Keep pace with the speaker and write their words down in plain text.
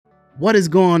What is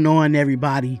going on,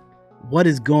 everybody? What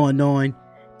is going on?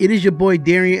 It is your boy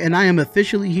Darion, and I am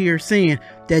officially here saying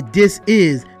that this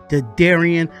is the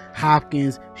Darion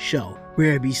Hopkins Show,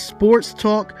 where it be sports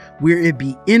talk, where it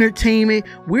be entertainment,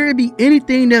 where it be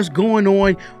anything that's going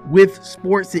on with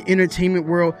sports and entertainment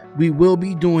world. We will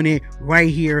be doing it right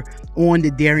here on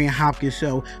the Darion Hopkins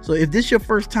Show. So if this is your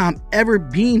first time ever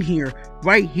being here,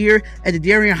 right here at the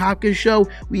Darion Hopkins Show,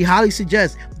 we highly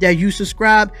suggest that you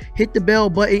subscribe, hit the bell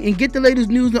button, and get the latest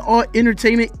news and all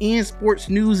entertainment and sports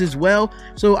news as well.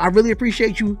 So I really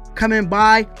appreciate you coming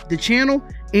by the channel,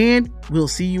 and we'll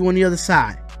see you on the other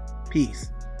side.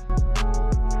 Peace.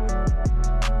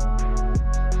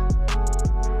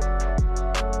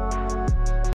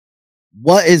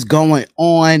 What is going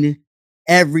on,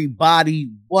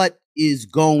 everybody? What is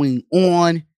going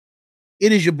on?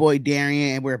 It is your boy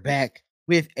Darion, and we're back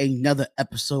with another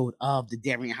episode of the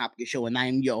Darion Hopkins Show, and I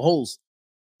am your host,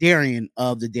 Darion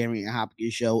of the Darion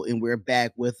Hopkins Show, and we're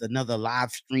back with another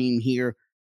live stream here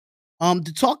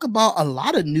to talk about a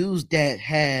lot of news that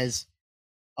has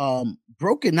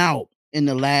broken out in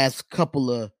the last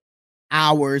couple of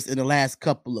hours, in the last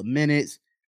couple of minutes.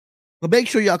 But make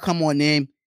sure y'all come on in,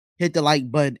 hit the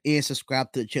like button, and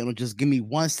subscribe to the channel. Just give me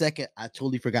 1 second. I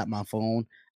totally forgot my phone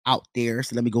out there,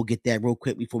 so let me go get that real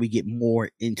quick before we get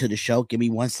more into the show. Give me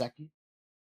 1 second.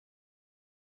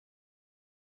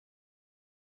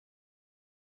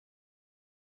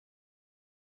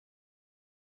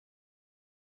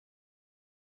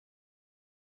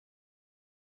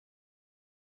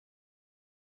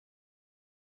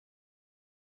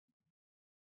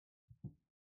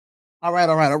 All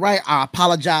right. I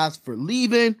apologize for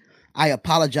leaving. But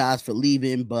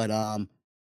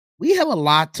we have a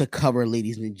lot to cover,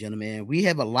 ladies and gentlemen. We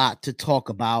have a lot to talk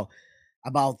about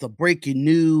the breaking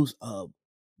news of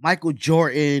Michael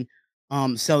Jordan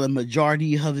selling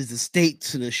majority of his estate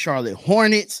to the Charlotte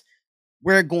Hornets.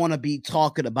 We're going to be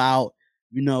talking about,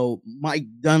 Mike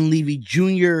Dunleavy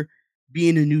Jr.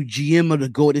 being the new GM of the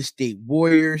Golden State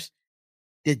Warriors,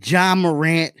 the John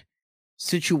Morant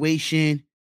situation,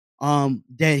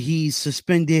 that he's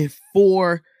suspended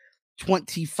for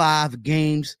 25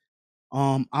 games.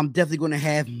 I'm definitely going to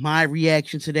have my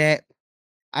reaction to that.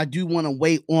 I do want to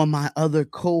wait on my other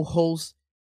co-hosts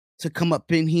to come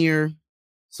up in here.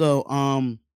 So,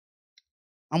 I'm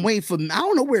waiting for, I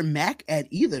don't know where Mac at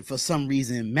either for some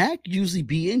reason. Mac usually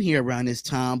be in here around this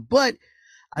time, but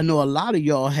I know a lot of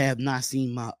y'all have not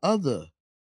seen my other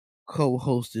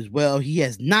co-host as well. He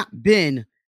has not been,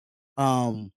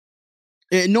 No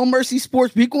Mercy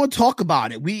Sports. We're going to talk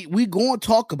about it. We going to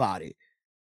talk about it.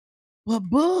 But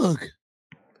Boog,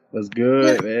 what's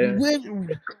good, man?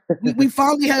 We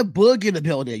finally have Boog in the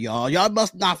building, y'all. Y'all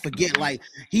must not forget. Like,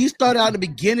 he started at the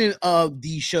beginning of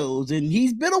these shows, and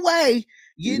he's been away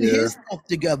getting his stuff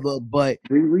together. But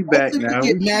we back now.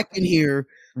 We get Mac in here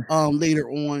later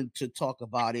on to talk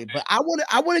about it. But I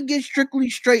want to get strictly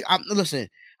straight. Listen,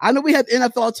 I know we have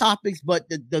NFL topics, but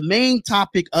the main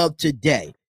topic of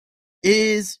today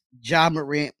is John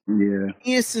Morant. Yeah,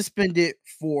 he is suspended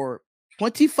for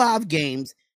 25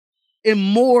 games, and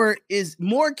more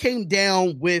came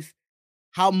down with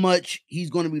how much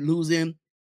he's going to be losing.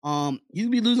 He'll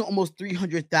be losing almost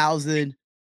 $300,000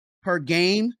 per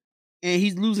game, and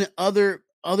he's losing other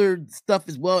stuff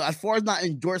as well. As far as not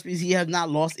endorsements, he has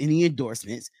not lost any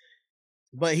endorsements,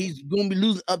 but he's going to be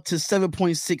losing up to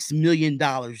 $7.6 million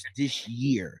this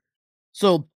year.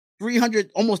 So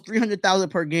almost 300,000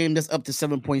 per game. That's up to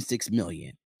 7.6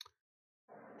 million.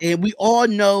 And we all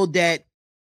know that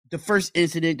the first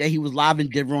incident that he was live in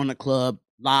Denver on the club,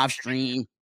 live stream,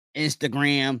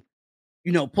 Instagram,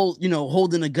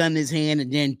 holding a gun in his hand,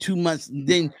 and then 2 months,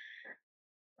 then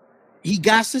he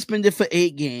got suspended for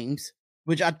 8 games,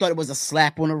 which I thought it was a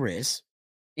slap on the wrist.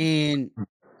 And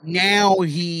now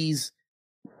he's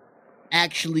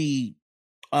actually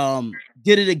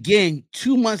did it again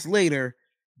 2 months later,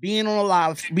 being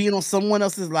on someone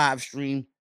else's live stream,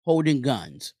 holding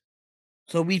guns.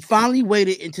 So we finally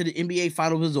waited until the NBA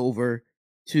final was over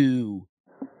to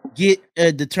get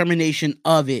a determination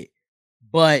of it.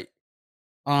 But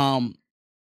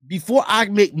before I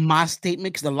make my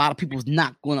statement, because a lot of people's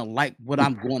not going to like what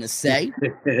I'm going to say,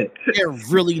 they're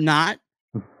really not.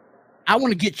 I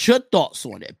want to get your thoughts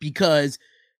on it because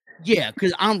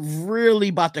I'm really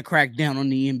about to crack down on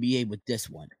the NBA with this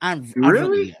one.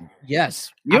 Really?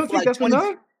 Yes. You don't think that's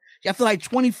enough? I feel like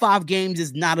 25 games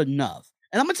is not enough.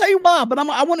 And I'm gonna tell you why, but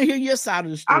I want to hear your side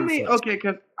of the story. I mean, first. Okay,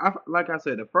 because like I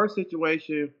said, the first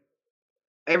situation,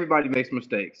 everybody makes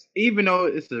mistakes. Even though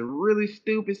it's a really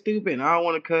stupid, and I don't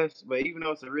want to cuss, but even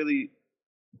though it's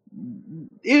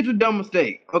a dumb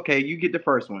mistake. Okay, you get the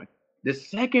first one. The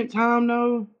second time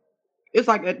though, it's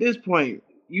like at this point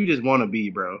you just want to be,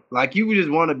 bro. Like you just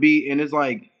want to be, and it's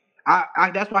like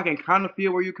I that's why I can kind of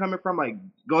feel where you're coming from. Like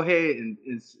go ahead and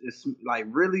it's like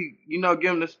really,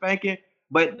 give him the spanking.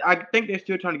 But I think they're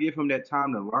still trying to give him that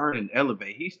time to learn and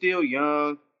elevate. He's still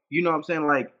young. You know what I'm saying?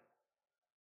 Like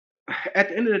at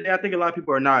the end of the day, I think a lot of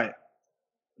people are not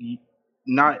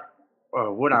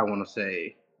what I want to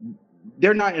say.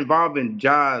 They're not involved in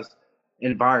Ja's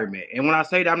environment. And when I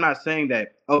say that, I'm not saying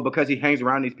that, because he hangs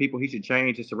around these people, he should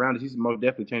change his surroundings. He should most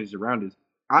definitely change his surroundings.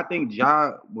 I think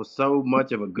Ja was so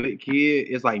much of a good kid.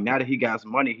 It's like now that he got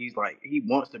some money, he's like, he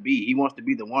wants to be. He wants to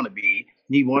be the wannabe.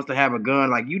 He wants to have a gun.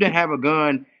 Like, you didn't have a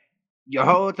gun your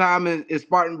whole time in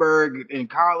Spartanburg in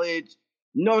college.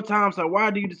 No time. So why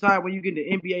do you decide when you get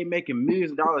in the NBA making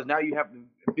millions of dollars, now you have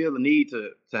to feel the need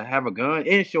to have a gun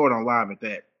and show it on live at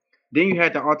that? Then you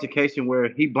had the altercation where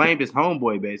he blamed his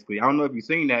homeboy. Basically, I don't know if you've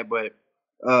seen that, but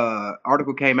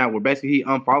article came out where basically he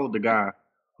unfollowed the guy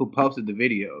who posted the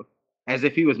video as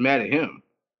if he was mad at him.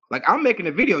 Like, I'm making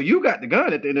a video, you got the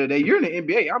gun. At the end of the day, you're in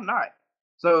the NBA, I'm not.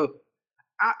 So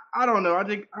I don't know.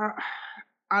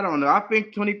 I don't know. I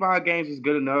think 25 games is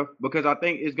good enough because I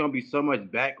think it's gonna be so much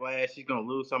backlash. He's gonna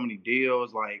lose so many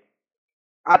deals. Like,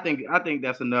 I think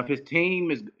that's enough. His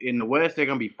team is in the West. They're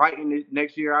gonna be fighting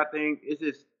next year. I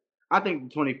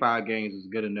think 25 games is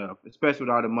good enough, especially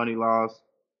with all the money lost.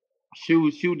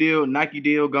 Shoe deal, Nike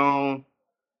deal gone.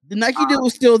 The Nike deal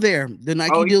was still there. The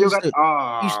Nike Oh, he deal still is got. still.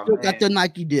 He Oh still got man, the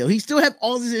Nike deal. He still have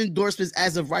all his endorsements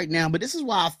as of right now. But this is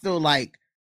why I feel like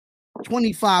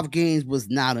 25 games was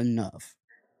not enough.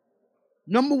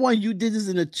 Number one, you did this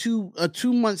in a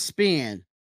 2-month span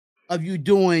of you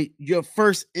doing your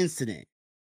first incident.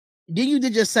 Then you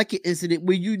did your second incident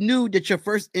where you knew that your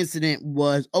first incident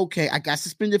was, okay, I got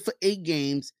suspended for 8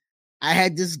 games. I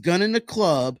had this gun in the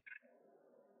club,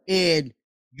 and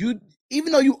you,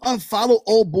 even though you unfollow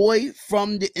old boy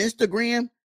from the Instagram,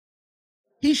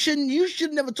 you should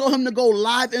never told him to go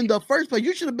live in the first place.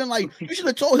 You should have been like, you should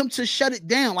have told him to shut it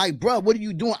down. Like, bro, what are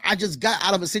you doing? I just got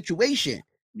out of a situation.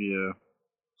 yeah.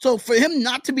 So for him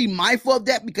not to be mindful of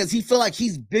that because he feel like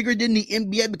he's bigger than the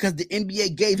NBA because the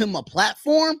NBA gave him a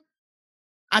platform,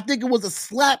 I think it was a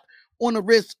slap on the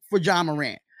wrist for Ja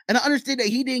Morant. And I understand that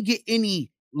he didn't get any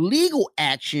legal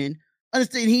action. I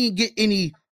understand he didn't get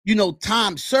any,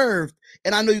 time served.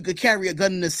 And I know you could carry a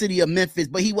gun in the city of Memphis,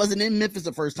 but he wasn't in Memphis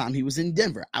the first time. He was in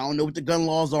Denver. I don't know what the gun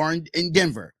laws are in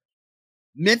Denver.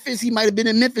 Memphis, he might have been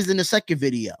in Memphis in the second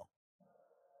video.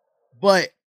 But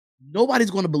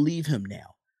nobody's going to believe him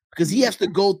now because he has to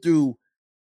go through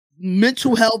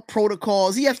mental health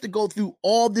protocols. He has to go through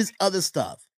all this other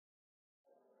stuff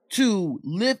to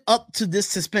live up to this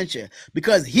suspension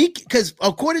because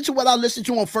according to what I listened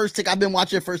to on First Take, I've been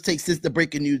watching First Take since the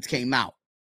breaking news came out.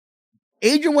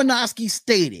 Adrian Wojnarowski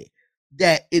stated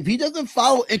that if he doesn't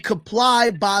follow and comply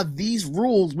by these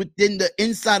rules within the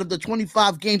inside of the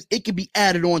 25 games, it can be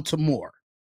added on to more.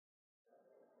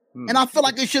 And I feel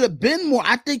like it should have been more.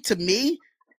 I think to me,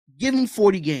 give him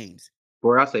 40 games.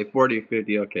 Or I say 40 or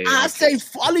 50. Okay. I say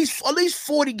at least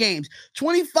 40 games.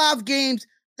 25 games.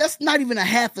 That's not even a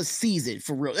half a season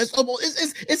for real.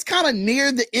 It's kind of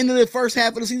near the end of the first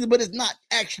half of the season, but it's not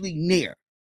actually near.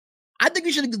 I think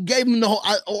you should have gave him the whole,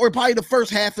 or probably the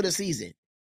first half of the season.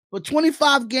 But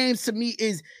 25 games to me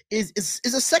is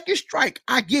a second strike.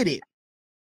 I get it,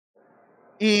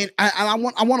 and I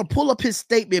want to pull up his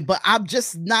statement, but I'm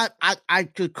just not. I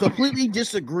could completely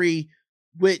disagree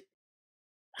with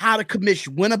how the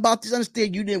commission went about this. I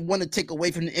understand you didn't want to take away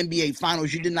from the NBA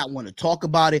Finals. You did not want to talk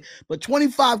about it. But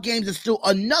 25 games is still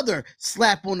another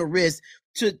slap on the wrist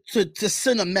to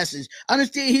send a message. I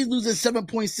understand he's losing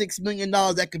 $7.6 million.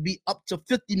 That could be up to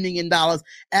 $50 million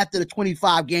after the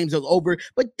 25 games are over.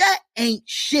 But that ain't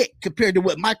shit compared to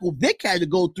what Michael Vick had to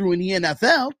go through in the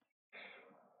NFL.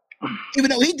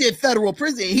 Even though he did federal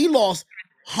prison, he lost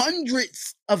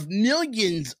hundreds of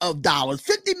millions of dollars.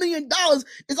 $50 million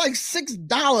is like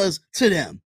 $6 to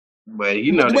them. But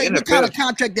the NFL, the kind of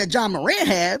contract that Ja Morant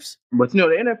has. But the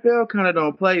NFL kind of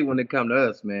don't play when it come to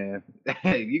us, man.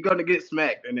 You're gonna get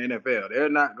smacked in the NFL. The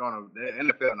NFL not gonna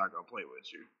play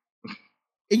with you.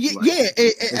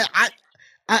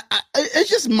 It's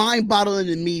just mind-boggling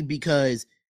to me because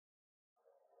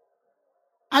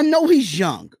I know he's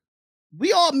young.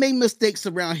 We all make mistakes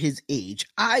around his age.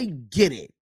 I get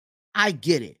it.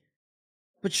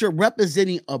 But you're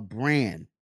representing a brand.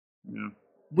 Yeah.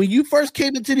 When you first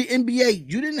came into the NBA,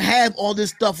 you didn't have all this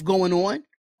stuff going on.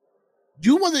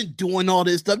 You wasn't doing all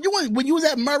this stuff. When you was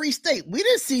at Murray State, we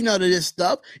didn't see none of this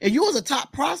stuff. And you was a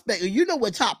top prospect. And you know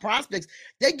what top prospects,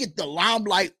 they get the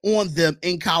limelight on them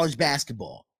in college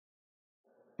basketball.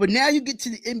 But now you get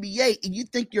to the NBA and you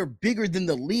think you're bigger than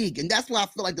the league. And that's why I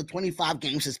feel like the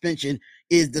 25-game suspension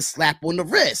is the slap on the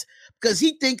wrist, because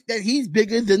he thinks that he's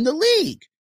bigger than the league.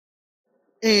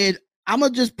 And I'm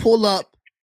going to just pull up,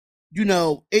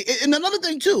 and another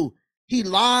thing too, he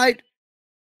lied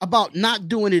about not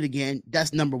doing it again.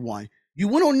 That's number one. You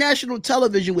went on national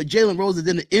television with Jalen Rose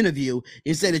in the interview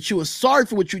and said that you were sorry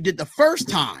for what you did the first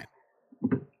time.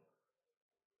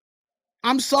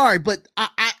 I'm sorry, but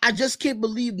I just can't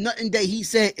believe nothing that he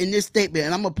said in this statement.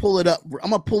 And I'm gonna pull it up.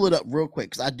 I'm gonna pull it up real quick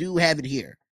because I do have it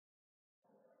here.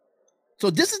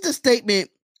 So this is the statement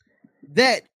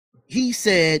that he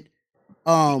said.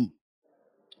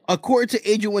 According to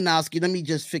Adrian Wojnarowski, let me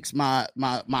just fix my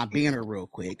banner real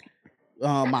quick,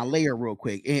 my layer real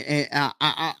quick, and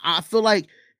I feel like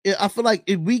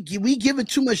if we giving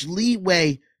too much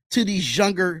leeway to these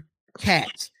younger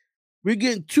cats. We're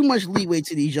getting too much leeway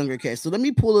to these younger cats. So let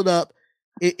me pull it up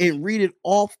and read it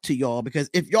off to y'all, because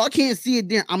if y'all can't see it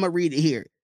there, I'm going to read it here.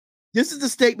 This is the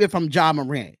statement from Ja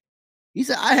Morant. He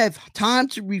said, I have time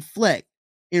to reflect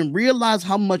and realize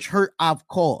how much hurt I've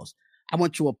caused. I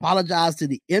want to apologize to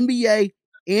the NBA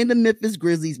and the Memphis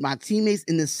Grizzlies, my teammates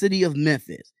in the city of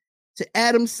Memphis. To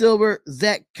Adam Silver,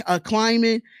 Zach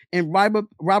Kleiman, and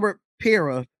Robert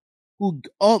Pera,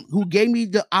 who gave me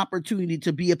the opportunity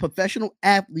to be a professional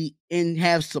athlete and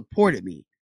have supported me.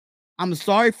 I'm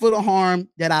sorry for the harm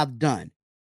that I've done.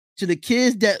 To the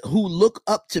kids who look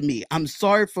up to me, I'm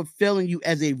sorry for failing you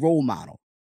as a role model.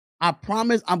 I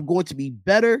promise I'm going to be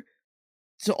better.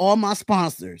 To all my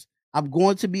sponsors, I'm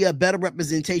going to be a better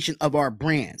representation of our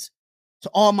brands. To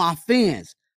all my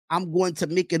fans, I'm going to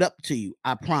make it up to you.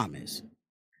 I promise.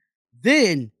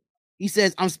 Then he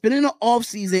says, I'm spending the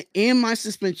offseason and my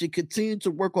suspension continuing to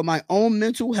work on my own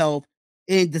mental health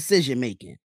and decision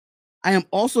making. I am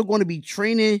also going to be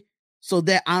training so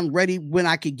that I'm ready when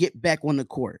I can get back on the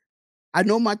court. I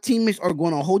know my teammates are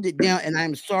going to hold it down, and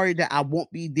I'm sorry that I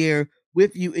won't be there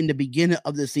with you in the beginning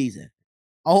of the season.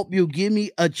 I hope you'll give me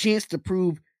a chance to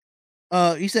prove.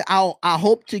 He said, I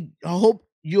hope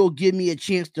you'll give me a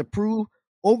chance to prove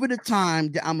over the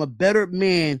time that I'm a better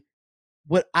man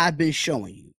what I've been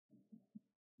showing you.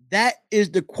 That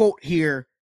is the quote here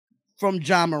from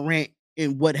Ja Morant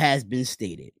in what has been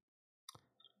stated.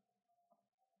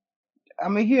 I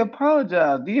mean, he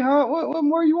apologized. What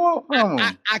more you want from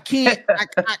him? I can't.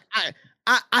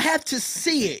 I have to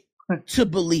see it to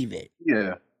believe it.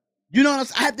 Yeah. You know what I'm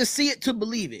saying? I have to see it to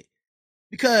believe it,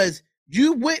 because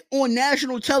you went on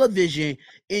national television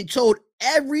and told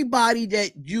everybody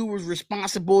that you was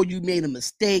responsible, you made a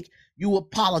mistake, you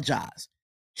apologize.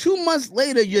 2 months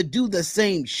later, you do the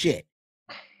same shit.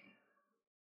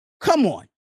 Come on,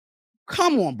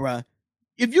 bruh.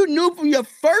 If you knew from your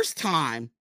first time,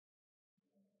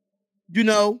 you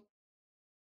knew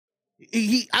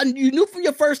from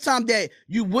your first time that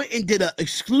you went and did an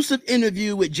exclusive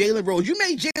interview with Jalen Rose. You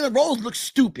made Jalen Rose look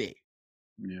stupid.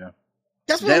 Yeah.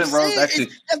 That's what I'm saying.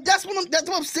 That's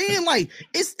what I'm saying. Like,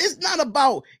 it's not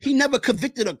about he never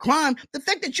convicted a crime. The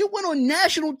fact that you went on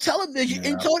national television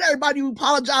and told everybody you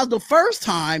apologized the first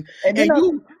time, and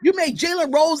you made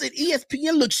Jalen Rose and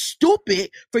ESPN look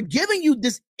stupid for giving you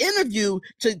this interview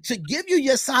to give you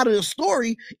your side of the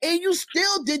story, and you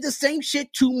still did the same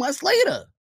shit 2 months later.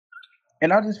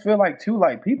 And I just feel like too,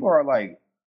 like, people are like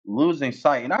losing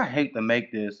sight, and I hate to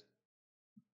make this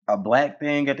a black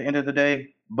thing at the end of the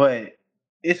day, but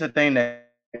it's a thing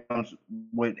that comes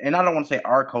with, and I don't want to say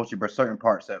our culture, but certain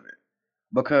parts of it,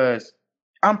 because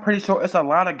I'm pretty sure it's a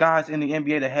lot of guys in the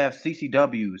NBA that have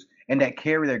CCWs and that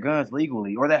carry their guns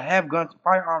legally, or that have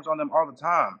firearms on them all the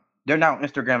time. They're not on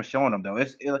Instagram showing them though.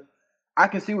 I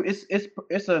can see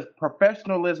it's a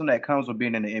professionalism that comes with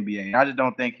being in the NBA, and I just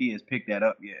don't think he has picked that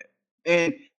up yet.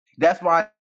 And that's why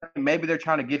maybe they're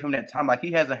trying to give him that time. Like,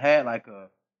 he hasn't had like a.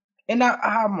 And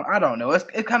I don't know. It's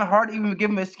kind of hard to even give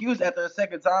him an excuse after a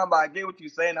second time. But I get what you're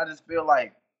saying. I just feel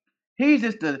like he's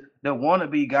just the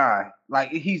wannabe guy.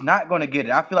 Like, he's not going to get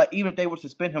it. I feel like even if they were to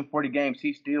suspend him 40 games,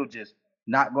 he's still just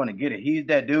not going to get it. He's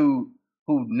that dude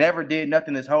who never did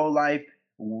nothing his whole life,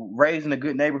 raised in a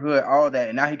good neighborhood, all that.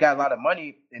 And now he got a lot of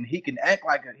money, and he can act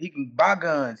like he can buy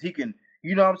guns. He can,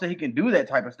 you know what I'm saying? He can do that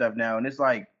type of stuff now. And it's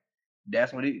like,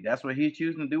 that's what he's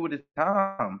choosing to do with his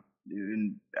time.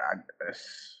 And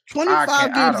 25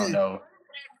 games. I don't know.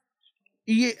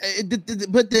 Yeah,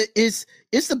 but it's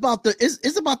about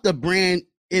the brand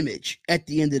image at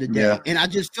the end of the day. Yeah. And I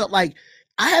just felt like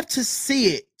I have to see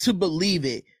it to believe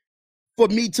it, for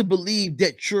me to believe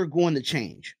that you're going to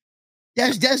change.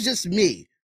 That's just me.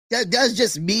 That's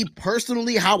just me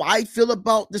personally, how I feel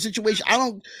about the situation. I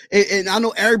don't, and I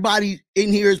know everybody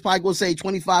in here is probably gonna say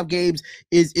 25 games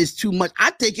is too much.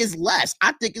 I think it's less.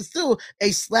 I think it's still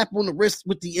a slap on the wrist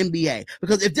with the NBA,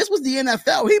 because if this was the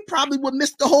NFL, he probably would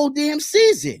miss the whole damn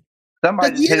season.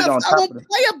 Somebody Because just the hit it on NFL top of don't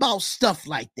play about stuff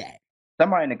like that.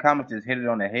 somebody in the comments just hit it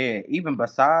on the head. Even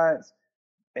besides,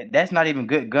 that's not even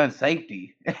good gun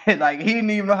safety. Like he didn't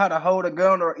even know how to hold a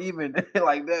gun or even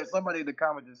like that. Somebody in the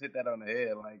comments just hit that on the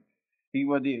head. Like this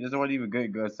wasn't even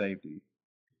good gun safety.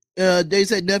 They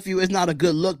said nephew is not a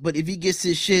good look, but if he gets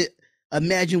his shit,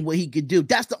 imagine what he could do.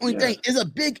 That's the only thing. It's a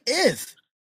big if,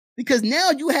 because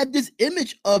now you have this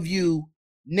image of you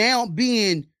now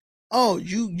being, oh,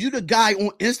 you the guy on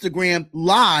Instagram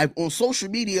live on social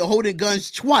media holding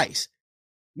guns twice.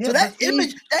 Yeah, so that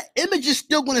image is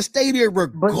still going to stay there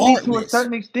regardless. But see, to a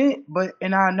certain extent,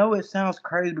 and I know it sounds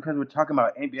crazy because we're talking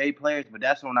about NBA players, but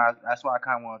that's why I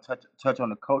kind of want to touch on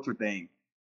the culture thing.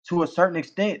 To a certain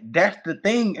extent, that's the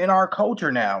thing in our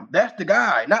culture now. That's the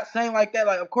guy. Not saying like that,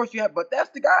 like of course you have, but that's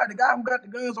the guy who got the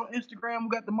guns on Instagram, who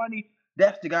got the money.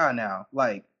 That's the guy now.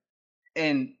 Like,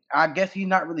 and I guess he's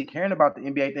not really caring about the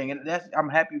NBA thing, and I'm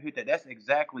happy you hit that.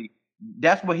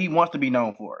 That's what he wants to be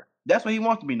known for. That's what he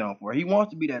wants to be known for. He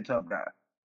wants to be that tough guy.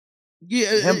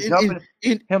 Yeah,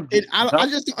 I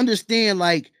just don't understand.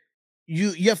 Like,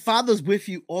 your father's with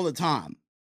you all the time.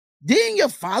 Didn't your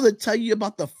father tell you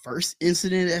about the first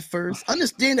incident at first?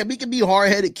 Understand that we can be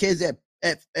hard-headed kids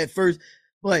at first,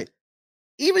 but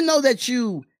even though that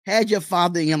you had your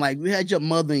father in your life, you had your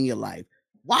mother in your life,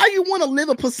 why you want to live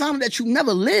a persona that you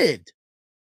never lived?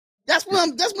 That's what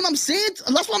I'm saying.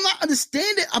 That's what I'm not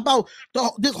understanding about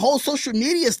this whole social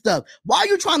media stuff. Why are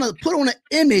you trying to put on an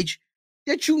image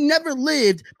that you never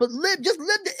lived, but just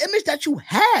live the image that you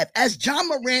have as John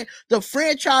Morant, the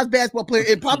franchise basketball player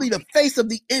and probably the face of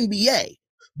the NBA?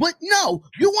 But no,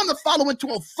 you want to follow into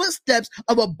the footsteps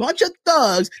of a bunch of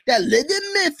thugs that live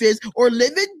in Memphis or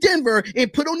live in Denver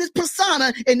and put on this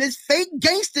persona and this fake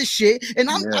gangster shit. And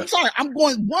I'm sorry, I'm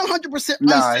going 100%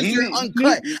 uncensored and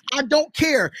uncut. I don't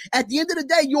care. At the end of the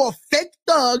day, you're a fake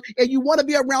thug and you want to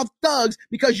be around thugs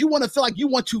because you want to feel like you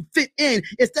want to fit in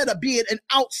instead of being an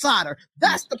outsider.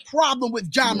 That's the problem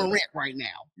with John Morant right now.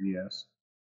 Yes.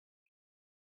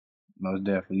 Most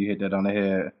definitely. You hit that on the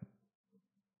head.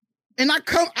 And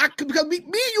because me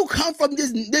and you come from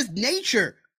this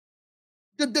nature.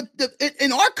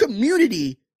 In our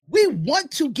community, we want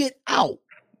to get out.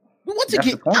 We want to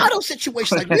get out of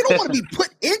situations like we don't want to be put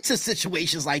into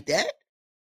situations like that.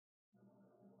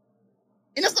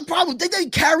 And that's the problem. They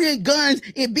think carrying guns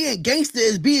and being gangster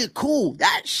is being cool.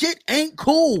 That shit ain't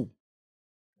cool.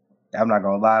 I'm not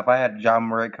gonna lie. If I had a John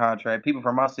Morant contract, people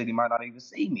from my city might not even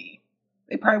see me.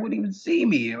 They probably wouldn't even see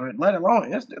me, let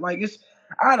alone it's.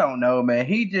 I don't know, man.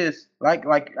 He just I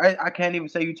can't even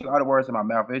say you took all the words in my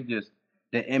mouth. It's just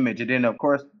the image, and then of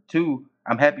course too.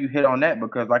 I'm happy you hit on that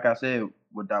because, like I said,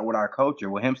 with our culture,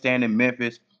 with him staying in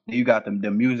Memphis, you got the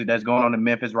music that's going on in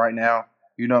Memphis right now.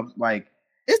 You know, like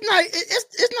it's not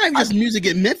even just music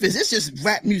in Memphis. It's just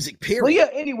rap music, period. Well, yeah,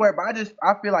 anywhere. But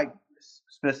I feel like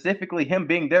specifically him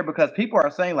being there because people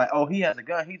are saying like, oh, he has a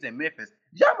gun. He's in Memphis.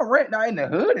 John Morant not in the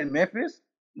hood in Memphis.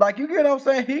 Like, you get what I'm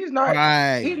saying? He's not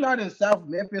in South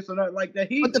Memphis or nothing like that.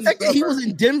 But the fact that he was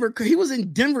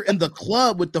in Denver in the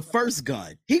club with the first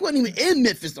gun. He wasn't even in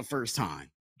Memphis the first time.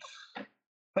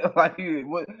 What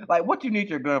you need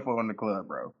your gun for in the club,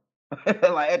 bro?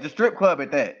 Like at the strip club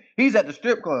at that. He's at the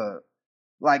strip club.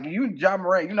 Like you, John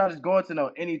Morant, you're not just going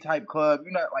to any type club.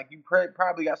 You're not like you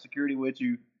probably got security with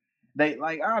you. I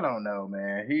don't know,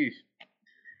 man.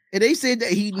 And they said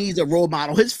that he needs a role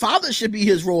model. His father should be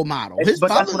his role model. That's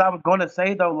what I was going to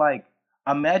say, though. Like,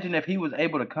 imagine if he was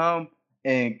able to come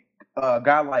and a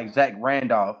guy like Zach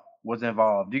Randolph was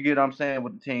involved. You get what I'm saying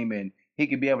with the team, and he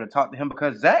could be able to talk to him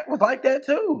because Zach was like that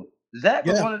too. Zach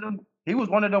was one of them. He was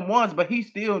one of them ones, but he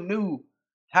still knew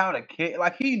how to carry.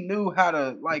 Like he knew how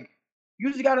to like.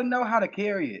 You just got to know how to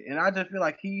carry it, and I just feel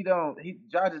like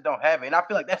judges don't have it, and I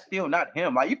feel like that's still not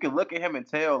him. Like you can look at him and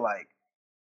tell like.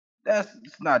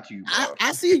 It's not you, bro.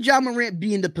 I see John Morant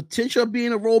being the potential of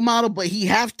being a role model, but he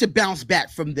has to bounce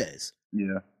back from this.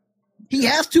 Yeah. He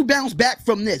has to bounce back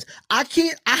from this. I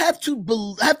have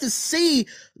to see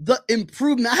the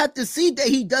improvement. I have to see that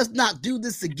he does not do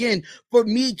this again for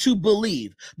me to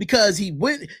believe, because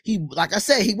like I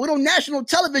said, he went on national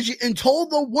television and told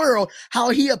the world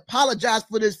how he apologized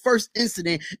for this first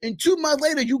incident. And 2 months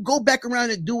later, you go back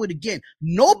around and do it again.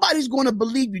 Nobody's going to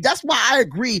believe you. That's why I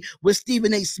agree with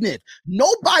Stephen A. Smith.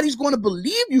 Nobody's going to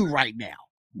believe you right now.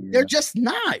 Yeah. They're just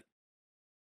not.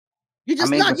 You're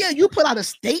just not. Yeah, you put out a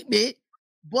statement,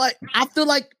 but I feel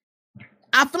like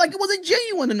I feel like it wasn't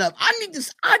genuine enough. I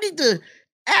need to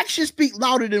actions speak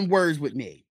louder than words with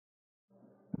me.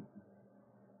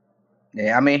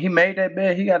 Yeah, I mean, he made that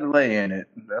bet. He got to lay in it.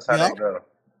 That's how that go.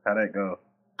 How that go.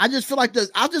 I just feel like the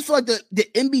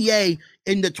NBA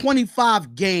in the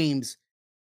 25 games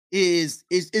is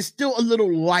still a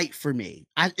little light for me.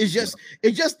 It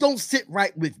just don't sit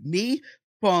right with me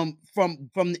from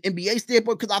the NBA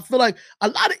standpoint, because I feel like a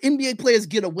lot of NBA players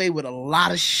get away with a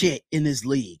lot of shit in this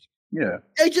league. Yeah,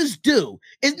 they just do.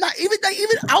 It's not even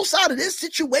outside of this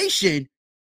situation.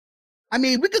 I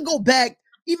mean, we could go back,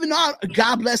 even though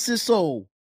God bless his soul,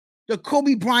 the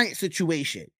Kobe Bryant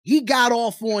situation. He got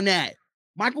off on that.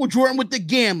 Michael Jordan with the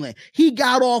gambling. He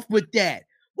got off with that.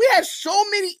 We have so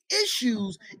many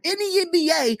issues in the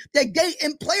NBA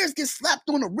that players get slapped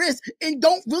on the wrist and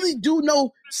don't really do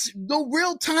no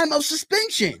real time of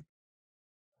suspension.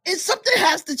 And something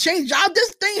has to change. Y'all,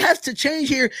 this thing has to change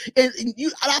here. And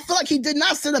I feel like he did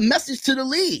not send a message to the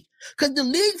league, because the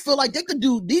league feel like they could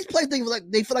do, these players, they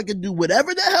feel like they can do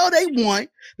whatever the hell they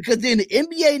want, because they're in the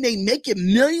NBA and they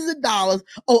making millions of dollars.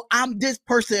 Oh, I'm this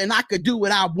person and I could do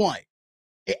what I want.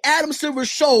 And Adam Silver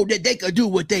showed that they could do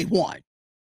what they want.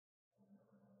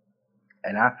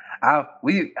 And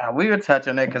we will touch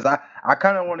on that, because I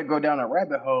kind of want to go down a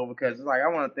rabbit hole, because it's like I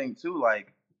want to think too,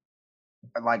 like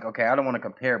okay, I don't want to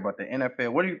compare, but the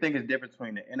NFL. What do you think is the difference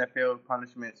between the NFL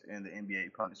punishments and the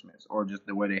NBA punishments, or just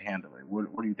the way they handle it?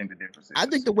 What do you think the difference is? I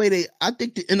think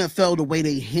the NFL, the way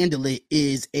they handle it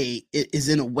is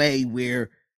in a way where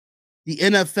the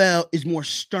NFL is more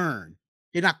stern.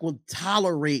 They're not going to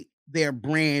tolerate their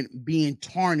brand being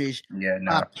tarnished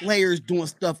by players doing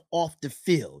stuff off the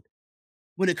field.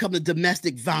 When it comes to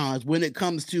domestic violence, when it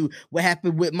comes to what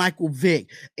happened with Michael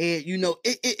Vick, and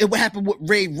what happened with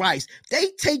Ray Rice, they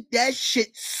take that shit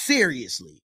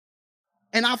seriously.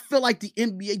 And I feel like the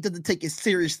NBA doesn't take it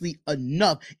seriously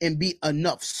enough and be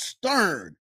enough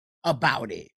stern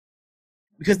about it,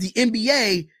 because the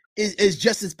NBA is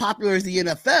just as popular as the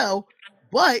NFL,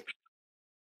 but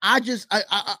I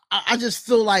just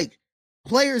feel like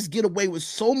players get away with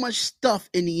so much stuff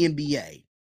in the NBA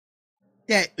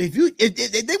that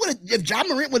if John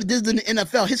Morant would have did it in the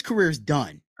NFL, his career is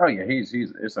done. Oh yeah,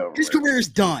 it's over. His career is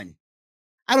done.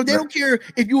 They don't care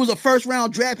if you was a first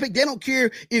round draft pick. They don't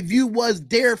care if you was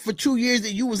there for 2 years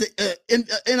and you was an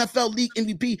NFL league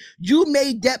MVP. You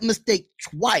made that mistake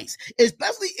twice,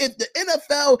 especially if the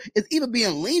NFL is even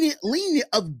being lenient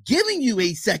of giving you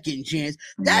a second chance.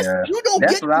 You don't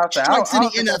get strikes in the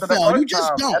NFL. You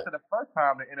just don't. After the first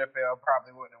time, the NFL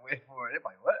probably wouldn't have went for it. They're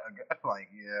like, what? Like,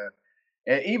 yeah.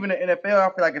 And even the NFL,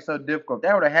 I feel like it's so difficult. If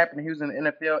that would have happened, he was in the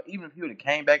NFL. Even if he would have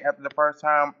came back after the first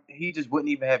time, he just wouldn't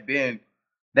even have been.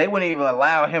 They wouldn't even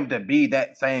allow him to be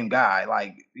that same guy.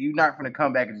 Like, you're not going to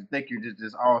come back and just think you're just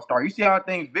this all-star. You see how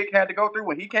things Vic had to go through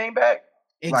when he came back?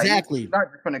 Exactly. Like, you're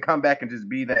not just going to come back and just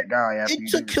be that guy. It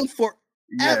took him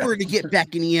forever to get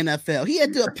back in the NFL. He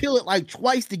had to appeal it like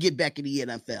twice to get back in the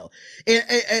NFL. And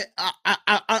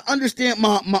I understand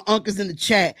my uncles in the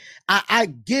chat. I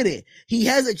get it. He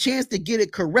has a chance to get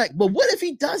it correct. But what if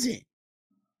he doesn't?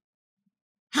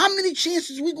 How many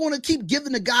chances are we going to keep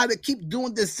giving the guy to keep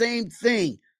doing the same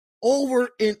thing over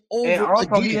and over again? And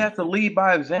also, he has to lead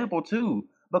by example, too.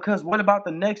 Because what about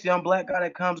the next young black guy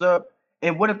that comes up,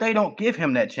 and what if they don't give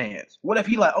him that chance? What if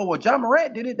he like, oh, well, John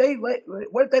Morant did it.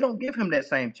 What if they don't give him that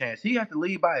same chance? He has to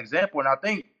lead by example. And I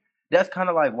think that's kind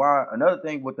of like why another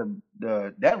thing with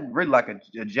that really like a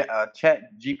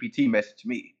chat GPT message to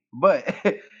me. But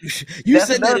you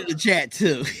said that in the chat,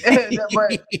 too.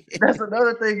 But that's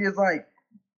another thing is like,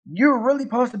 you're really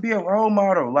supposed to be a role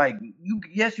model. Like, you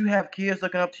have kids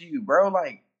looking up to you, bro.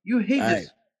 Like,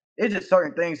 it's just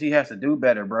certain things he has to do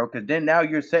better, bro. Because then now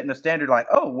you're setting a standard like,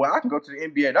 oh, well, I can go to the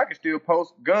NBA and I can still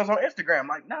post guns on Instagram.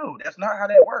 Like, no, that's not how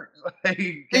that works.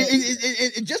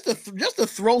 Just to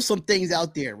throw some things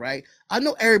out there, right? I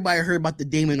know everybody heard about the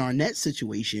Damon Arnett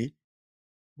situation,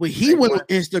 where he went on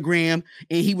Instagram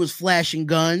and he was flashing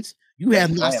guns. You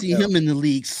have not seen him in the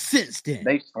league since then.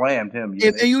 They slammed him.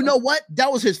 And you know what?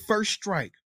 That was his first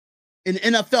strike. And the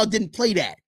NFL didn't play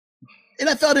that.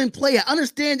 NFL didn't play it. I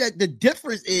understand that the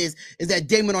difference is that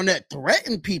Damon Arnett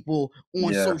threatened people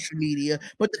on social media,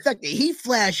 but the fact that he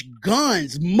flashed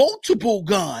guns, multiple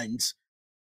guns,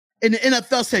 and the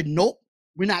NFL said, nope,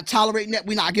 we're not tolerating that.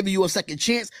 We're not giving you a second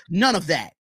chance. None of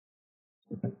that.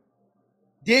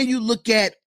 Then you look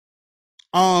at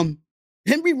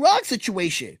Henry Ruggs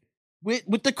situation.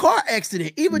 With the car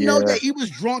accident, even though that he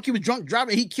was drunk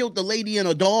driving, he killed the lady and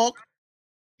a dog.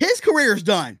 His career is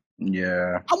done.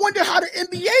 Yeah. I wonder how the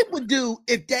NBA would do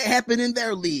if that happened in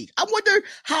their league. I wonder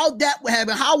how that would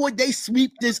happen. How would they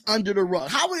sweep this under the rug?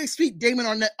 How would they sweep Damon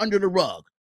Arnett under the rug?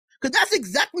 Because that's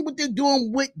exactly what they're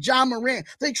doing with John Morant.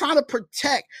 They're trying to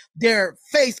protect their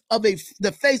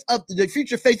the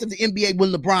future face of the NBA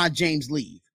when LeBron James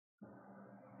leaves.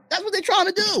 That's what they're trying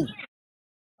to do.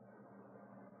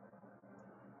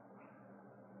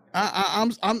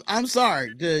 I'm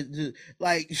sorry.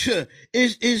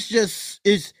 It's just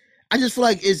I just feel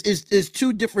like it's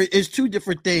two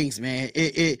different things, man.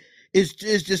 It's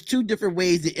just two different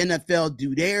ways the NFL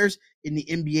do theirs and the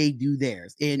NBA do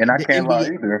theirs. And I the can't lie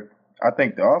NBA, either. I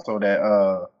think also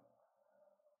that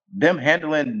them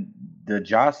handling the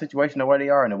Josh situation the way they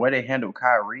are and the way they handle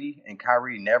Kyrie, and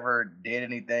Kyrie never did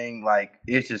anything, like,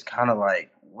 it's just kind of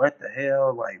like, what the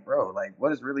hell? Like, bro, like,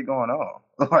 what is really going on?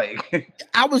 Like,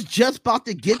 I was just about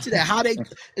to get to that.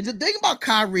 The thing about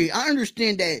Kyrie, I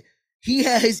understand that he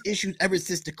had his issues ever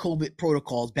since the COVID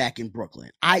protocols back in Brooklyn.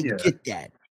 I get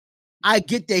that.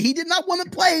 He did not want to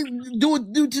play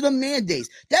due to the mandates.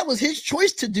 That was his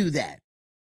choice to do that.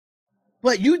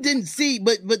 But you didn't see,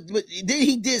 but then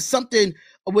he did something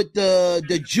with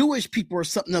the Jewish people or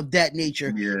something of that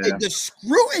nature. yeah. And the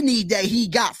scrutiny that he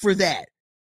got for that,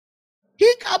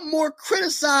 he got more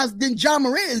criticized than John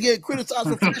Morant is getting criticized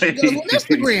for flashing guns on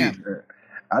Instagram.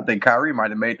 I think Kyrie might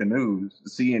have made the news,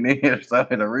 CNN or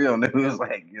something, the real news.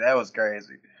 Like, that was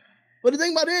crazy. But the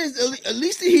thing about it is, at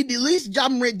least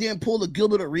John Morant didn't pull the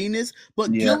Gilbert Arenas,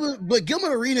 but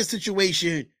Gilbert Arenas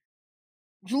situation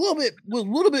was a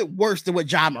little bit worse than what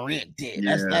John Morant did.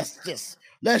 Yeah.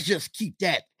 Let's just keep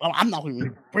that. I'm not going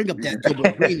to bring up that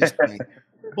Gilbert Arenas thing.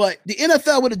 But the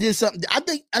NFL would have did something. I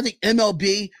think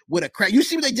MLB would have cracked. You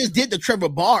see what they just did to Trevor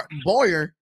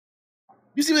Boyer.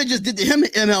 You see what they just did to him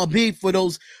in MLB for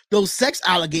those sex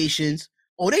allegations.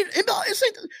 Oh, it's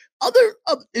like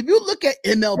if you look at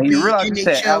MLB, and you realize you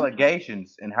said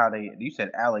allegations and how you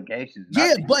said allegations.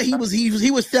 Yeah, but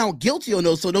he was found guilty on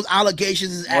those, so those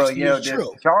allegations is actually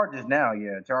true. Charges now,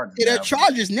 charges. Yeah, they're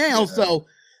charges now, so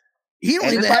he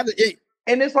don't even have it.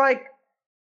 And it's like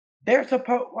they're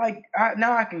supposed, like,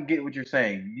 now I can get what you're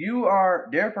saying.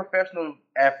 They're professional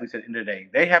athletes at the end of the day.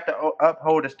 They have to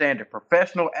uphold a standard.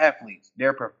 Professional athletes.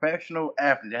 They're professional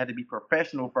athletes. They have to be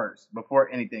professional first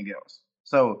before anything else.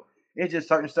 So it's just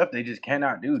certain stuff they just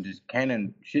cannot do, just can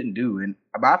and shouldn't do. And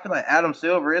I feel like Adam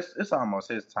Silver, it's almost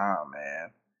his time,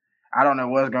 man. I don't know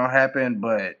what's gonna happen,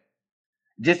 but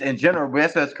just in general,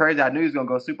 that's crazy. I knew he was gonna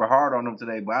go super hard on him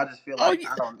today, but I just feel like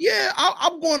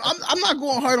I'm not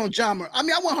going hard on John Morant. I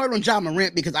mean, I went hard on John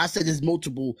Morant because I said this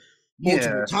multiple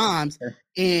times,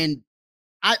 and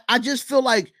I just feel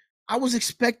like I was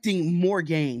expecting more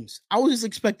games. I was just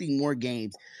expecting more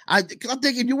games. I think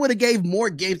if you would have gave more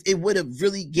games, it would have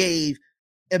really gave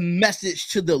a message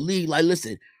to the league. Like,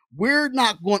 listen, we're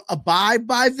not going to abide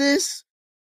by this,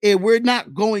 and we're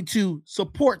not going to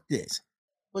support this.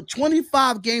 But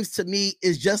 25 games to me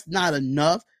is just not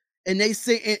enough. And they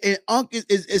say, and Unc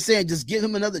is saying, just give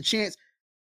him another chance.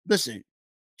 Listen,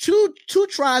 two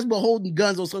tries with holding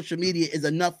guns on social media is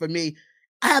enough for me.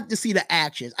 I have to see the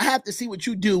actions. I have to see what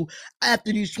you do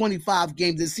after these 25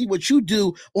 games and see what you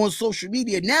do on social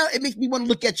media. Now it makes me want to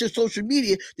look at your social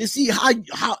media to see how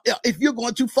if you're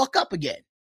going to fuck up again.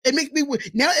 It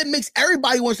makes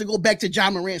everybody wants to go back to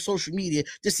John Morant's social media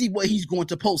to see what he's going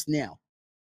to post now.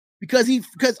 Because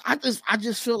I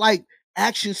just feel like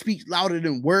action speaks louder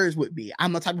than words with me.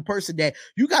 I'm the type of person that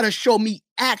you got to show me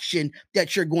action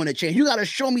that you're going to change. You got to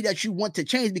show me that you want to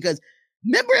change, because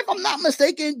remember, if I'm not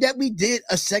mistaken, that we did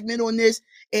a segment on this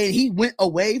and he went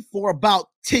away for about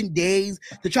 10 days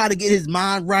to try to get his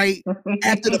mind right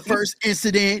after the first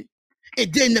incident.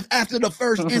 And then after the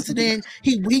first incident,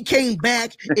 he came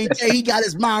back and said he got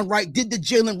his mind right, did the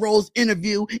Jalen Rose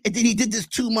interview, and then he did this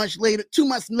 2 months later.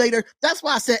 That's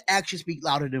why I said actions speak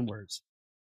louder than words.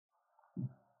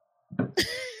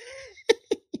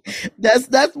 That's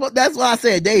why I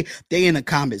said they in the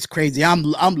comments crazy. I'm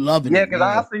loving it. Yeah, because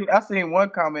I seen one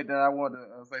comment that I wanted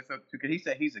to say something to, because he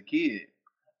said he's a kid.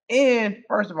 And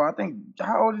first of all, I think,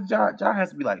 how old is Ja? Ja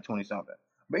has to be like 20 something.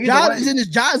 But Ja is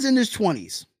in his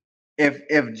 20s.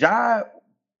 If Ja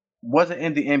wasn't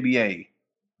in the NBA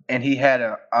and he had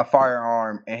a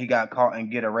firearm and he got caught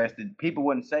and get arrested, people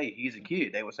wouldn't say he's a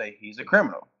kid. They would say he's a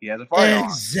criminal. He has a firearm.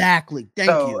 Exactly. Thank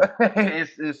you.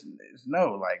 It's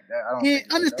no, like that. I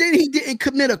don't understand he didn't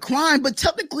commit a crime, but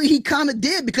technically he kind of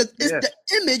did, because it's the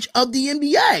image of the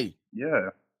NBA. Yeah.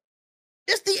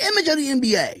 It's the image of the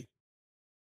NBA.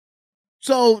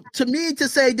 So to me, to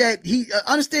say that he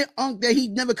understand that he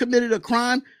never committed a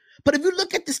crime, but if you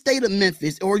look at the state of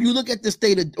Memphis, or you look at the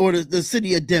state of, or the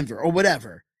city of Denver, or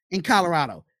whatever in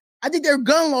Colorado, I think there are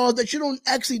gun laws that you don't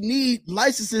actually need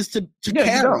licenses to Yeah,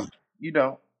 carry. You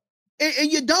don't.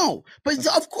 And you don't. But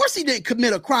of course he didn't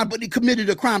commit a crime, but he committed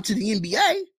a crime to the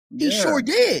NBA. He sure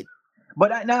did.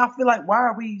 But now I feel like, why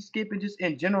are we skipping just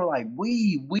in general? Like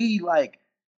we like,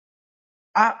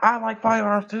 I like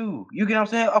firearms too. You get what I'm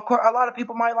saying? Of course, a lot of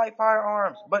people might like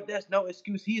firearms, but that's no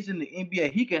excuse. He's in the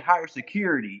NBA. He can hire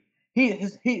security.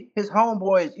 His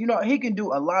homeboys. You know, he can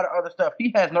do a lot of other stuff.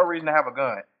 He has no reason to have a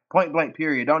gun. Point blank.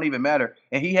 Period. Don't even matter.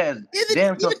 And he has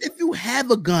even if you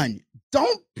have a gun,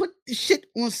 don't put the shit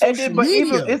on social but media.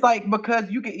 even it's like,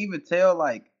 because you can even tell,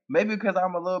 like, maybe because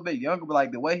I'm a little bit younger, but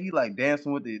like the way he like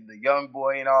dancing with the young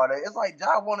boy and all that, it's like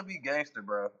Ja want to be gangster,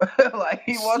 bro. Like,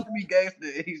 he wants to be gangster,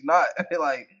 and he's not.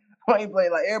 Like, point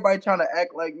blank, like everybody trying to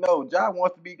act like, no, Ja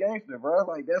wants to be gangster, bro.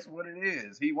 Like, that's what it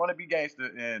is. He want to be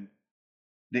gangster, and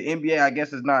the NBA, I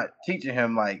guess, is not teaching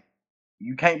him, like,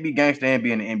 you can't be gangster and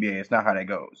be in the NBA. It's not how that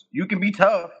goes. You can be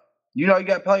tough. You know, you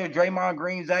got players Draymond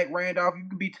Green, Zach Randolph. You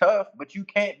can be tough, but you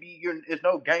can't be. There's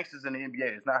no gangsters in the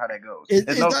NBA. It's not how that goes.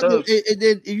 There's no thugs.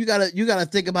 You gotta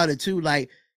think about it too. Like,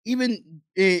 even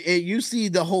you see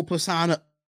the whole persona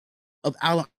of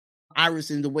Allen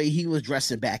Iverson, the way he was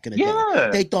dressing back in the day.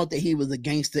 They thought that he was a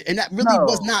gangster, and that really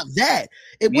was not that.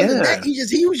 It wasn't that.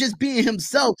 He was just being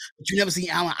himself. But you never seen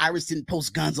Allen Iverson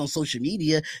post guns on social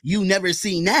media. You never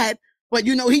seen that. But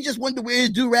you know, he just wanted to wear his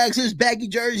do-rags, his baggy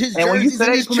jerseys, his and when you jerseys,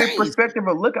 and his from chains. his perspective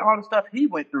of look at all the stuff he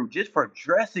went through just for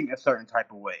dressing a certain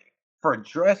type of way, for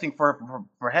dressing for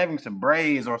having some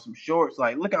braids or some shorts.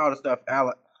 Like, look at all the stuff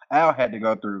Al had to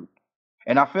go through.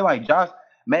 And I feel like Josh,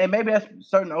 man, maybe that's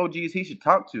certain OGs he should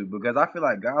talk to, because I feel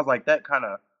like guys like that kind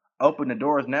of open the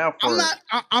doors now for.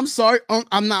 I'm sorry.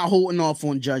 I'm not holding off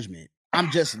on judgment. I'm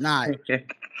just not.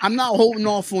 I'm not holding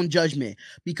off on judgment,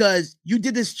 because you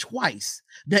did this twice.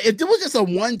 Now, if it was just a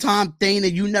one-time thing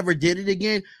and you never did it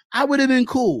again, I would have been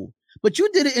cool. But you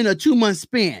did it in a 2-month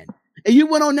span, and you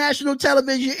went on national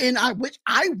television, and which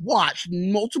I watched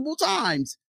multiple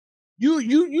times.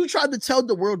 You tried to tell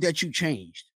the world that you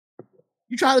changed.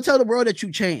 You try to tell the world that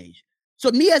you changed.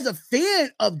 So me, as a fan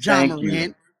of Ja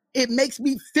Morant, it makes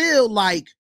me feel like,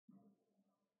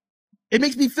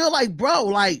 bro,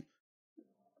 like,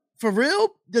 for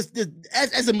real,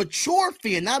 as a mature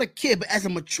fan, not a kid, but as a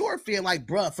mature fan, like,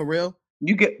 bro, for real,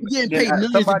 you getting paid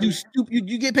millions to do stupid.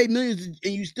 You get paid millions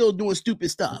and you still doing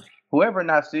stupid stuff. Whoever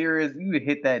not serious, you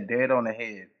hit that dead on the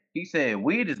head. He said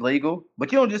weed is legal,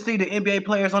 but you don't just see the NBA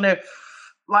players on there.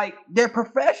 Like, they're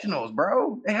professionals,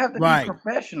 bro. They have to be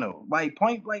professional. Like,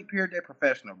 point blank period, they're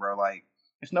professional, bro. Like,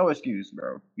 it's no excuse,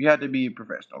 bro. You have to be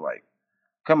professional. Like,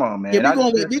 come on, man. Yeah,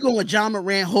 we going with Ja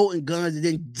Morant holding guns, and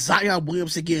then Zion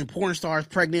Williamson getting porn stars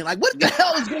pregnant. Like, what the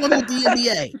hell is going on with the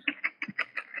NBA?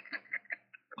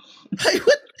 Like,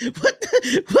 what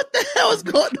the hell is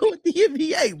going on with the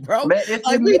NBA, bro? Man,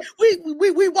 like,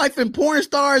 we wifing porn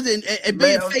stars and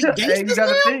being fake gangsters. You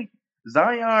gotta think,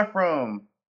 Zion from,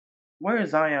 where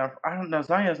is Zion? I don't know.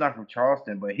 Zion's not from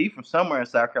Charleston, but he from somewhere in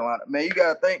South Carolina. Man, you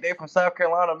gotta think, they from South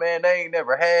Carolina, man. They ain't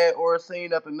never had or seen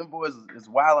nothing. Them boys is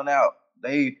wilding out.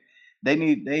 They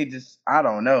just, I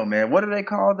don't know, man. What do they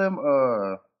call them?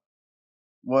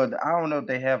 Well, I don't know if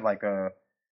they have like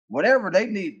whatever they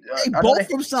need. They both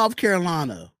from South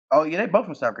Carolina. Oh yeah, they both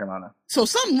from South Carolina. So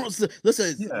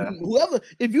listen, whoever,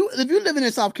 if you're living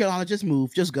in South Carolina, just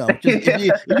move, just go. If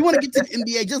you want to get to the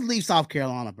NBA, just leave South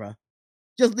Carolina, bro.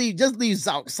 Just leave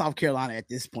South Carolina at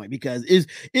this point, because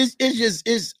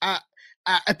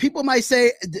people might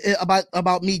say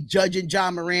about me judging Ja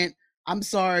Morant. I'm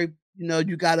sorry,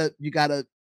 you gotta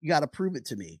prove it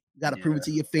to me. You got to prove it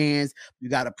to your fans. You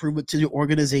got to prove it to your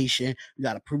organization. You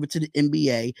got to prove it to the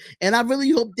NBA. And I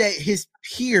really hope that his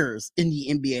peers in the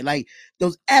NBA, like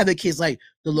those advocates, like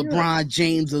the LeBron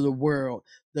James of the world,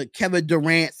 the Kevin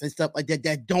Durant's and stuff like that,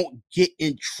 that don't get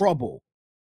in trouble.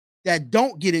 In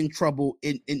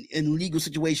legal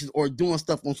situations or doing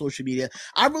stuff on social media.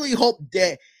 I really hope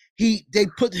that they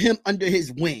put him under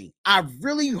his wing. I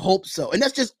really hope so. And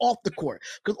that's just off the court.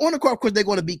 Because on the court, of course, they're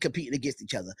going to be competing against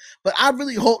each other. But I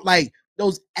really hope, like,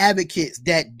 those advocates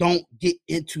that don't get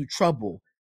into trouble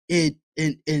in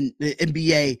the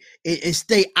NBA and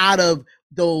stay out of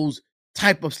those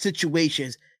type of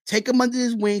situations, take him under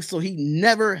his wing so he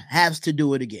never has to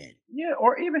do it again. Yeah,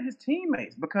 or even his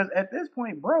teammates. Because at this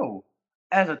point, bro,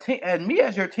 as your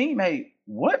teammate,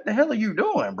 what the hell are you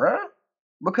doing, bro?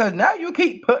 Because now you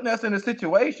keep putting us in a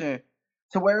situation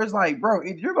to where it's like, bro,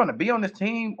 if you're going to be on this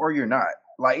team or you're not.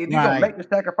 Like, if you're going to make the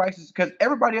sacrifices, because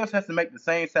everybody else has to make the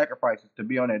same sacrifices to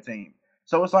be on that team.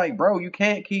 So it's like, bro, you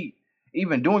can't keep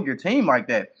even doing your team like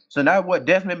that. So now what,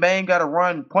 Desmond Bain got to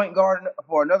run point guard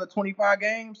for another 25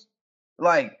 games?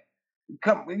 Like,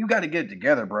 You got to get it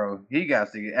together, bro. He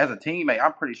got to, as a teammate.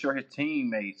 I'm pretty sure his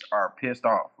teammates are pissed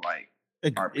off, like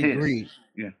are pissed. Agreed.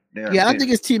 Yeah, they are Yeah, I pissed.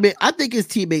 think his teammate. I think his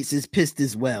teammates is pissed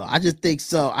as well. I just think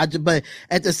so. But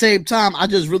at the same time, I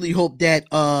just really hope that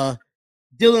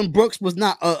Dylan Brooks was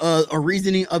not a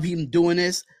reasoning of him doing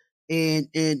this, and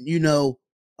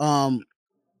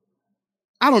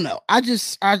I don't know. I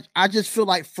just feel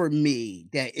like for me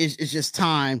that it's just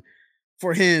time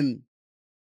for him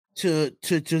to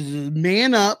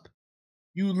man up.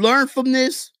 You learn from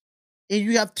this, and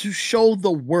you have to show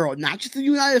the world, not just the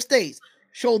United States,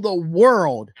 show the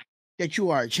world that you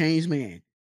are a changed man.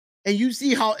 And you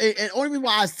see how, and only reason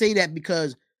why I say that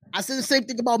because I said the same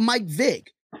thing about Mike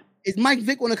Vick. Is Mike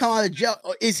Vick going to come out of jail,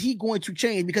 or is he going to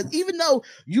change? Because even though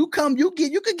you could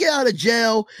get out of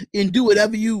jail and do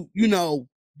whatever do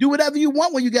whatever you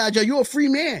want when you get out of jail. You're a free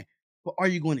man. But are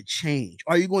you going to change?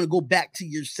 Are you going to go back to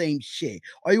your same shit?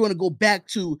 Are you going to go back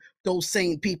to those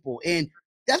same people? And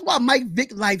that's why Mike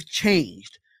Vick life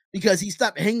changed, because he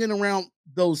stopped hanging around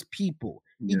those people.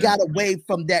 He got away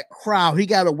from that crowd. He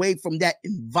got away from that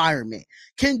environment.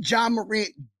 Can John Morant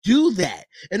do that?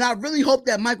 And I really hope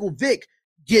that Michael Vick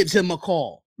gives him a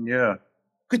call. Yeah.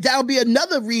 Because that would be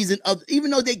another reason of,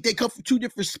 even though they come from two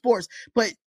different sports,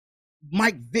 but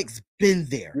Mike Vick's been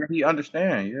there. Yeah, he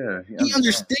understands. Yeah. He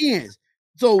understands.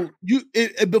 So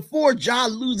before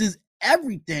John loses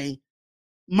everything,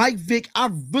 Mike Vick, I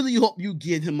really hope you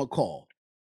give him a call.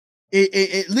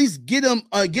 At least get him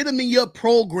in your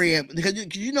program, because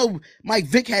Mike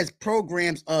Vick has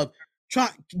programs of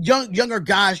younger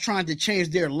guys trying to change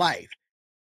their life.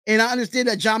 And I understand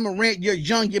that John Morant, you're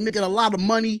young, you're making a lot of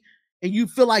money, and you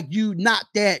feel like you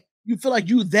that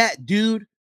dude.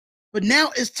 But now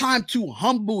it's time to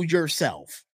humble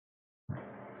yourself.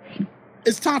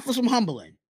 It's time for some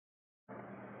humbling.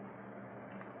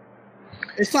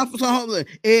 It's time for some humbling.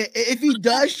 If he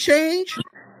does change,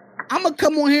 I'm gonna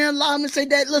come on here and lie and say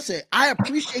that, listen, I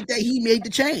appreciate that he made the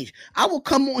change. I will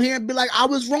come on here and be like, I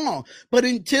was wrong. But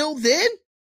until then,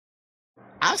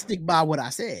 I'll stick by what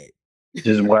I said.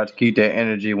 Just keep that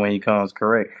energy when he comes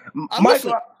correct.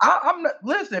 Michael, I'm not,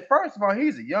 listen, first of all,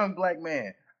 he's a young black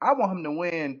man. I want him to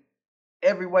win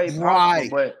every way possible.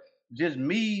 Right. But just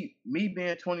me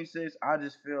being 26, I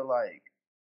just feel like,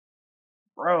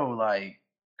 bro, like,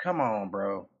 come on,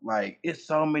 bro. Like, it's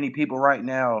so many people right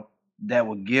now that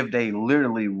would give they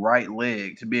literally right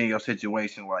leg to be in your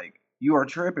situation. Like, you are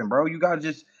tripping, bro. You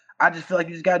gotta I just feel like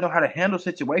you just gotta know how to handle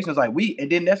situations. Like,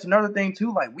 and then that's another thing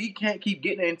too. Like, we can't keep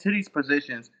getting into these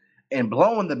positions and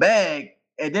blowing the bag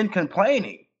and then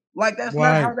complaining. Like, that's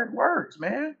not how that works,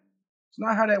 man. It's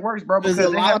not how that works, bro. Because there's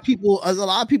a lot of people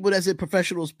that's in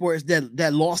professional sports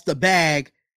that lost the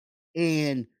bag,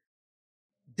 and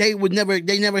they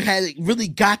never had really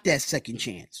got that second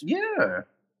chance. Yeah.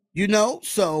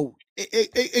 So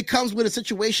it comes with a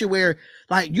situation where,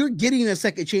 like, you're getting a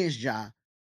second chance, Ja.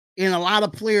 And a lot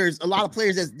of players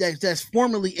that's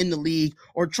formerly in the league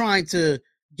or trying to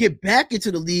get back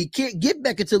into the league can't get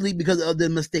back into the league because of the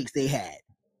mistakes they had.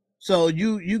 So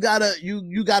you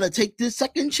gotta take this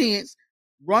second chance,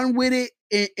 run with it,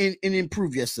 and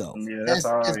improve yourself. Yeah, that's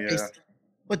all. Yeah.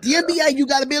 But the NBA, you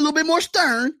gotta be a little bit more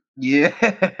stern. Yeah.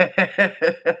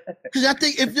 Because I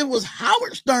think if it was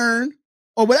Howard Stern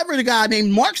or whatever the guy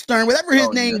named Mark Stern, whatever his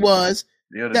name was,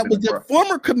 that was the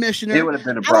former commissioner, it would have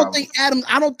been a problem.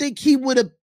 I don't think he would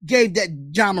have gave that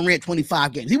John Morant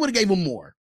 25 games. He would have gave him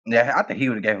more. Yeah, I think he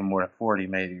would have gave him more than 40,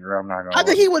 maybe. I'm not gonna. I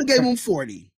think he would have gave him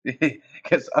 40.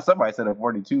 Because somebody said a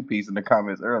 42 piece in the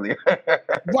comments earlier.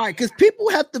 Right, because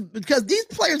these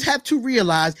players have to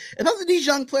realize, especially these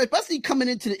young players, especially coming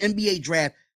into the NBA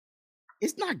draft,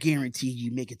 it's not guaranteed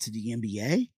you make it to the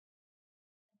NBA.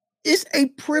 It's a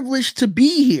privilege to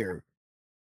be here.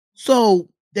 So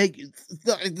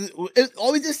it's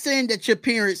always this saying that your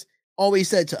parents always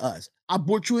said to us: I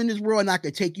brought you in this world and I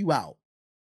could take you out.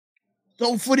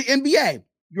 So for the NBA,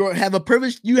 you have a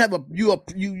privilege.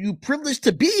 You privileged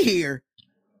to be here,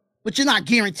 but you're not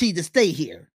guaranteed to stay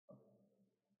here.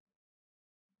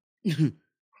 You're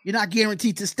not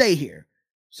guaranteed to stay here.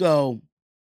 So,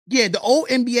 yeah, the old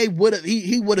NBA would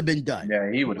have been done.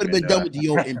 Yeah, he would have been done with the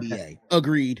old NBA.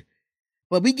 Agreed.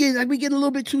 But we get a little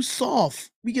bit too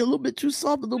soft. We get a little bit too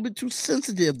soft, a little bit too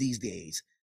sensitive these days.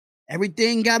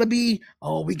 Everything gotta be,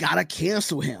 we gotta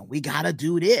cancel him. We gotta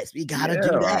do this. We gotta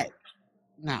do that.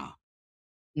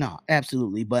 No,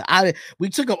 absolutely. But we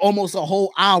took almost a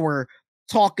whole hour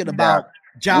talking about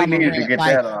Ja We needed to Morant. get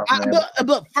Like, that off, man.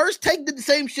 but first take the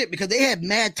same shit because they had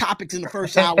mad topics in the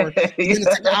first hour, and then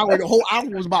the second hour, the whole hour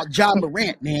was about Ja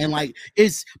Morant, man. Like,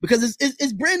 it's because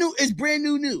it's brand new. It's brand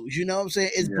new news. You know what I'm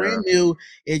saying? It's brand new.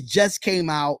 It just came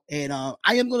out, and I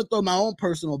am going to throw my own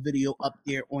personal video up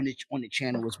there on the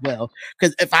channel as well.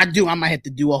 Because if I do, I might have to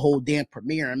do a whole damn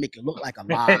premiere and make it look like a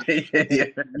live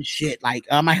and shit. Like,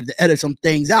 I might have to edit some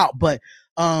things out, but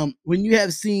when you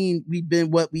have seen we've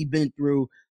been through,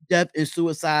 death and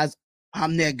suicides,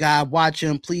 I'm that guy. Watch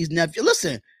him, please, nephew.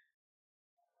 Listen,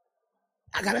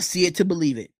 I gotta see it to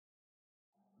believe it.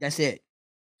 That's it.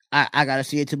 I gotta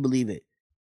see it to believe it.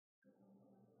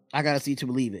 I gotta see it to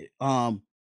believe it.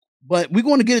 But we're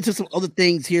going to get into some other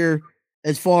things here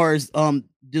as far as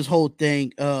this whole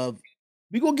thing of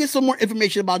we're gonna get some more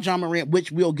information about Ja Morant,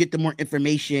 which we'll get the more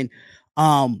information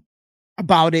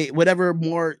about it, whatever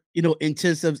more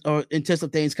intensive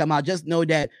things come out. Just know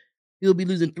that he'll be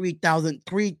losing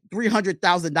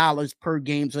 $300,000 per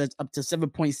game, so that's up to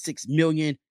 $7.6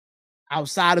 million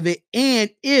outside of it. And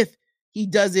if he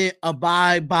doesn't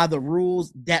abide by the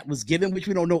rules that was given, which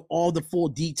we don't know all the full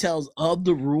details of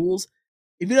the rules,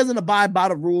 if he doesn't abide by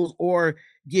the rules or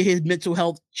get his mental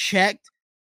health checked,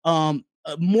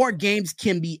 more games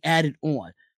can be added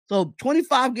on. So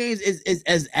 25 games is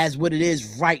as what it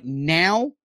is right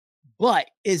now, but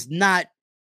it's not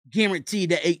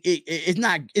guaranteed that it's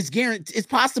not. It's guaranteed. It's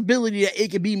possibility that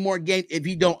it could be more games if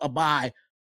he don't abide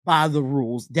by the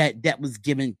rules that was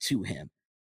given to him.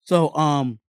 So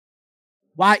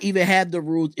why even have the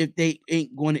rules if they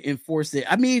ain't going to enforce it?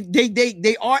 I mean,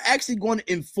 they are actually going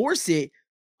to enforce it,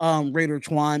 Raider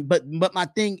Twan. But my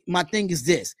thing is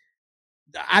this.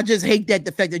 I just hate that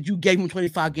the fact that you gave him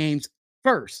 25 games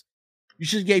first. You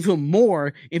should have gave him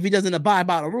more. If he doesn't abide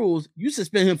by the rules, you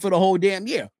suspend him for the whole damn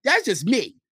year. That's just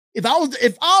me. If I was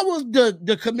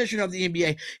the commissioner of the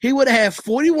NBA, he would have had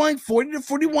 40 to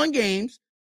 41 games.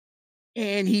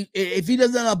 And if he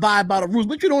doesn't abide by the rules,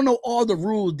 but you don't know all the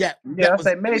rules that I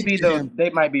say maybe they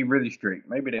might be really strict.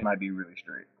 Maybe they might be really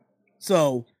strict.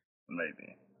 So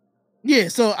maybe. Yeah,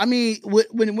 so I mean,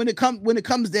 when it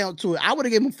comes down to it, I would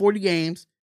have given him 40 games,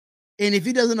 and if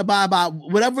he doesn't abide by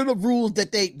whatever the rules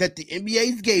that the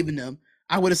NBA's given him,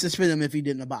 I would have suspended him if he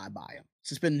didn't abide by them,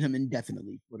 suspending him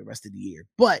indefinitely for the rest of the year.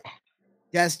 But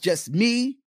that's just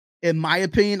me, in my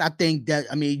opinion. I think that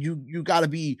you got to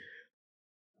be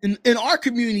in our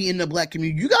community, in the Black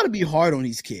community, you got to be hard on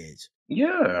these kids.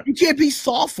 Yeah, you can't be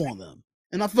soft on them,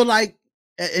 and I feel like.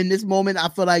 In this moment, I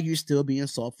feel like you're still being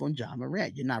soft on Ja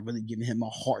Morant. You're not really giving him a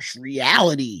harsh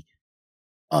reality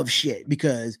of shit.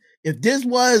 Because if this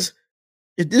was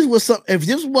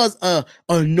a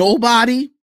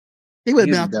nobody, they would have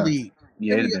been out the league.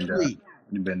 Yeah, it'd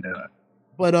been done.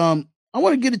 But I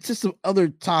want to get into some other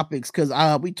topics because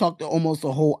we talked almost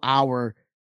a whole hour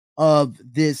of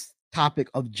this topic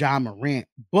of Ja Morant.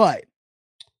 But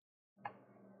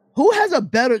who has a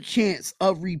better chance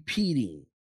of repeating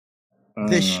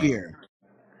this year?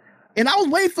 And I was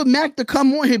waiting for Mac to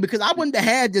come on here because I wouldn't have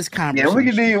had this conversation. Yeah, we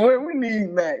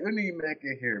need Mac. We need Mac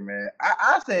in here, man.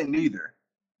 I said neither.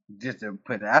 Just to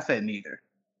put it, I said neither.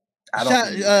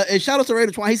 And shout out to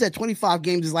Raider Twan. He said 25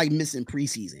 games is like missing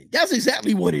preseason. That's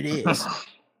exactly what it is.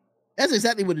 That's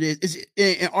exactly what it is.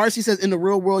 And RC says, in the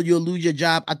real world, you'll lose your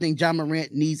job. I think Ja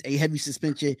Morant needs a heavy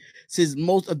suspension since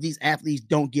most of these athletes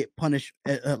don't get punished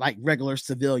like regular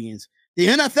civilians. The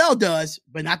NFL does,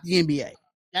 but not the NBA.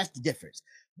 That's the difference.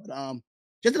 But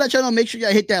just to let y'all know, make sure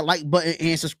y'all hit that like button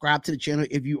and subscribe to the channel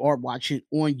if you are watching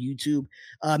on YouTube.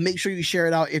 Make sure you share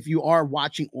it out if you are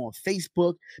watching on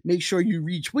Facebook. Make sure you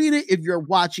retweet it if you're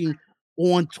watching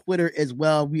on Twitter as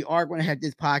well. We are going to have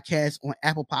this podcast on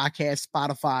Apple Podcasts,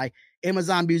 Spotify,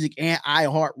 Amazon Music, and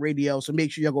iHeartRadio. So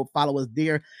make sure y'all go follow us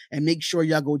there, and make sure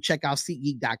y'all go check out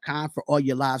SeatGeek.com for all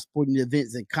your live sporting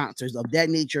events and concerts of that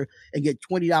nature, and get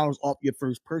 $20 off your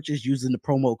first purchase using the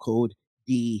promo code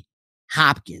D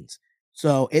Hopkins.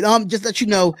 So and just let you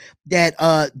know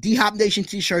that D Hop Nation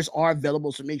t-shirts are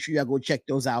available, so make sure y'all go check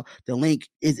those out. The link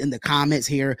is in the comments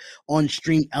here on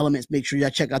Stream Elements. Make sure y'all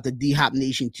check out the D Hop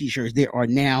Nation t-shirts. They are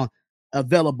now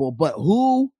available. But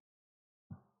who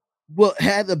will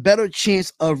have a better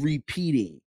chance of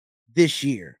repeating this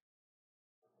year?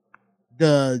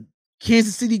 The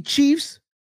Kansas City Chiefs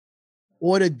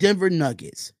or the Denver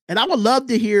Nuggets? And I would love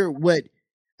to hear what.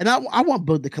 And I want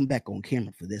Bud to come back on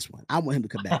camera for this one. I want him to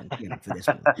come back on camera for this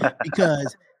one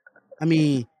because, I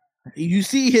mean, y'all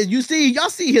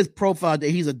see his profile that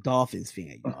he's a Dolphins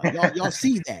fan. Y'all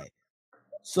see that.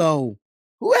 So,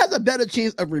 who has a better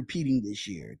chance of repeating this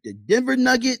year, the Denver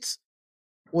Nuggets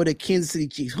or the Kansas City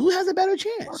Chiefs? Who has a better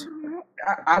chance?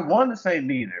 I want to say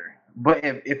neither. But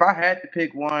if I had to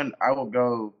pick one, I would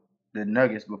go the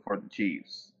Nuggets before the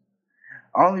Chiefs.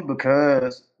 Only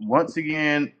because once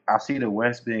again, I see the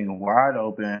West being wide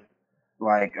open.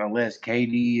 Like unless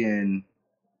KD and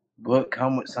Book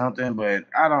come with something, but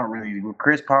I don't really. With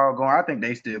Chris Paul going, I think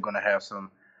they still gonna have some.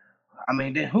 I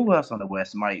mean, then who else on the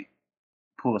West might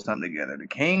pull something together? The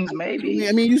Kings, maybe.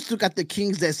 I mean, you still got the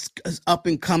Kings that's up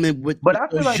and coming with But I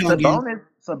feel those like youngins.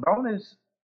 Sabonis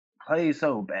played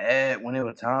so bad when it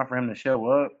was time for him to show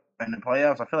up in the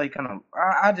playoffs. I feel like kind of.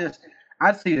 I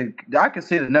could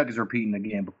see the Nuggets repeating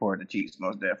again before the Chiefs,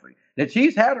 most definitely. The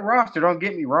Chiefs had a roster. Don't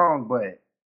get me wrong, but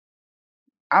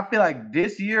I feel like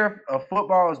this year of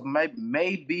football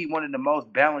may be one of the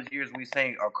most balanced years we've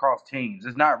seen across teams.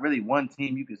 There's not really one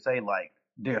team you could say like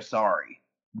they're sorry.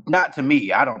 Not to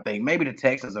me, I don't think. Maybe the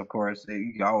Texans, of course.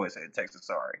 You can always say the Texans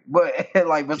sorry, but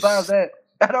like besides that,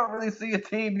 I don't really see a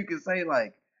team you can say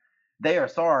like they are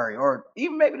sorry, or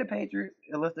even maybe the Patriots,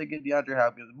 unless they get DeAndre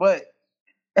Hopkins. But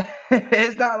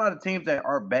it's not a lot of teams that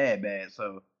are bad.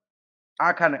 So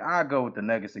I go with the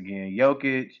Nuggets again.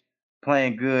 Jokic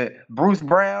playing good. Bruce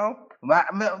Brown.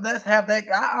 Let's have that.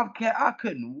 I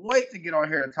couldn't wait to get on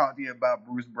here and talk to you about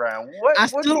Bruce Brown. What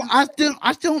do you? I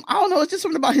don't know. It's just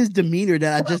something about his demeanor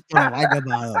that I just don't like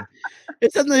about him.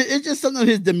 It's just something of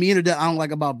his demeanor that I don't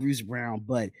like about Bruce Brown.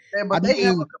 But Man, I but they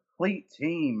have a mean, complete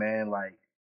team, man. Like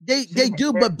they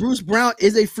do. But Bruce Brown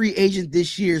is a free agent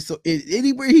this year, so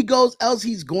anywhere he goes else,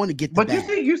 he's going to get the but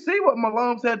bag. you see what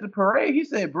Malone said at the parade. He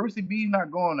said Brucey B's not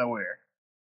going nowhere.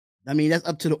 I mean, that's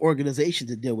up to the organization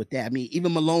to deal with that. I mean,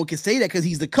 even Malone can say that because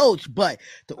he's the coach, but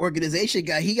the organization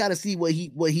guy, he got to see what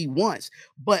he wants.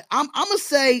 But I'm gonna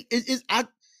say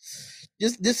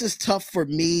this is tough for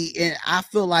me, and I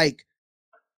feel like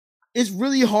it's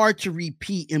really hard to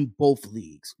repeat in both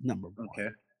leagues. Number one, Okay.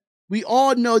 we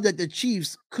all know that the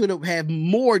Chiefs could have had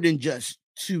more than just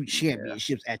two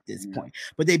championships at this point,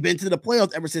 but they've been to the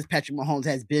playoffs ever since Patrick Mahomes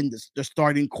has been the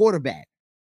starting quarterback.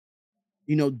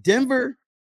 You know, Denver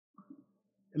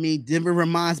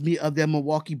reminds me of that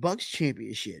Milwaukee Bucks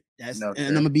championship. And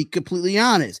I'm gonna be completely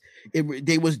honest.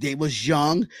 They was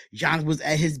young. Giannis was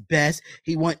at his best.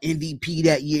 He won MVP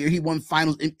that year. He won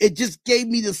finals. It just gave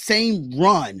me the same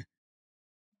run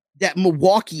that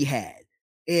Milwaukee had.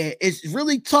 And it's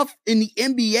really tough in the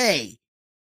NBA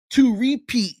to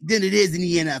repeat than it is in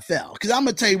the NFL. Because I'm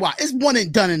gonna tell you why. It's one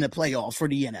and done in the playoffs for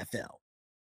the NFL.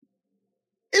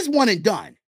 It's one and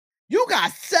done. You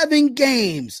got 7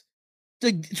 games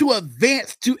to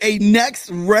advance to a next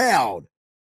round.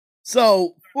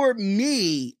 So for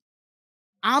me,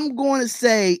 I'm going to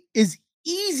say it's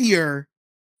easier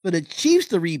for the Chiefs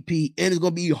to repeat, and it's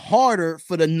going to be harder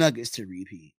for the Nuggets to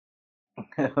repeat.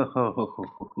 Hey,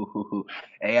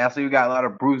 I see we got a lot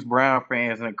of Bruce Brown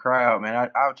fans in the crowd,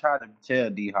 man. I'll try to tell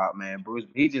D Hop, man. Bruce,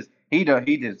 he don't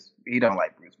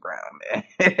like Bruce Brown,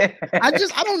 man. I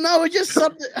don't know. It's just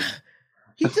something.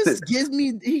 He just gives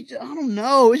me. I don't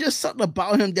know. It's just something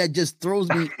about him that just throws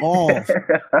me off.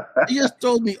 It just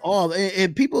throws me off,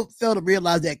 and people fail to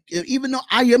realize that. Even though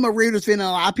I am a Raiders fan, and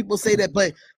a lot of people say that,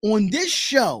 but on this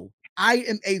show, I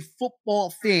am a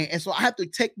football fan, and so I have to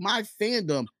take my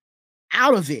fandom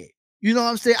out of it. You know what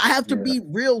I'm saying? I have to be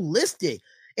realistic.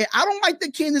 And I don't like the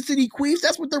Kansas City Queens.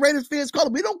 That's what the Raiders fans call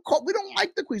it. We don't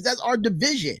like the Queens. That's our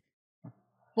division.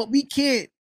 But we can't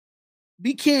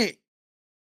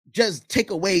just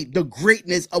take away the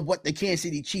greatness of what the Kansas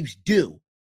City Chiefs do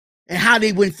and how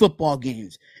they win football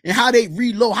games and how they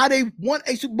reload, how they won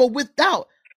a Super Bowl without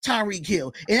Tyreek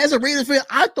Hill. And as a Raiders fan,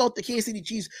 I thought the Kansas City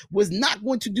Chiefs was not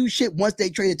going to do shit once they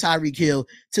traded Tyreek Hill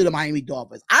to the Miami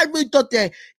Dolphins. I really thought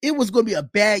that it was going to be a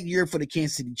bad year for the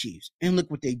Kansas City Chiefs. And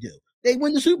look what they do. They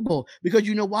win the Super Bowl because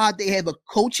you know why? They have a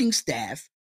coaching staff,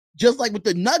 just like with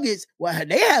the Nuggets, well,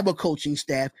 they have a coaching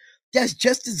staff that's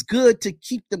just as good to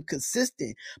keep them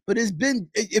consistent. But it's been,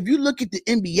 if you look at the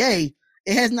NBA,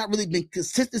 it has not really been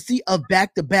consistency of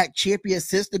back-to-back champions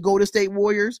since the Golden State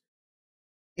Warriors.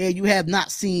 And you have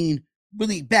not seen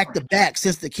really back-to-back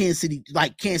since the Kansas City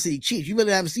Chiefs. You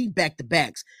really haven't seen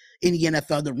back-to-backs in the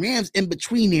NFL. The Rams in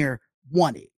between there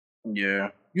won it. Yeah.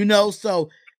 You know, so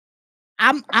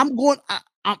I'm going.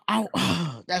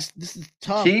 This is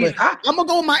tough, Chiefs, but I'm gonna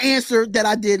go with my answer that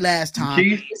I did last time.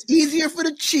 Chiefs. It's easier for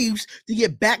the Chiefs to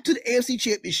get back to the AFC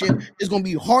Championship. It's gonna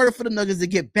be harder for the Nuggets to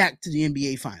get back to the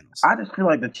NBA Finals. I just feel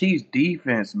like the Chiefs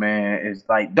defense, man, is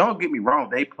like, don't get me wrong,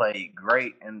 they played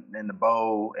great in the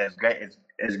bowl as great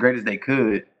as they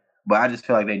could, but I just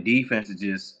feel like their defense is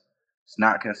just it's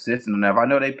not consistent enough. I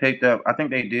know they picked up, I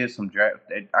think they did some draft.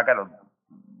 I gotta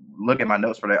look at my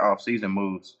notes for their offseason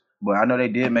moves, but I know they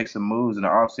did make some moves in the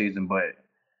offseason, but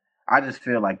I just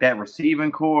feel like that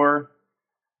receiving core,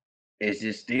 it's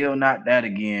just still not that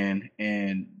again.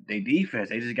 And they defense,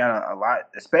 they just got a lot,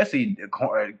 especially the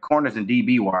corners and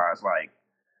DB wise. Like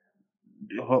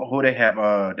who they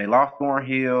have? They lost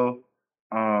Thornhill.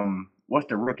 What's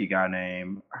the rookie guy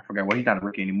name? I forgot. Well, he's not a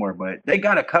rookie anymore. But they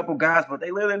got a couple guys, but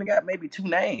they literally got maybe 2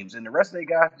 names, and the rest of the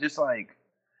guys just like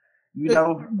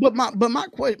But my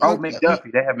question. Oh,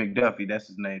 McDuffie. They have McDuffie. That's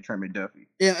his name, Trent McDuffie.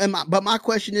 Yeah, but my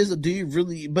question is, do you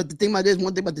really? But the thing about this,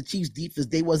 one thing about the Chiefs' defense,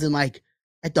 they wasn't like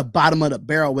at the bottom of the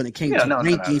barrel when it came to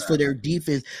rankings for their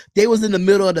defense. They was in the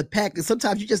middle of the pack, and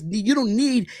sometimes you don't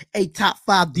need a top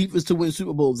 5 defense to win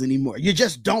Super Bowls anymore. You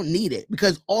just don't need it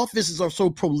because offenses are so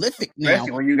prolific now.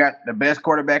 Especially when you got the best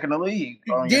quarterback in the league.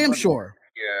 Damn sure.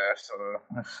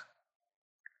 Yeah.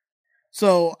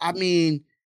 So I mean,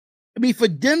 for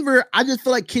Denver, I just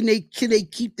feel like can they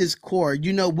keep this core?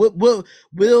 You know,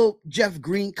 will Jeff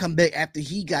Green come back after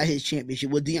he got his championship?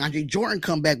 Will DeAndre Jordan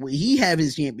come back when he have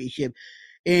his championship?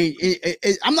 And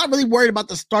I'm not really worried about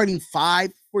the starting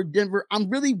 5 for Denver. I'm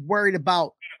really worried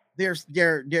about their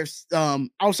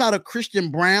outside of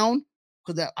Christian Brown,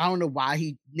 because I don't know why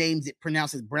he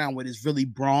pronounces Brown when it's really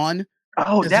Braun.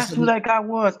 Oh, that's who that guy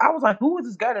was. I was like, who was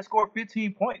this guy that scored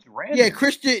 15 points? Random. Yeah,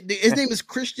 Christian. His name is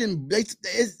Christian.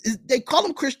 They call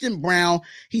him Christian Brown.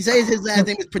 He says his last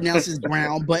name is pronounced as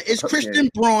Brown, but it's Christian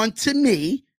Braun to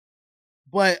me.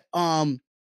 But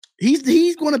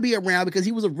he's going to be around because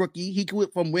he was a rookie. He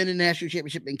went from winning the national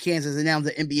championship in Kansas and now he's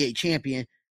an NBA champion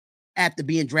after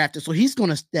being drafted. So he's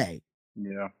going to stay.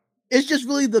 Yeah. It's just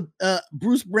really the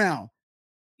Bruce Brown.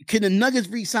 Can the Nuggets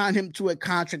re-sign him to a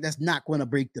contract that's not going to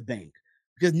break the bank?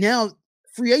 Because now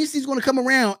free agency is going to come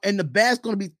around and the bat's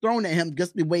going to be thrown at him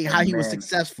just the way how he was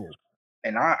successful.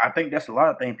 And I think that's a lot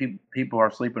of things people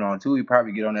are sleeping on too. We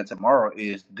probably get on that tomorrow.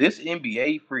 Is this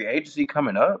NBA free agency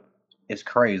coming up? It's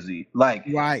crazy. Like,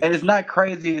 right. And it's not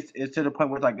crazy. It's to the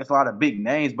point where it's like it's a lot of big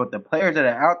names, but the players that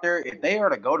are out there, if they are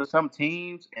to go to some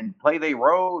teams and play their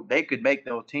role, they could make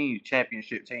those teams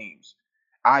championship teams.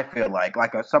 I feel like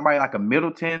somebody like a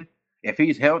Middleton, if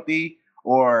he's healthy,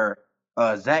 or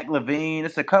Zach LaVine.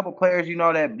 It's a couple players,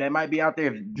 that might be out there.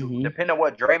 Depending on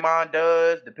what Draymond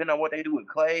does, depending on what they do with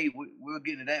Clay, we'll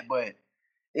get into that. But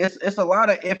it's a lot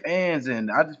of ifs, ands, and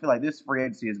I just feel like this free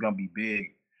agency is going to be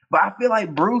big. But I feel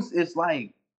like Bruce is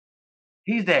like,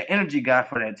 he's that energy guy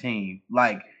for that team.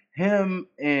 Like him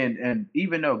and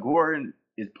even though Gordon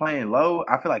is playing low,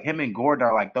 I feel like him and Gordon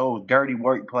are like those dirty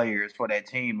work players for that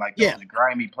team, like those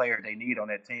grimy players they need on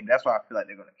that team. That's why I feel like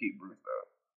they're going to keep Bruce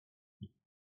up.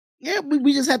 Yeah,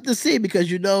 we just have to see because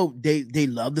they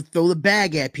love to throw the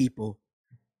bag at people.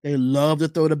 They love to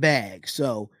throw the bag.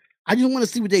 So I just want to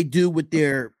see what they do with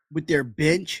their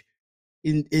bench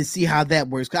and see how that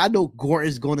works. Because I know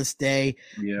Gordon's going to stay.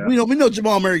 Yeah, we know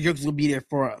Jamal Murray is going to be there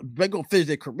they're going to finish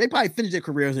their career. They probably finish their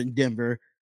careers in Denver.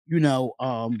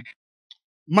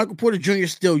 Michael Porter Jr.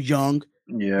 is still young.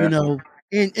 Yeah,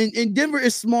 And Denver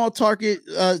is small target,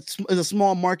 is a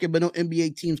small market, but no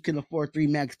NBA teams can afford 3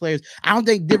 max players. I don't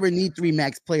think Denver need 3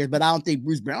 max players, but I don't think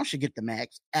Bruce Brown should get the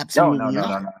max. Absolutely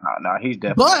not. No. He's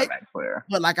definitely not a max player.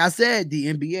 But like I said,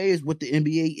 the NBA is what the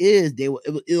NBA is.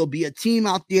 It'll be a team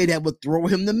out there that would throw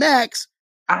him the max.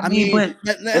 I mean,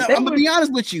 I'm gonna be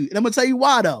honest with you, and I'm gonna tell you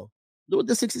why though. Look what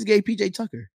the Sixers gave PJ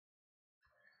Tucker.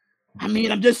 I mean,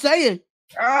 I'm just saying.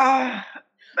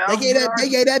 They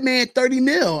gave that man 30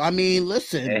 mil. I mean,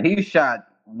 listen. And he shot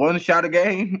 1 shot a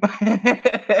game.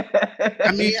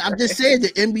 I mean, I'm just saying the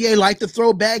NBA like to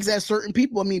throw bags at certain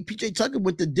people. I mean, PJ Tucker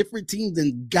went to different teams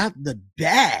and got the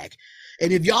bag.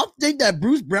 And if y'all think that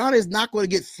Bruce Brown is not going to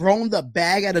get thrown the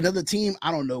bag at another team, I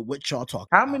don't know what y'all talking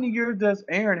about. How many years does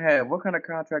Aaron have? What kind of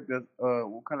contract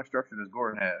what kind of structure does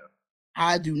Gordon have?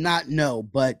 I do not know,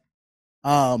 but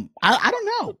I don't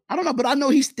know, but I know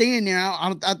he's staying there.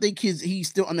 I think he's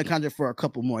still under contract for a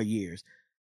couple more years.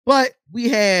 But we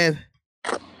have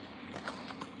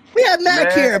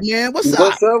Matt here, man. What's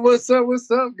up, It's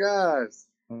guys?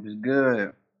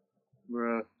 good,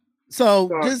 bro. So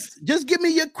just give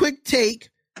me your quick take,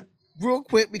 real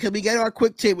quick, because we got our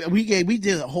quick take. We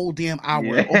did a whole damn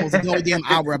hour, almost a whole damn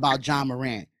hour about John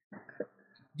Morant.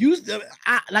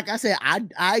 Like I said,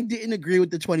 I didn't agree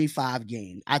with the 25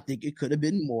 game. I think it could have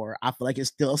been more. I feel like it's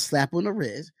still a slap on the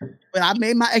wrist, but I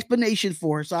made my explanation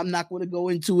for it, so I'm not going to go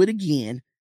into it again.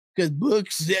 Because Book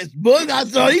says, I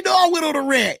saw, I went on the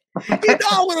rant.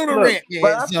 I went on the rant,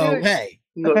 man. So hey,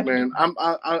 look, man,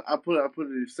 I put it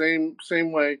the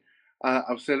same way.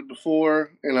 I've said it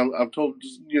before, and I've told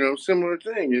similar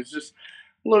thing. It's just,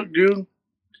 look, dude,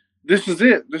 this is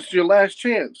it. This is your last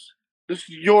chance. This is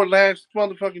your last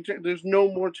motherfucking chance. There's no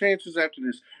more chances after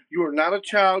this. You are not a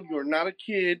child. You are not a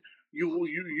kid.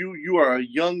 You are a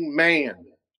young man.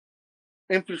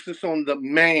 emphasis on the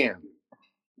man.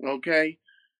 Okay,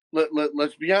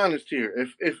 let's be honest here.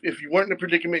 If you weren't in the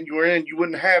predicament you were in, you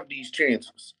wouldn't have these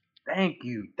chances. Thank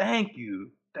you.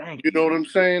 You know what I'm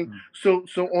saying? So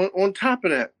on top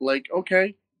of that, like,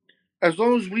 okay, as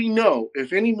long as we know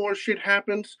if any more shit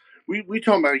happens, we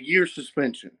talking about a year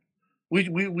suspension. We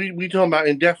talking about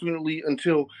indefinitely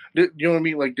until, you know what I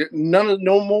mean? Like,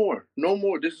 no more.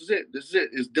 This is it.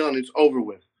 It's done. It's over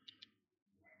with.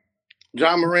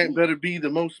 John Morant better be the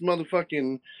most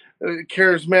motherfucking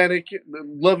charismatic,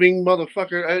 loving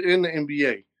motherfucker in the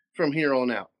NBA from here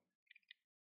on out.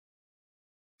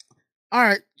 All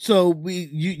right, so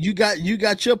you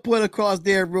got your point across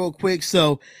there real quick.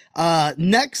 So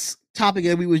next topic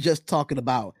that we were just talking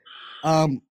about,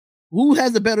 who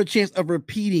has a better chance of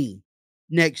repeating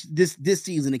this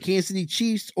season, the Kansas City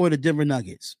Chiefs or the Denver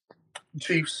Nuggets?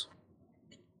 Chiefs.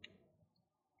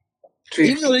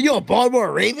 Even though you're a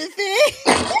Baltimore Ravens fan?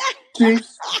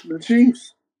 The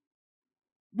Chiefs.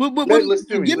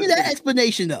 Give me that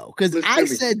explanation though, because I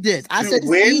said this. I said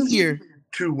it's easier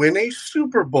to win a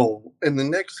Super Bowl in the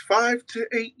next 5 to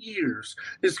 8 years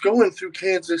is going through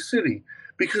Kansas City,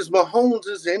 because Mahomes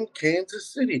is in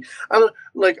Kansas City. I don't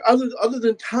like other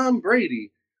than Tom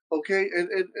Brady, okay, and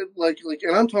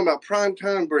I'm talking about prime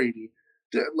Tom Brady,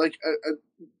 like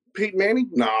Peyton Manning.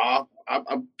 Nah,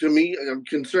 to me, I'm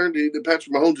concerned that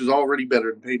Patrick Mahomes is already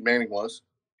better than Peyton Manning was.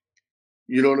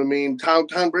 You know what I mean? Tom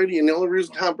Brady, and the only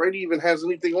reason Tom Brady even has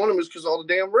anything on him is because all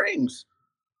the damn rings.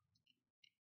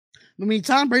 I mean,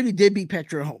 Tom Brady did beat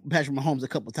Patrick Mahomes a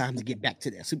couple of times to get back to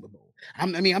that Super Bowl. I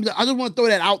just want to throw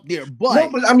that out there.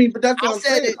 But but that's what I'm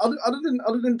saying.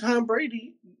 Other than Tom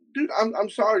Brady, dude, I'm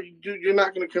sorry, dude, you're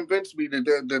not going to convince me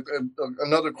that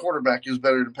another quarterback is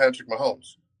better than Patrick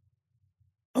Mahomes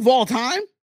of all time.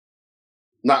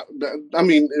 Not, I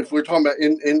mean, if we're talking about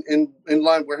in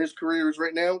line where his career is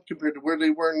right now compared to where they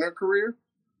were in their career,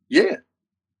 yeah.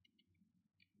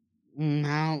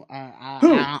 I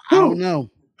don't know.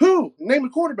 Who? Name a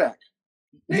quarterback.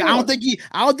 I don't think he's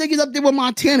up there with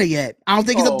Montana yet. I don't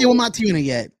think he's up there with Montana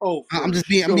yet. I'm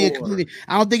being completely.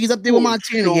 I don't think he's up there with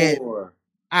Montana yet.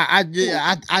 I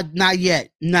not yet.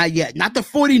 Not the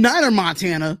 49er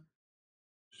Montana.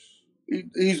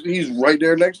 He's right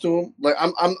there next to him. Like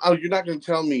you're not going to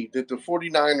tell me that the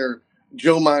 49er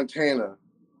Joe Montana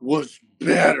was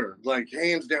better, like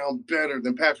hands down better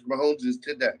than Patrick Mahomes is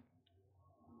today.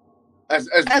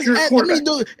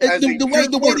 The way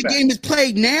the game is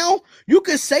played now, you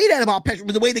could say that about Patrick,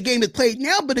 but the way the game is played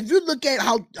now. But if you look at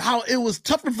how it was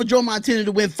tougher for Joe Montana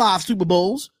to win 5 Super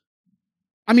Bowls,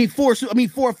 four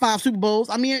or 5 Super Bowls.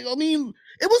 I mean,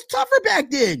 it was tougher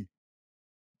back then.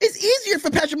 It's easier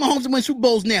for Patrick Mahomes to win Super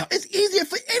Bowls now. It's easier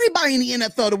for anybody in the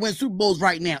NFL to win Super Bowls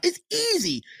right now. It's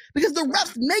easy because the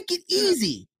refs make it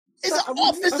easy. It's an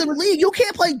offensive league. You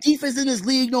can't play defense in this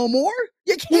league no more.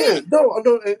 You can't. Yeah,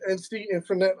 no, and Steve, and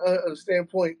from that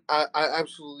standpoint, I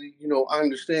absolutely, I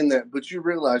understand that. But you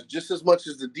realize just as much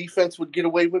as the defense would get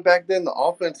away with back then, the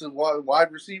offensive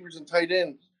wide receivers and tight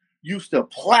ends used to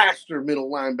plaster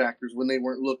middle linebackers when they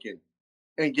weren't looking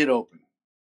and get open.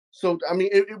 So, I mean,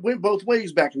 it went both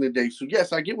ways back in the day. So,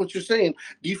 yes, I get what you're saying.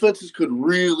 Defenses could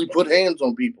really put hands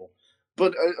on people.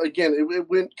 But, again, it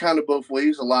went kind of both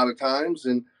ways a lot of times.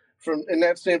 And from in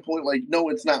that standpoint, like, no,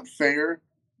 it's not fair.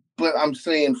 But I'm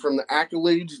saying from the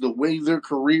accolades, the way their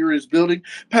career is building,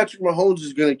 Patrick Mahomes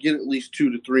is going to get at least 2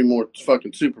 to 3 more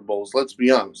fucking Super Bowls. Let's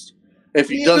be honest. If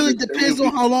he doesn't, it really depends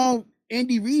on how long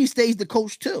Andy Reid stays the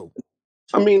coach, too.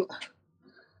 I mean,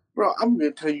 bro, I'm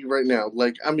gonna tell you right now.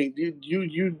 Like, I mean,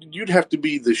 you'd have to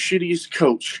be the shittiest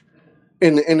coach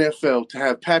in the NFL to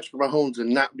have Patrick Mahomes and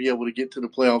not be able to get to the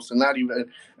playoffs and not even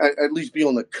at least be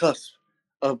on the cusp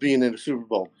of being in the Super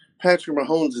Bowl. Patrick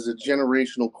Mahomes is a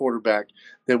generational quarterback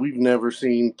that we've never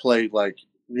seen play like.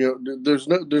 There's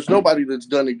nobody that's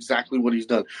done exactly what he's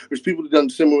done. There's people that have done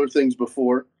similar things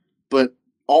before, but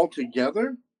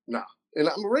altogether, nah. And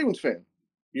I'm a Ravens fan.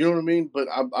 You know what I mean? But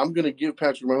I'm going to give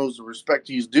Patrick Mahomes the respect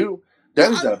he's due.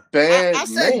 That is a bad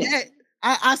man.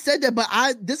 I said that, but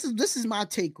this is my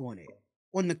take on it,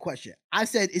 on the question. I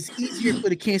said it's easier for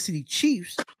the Kansas City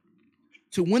Chiefs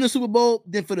to win a Super Bowl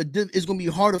than it's going to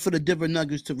be harder for the Denver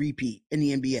Nuggets to repeat in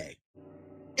the NBA.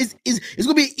 It's going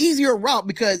to be an easier route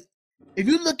because if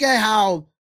you look at how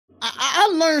I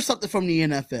learned something from the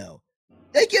NFL.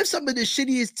 They give some of the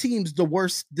shittiest teams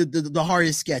the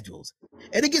hardest schedules.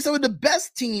 And they give some of the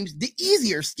best teams the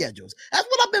easier schedules. That's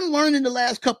what I've been learning the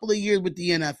last couple of years with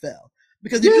the NFL.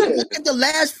 Because if you look at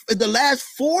the last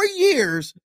 4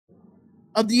 years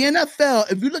of the NFL,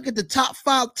 if you look at the top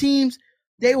 5 teams,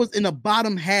 they was in the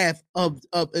bottom half of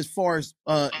as far as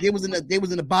they was in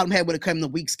the bottom half when it came to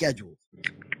week schedule.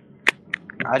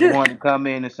 I just wanted to come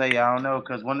in and say I don't know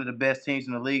because one of the best teams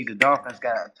in the league, the Dolphins,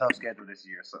 got a tough schedule this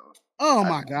year. So oh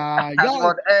my God, I just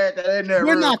want to add that in there.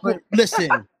 We're not going. Listen,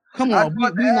 come on,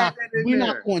 we're not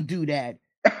going to do that.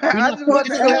 There's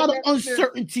a lot of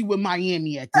uncertainty with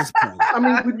Miami at this point. I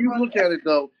mean, when you look at it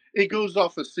though, it goes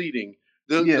off of seeding.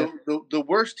 The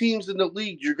worst teams in the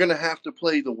league, you're going to have to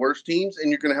play the worst teams, and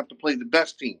you're going to have to play the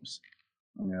best teams.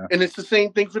 Yeah. And it's the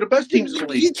same thing for the best teams in the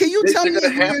league. Can you tell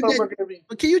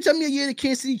me a year the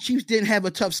Kansas City Chiefs didn't have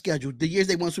a tough schedule? The years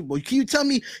they won Super Bowl. Can you tell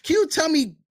me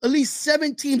at least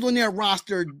 7 teams on their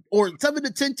roster, or 7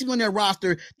 to 10 teams on their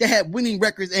roster that had winning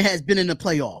records and has been in the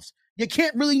playoffs? You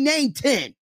can't really name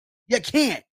 10. You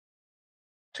can't.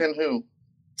 10 who?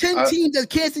 10 teams that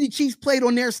Kansas City Chiefs played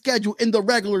on their schedule in the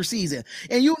regular season.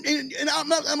 And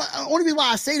the only reason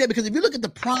why I say that, because if you look at the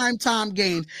prime time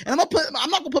games, and I'm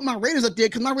not gonna put my Raiders up there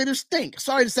because my Raiders stink.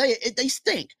 Sorry to say it, they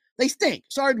stink. They stink.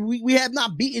 Sorry, we have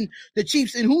not beaten the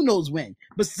Chiefs in who knows when,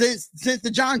 but since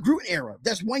the John Gruden era,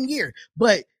 that's 1 year.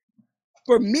 But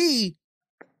for me,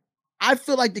 I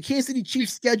feel like the Kansas City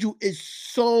Chiefs schedule is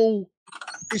so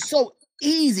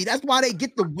easy. That's why they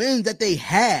get the wins that they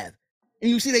have. And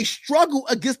you see they struggle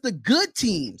against the good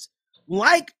teams,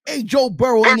 like a Joe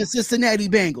Burrow and the Cincinnati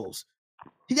Bengals.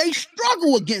 They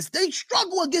struggle against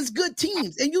good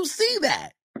teams, and you see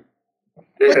that.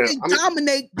 But they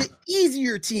dominate the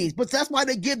easier teams. But that's why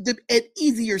they give them an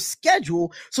easier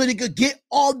schedule so they could get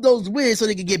all those wins so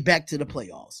they could get back to the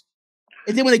playoffs.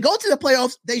 And then when they go to the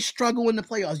playoffs, they struggle in the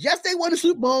playoffs. Yes, they won the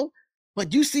Super Bowl,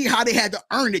 but you see how they had to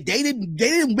earn it. They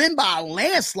didn't win by a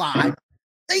landslide.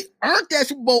 They earned that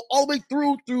Super Bowl all the way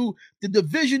through the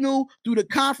divisional, through the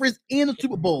conference, and the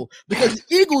Super Bowl. Because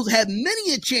the Eagles had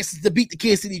many chances to beat the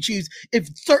Kansas City Chiefs if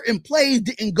certain plays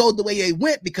didn't go the way they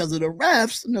went because of the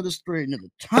refs. Another story, another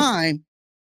time.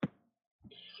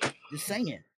 Just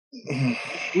saying.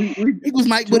 Eagles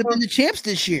would have been the champs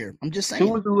this year. I'm just saying. He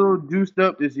was a little juiced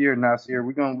up this year, Nasir.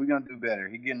 We're gonna do better.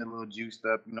 He getting a little juiced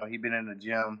up. You know, he been in the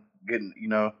gym, getting. You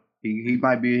know, he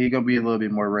gonna be a little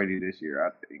bit more ready this year, I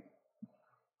think.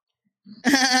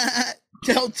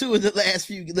 Tell 2 of the last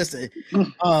few. Listen,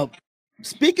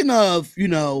 speaking of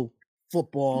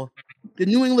football, the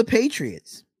New England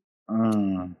Patriots,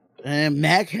 and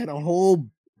Mac had a whole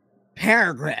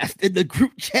paragraph in the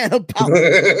group chat about.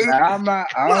 I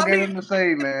don't get him to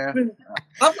say, man.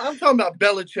 I'm talking about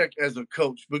Belichick as a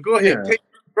coach, but go ahead,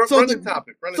 run the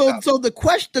topic. So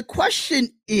the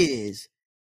question is,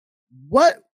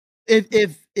 what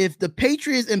if the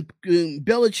Patriots and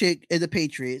Belichick and the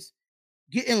Patriots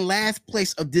get in last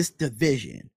place of this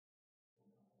division,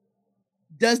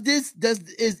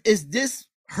 is this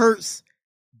hurts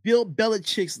Bill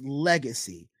Belichick's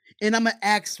legacy? And I'm gonna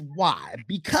ask why.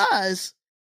 Because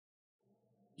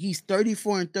he's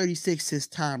 34-36 since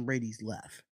Tom Brady's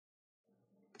left.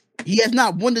 He has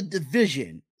not won the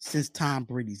division since Tom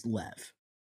Brady's left.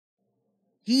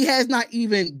 He has not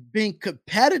even been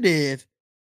competitive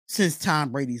since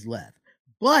Tom Brady's left.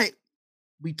 But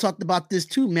we talked about this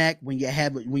too, Mac, when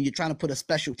you're trying to put a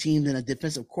special team and a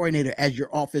defensive coordinator as your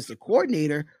offensive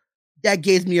coordinator, that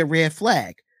gives me a red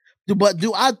flag. But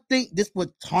do I think this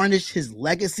would tarnish his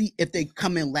legacy if they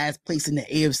come in last place in the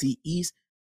AFC East?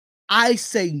 I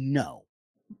say no.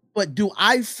 But do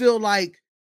I feel like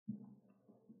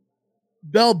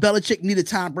Bill Belichick needed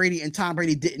Tom Brady and Tom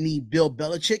Brady didn't need Bill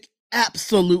Belichick?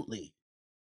 Absolutely.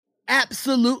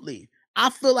 Absolutely. I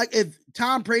feel like if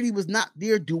Tom Brady was not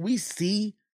there, do we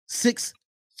see 6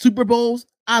 Super Bowls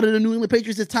out of the New England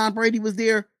Patriots if Tom Brady was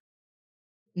there?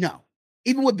 No.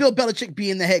 Even with Bill Belichick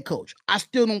being the head coach, I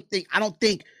don't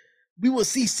think we will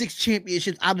see 6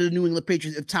 championships out of the New England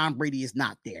Patriots if Tom Brady is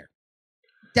not there.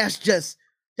 That's just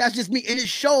me. And it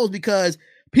shows because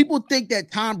people think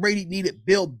that Tom Brady needed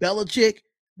Bill Belichick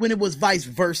when it was vice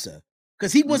versa.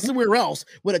 Because he went somewhere else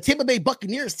with a Tampa Bay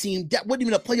Buccaneers team that wasn't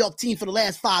even a playoff team for the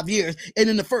last 5 years. And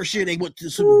in the first year, they went to the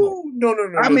Super Bowl. No.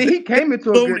 I mean, he came into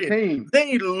a good team.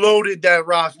 They loaded that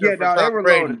roster. Yeah, no, they were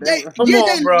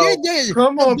loaded.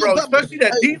 Come on, bro. Especially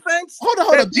that defense.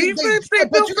 Hold on. Defense,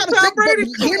 but you got to Tom Brady.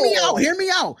 Hear me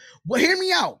out. Well, hear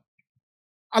me out.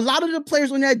 A lot of the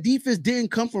players on that defense didn't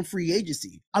come from free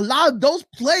agency. A lot of those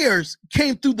players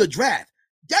came through the draft.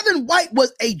 Devin White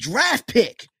was a draft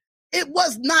pick. It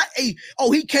was not he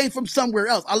came from somewhere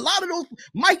else. A lot of those,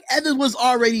 Mike Evans was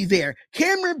already there.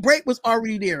 Cameron Brake was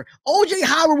already there. O.J.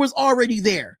 Howard was already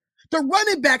there. The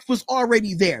running backs was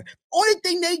already there. Only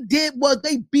thing they did was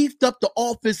they beefed up the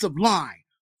offensive line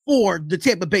for the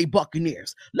Tampa Bay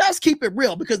Buccaneers. Let's keep it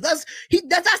real, because that's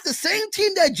the same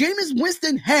team that Jameis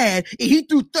Winston had, and he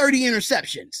threw 30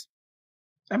 interceptions.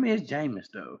 I mean, it's Jameis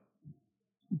though.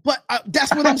 But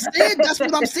that's what I'm saying. That's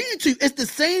what I'm saying to you. It's the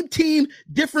same team,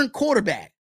 different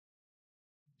quarterback.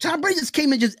 Tom Brady just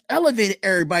came and just elevated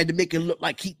everybody to make it look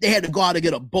like they had to go out and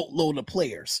get a boatload of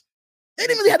players. They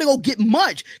didn't really have to go get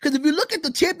much, because if you look at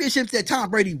the championships that Tom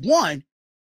Brady won,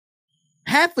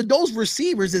 half of those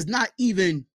receivers is not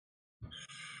even,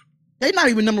 they're not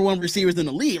even number one receivers in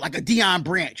the league, like a Deion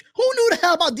Branch. Who knew the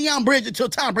hell about Deion Branch until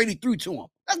Tom Brady threw to him?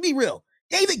 Let's be real.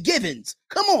 David Givens.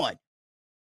 Come on.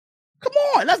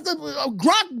 That's the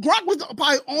Gronk was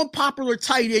probably unpopular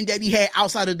tight end that he had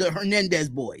outside of the Hernandez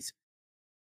boys.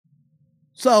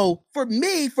 So for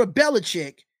me, for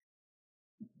Belichick,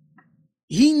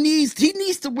 he needs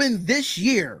to win this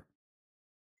year.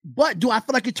 But do I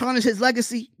feel like it tarnishes his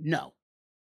legacy? No.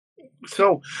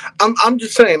 So I'm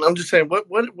just saying.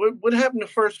 What happened the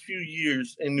first few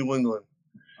years in New England,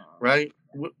 right?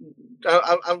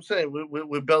 I'm saying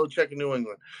with Belichick in New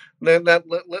England.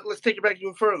 Let's take it back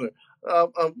even further.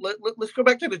 Let's go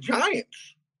back to the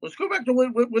Giants. Let's go back to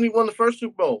when he won the first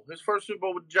Super Bowl. His first Super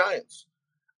Bowl with the Giants.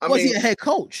 Was he a head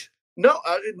coach? No,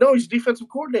 he's defensive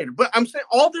coordinator. But I'm saying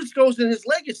all this goes in his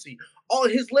legacy. All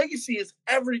his legacy is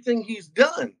everything he's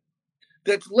done.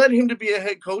 That's led him to be a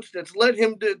head coach. That's led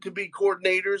him to be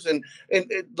coordinators and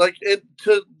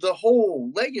to the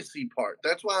whole legacy part.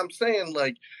 That's why I'm saying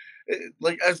like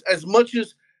as much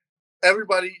as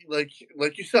everybody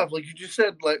like yourself, like you just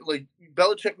said, like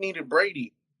Belichick needed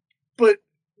Brady, but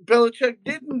Belichick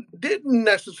didn't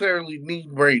necessarily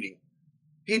need Brady.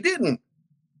 He didn't.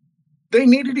 They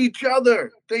needed each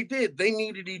other. They did. They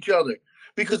needed each other,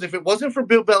 because if it wasn't for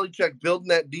Bill Belichick building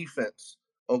that defense,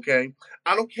 okay,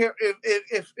 I don't care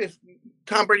if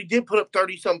Tom Brady did put up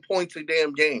 30-some points a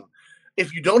damn game.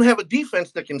 If you don't have a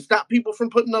defense that can stop people from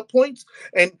putting up points,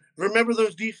 and remember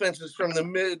those defenses from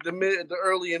the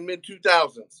early and mid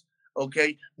 2000s,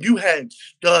 okay, you had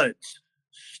studs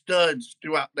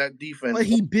throughout that defense. But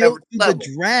he built the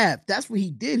draft. That's what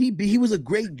he did. He was a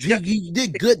great. He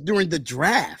did good during the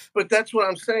draft. But that's what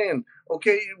I'm saying.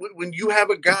 Okay, when you have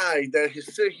a guy that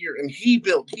has sit here and he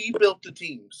built the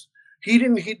teams. They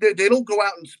don't go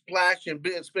out and splash and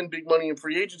spend big money in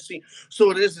free agency.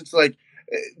 So it's like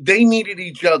they needed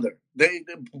each other.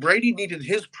 Brady needed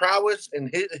his prowess and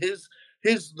his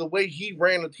the way he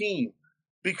ran a team,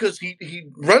 because he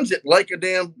runs it like a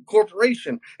damn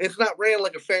corporation. It's not ran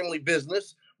like a family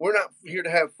business. We're not here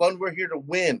to have fun. We're here to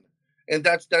win. And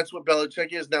that's what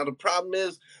Belichick is. Now, the problem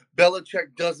is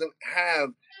Belichick doesn't have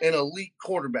an elite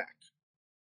quarterback.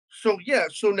 So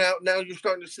now you're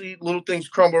starting to see little things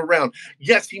crumble around.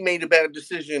 Yes, he made a bad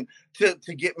decision to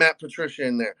get Matt Patricia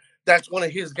in there. That's one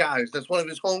of his guys. That's one of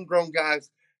his homegrown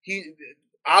guys. He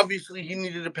obviously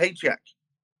needed a paycheck.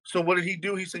 So what did he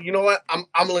do? He said, "You know what? I'm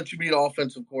gonna let you be the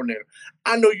offensive coordinator.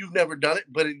 I know you've never done it,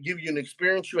 but it give you an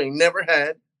experience you ain't never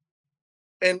had."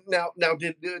 And now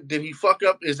did he fuck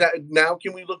up? Is that now?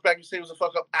 Can we look back and say it was a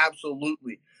fuck up?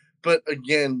 Absolutely. But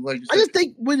again, like I just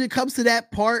think when it comes to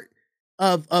that part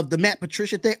of the Matt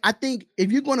Patricia thing, I think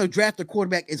if you're going to draft a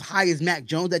quarterback as high as Mac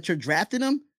Jones that you're drafting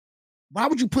him, why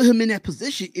would you put him in that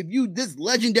position if you this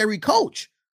legendary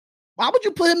coach? Why would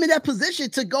you put him in that position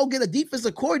to go get a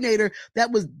defensive coordinator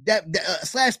that was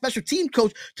slash special team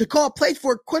coach to call plays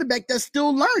for a quarterback that's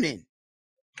still learning?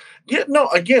 Yeah, no.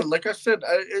 Again, like I said,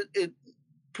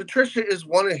 Patricia is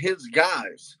one of his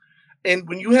guys, and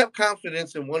when you have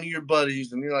confidence in one of your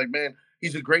buddies, and you're like, man,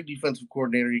 he's a great defensive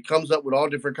coordinator. He comes up with all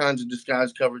different kinds of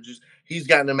disguise coverages. He's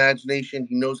got an imagination.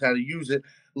 He knows how to use it.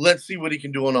 Let's see what he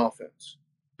can do on offense,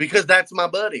 because that's my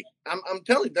buddy. I'm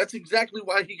telling you, that's exactly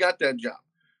why he got that job.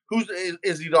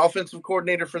 Is he the offensive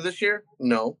coordinator for this year?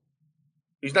 No.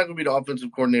 He's not going to be the offensive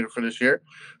coordinator for this year.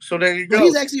 So there you go.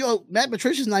 He's actually Matt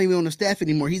Patricia's not even on the staff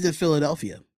anymore. He's in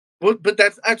Philadelphia. But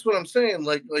that's what I'm saying.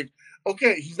 Like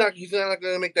okay, he's not going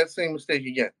to make that same mistake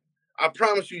again. I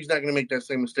promise you, he's not going to make that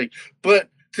same mistake. But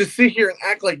to sit here and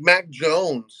act like Mac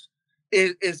Jones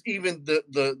is even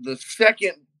the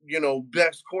second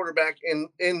best quarterback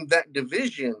in that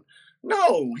division.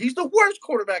 No, he's the worst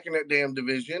quarterback in that damn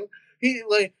division. He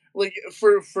like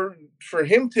for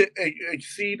him to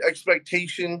exceed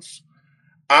expectations,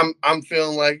 I'm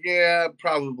feeling like, yeah,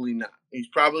 probably not. He's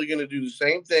probably going to do the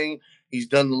same thing he's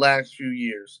done the last few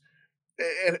years.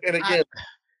 And again,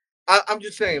 I'm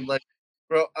just saying, like,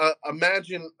 bro,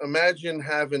 imagine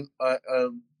having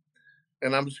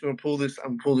and I'm just going to pull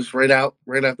this right out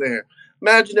there.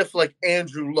 Imagine if like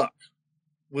Andrew Luck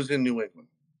was in New England.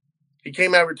 He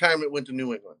came out of retirement, went to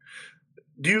New England.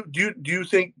 Do you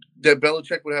think that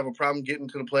Belichick would have a problem getting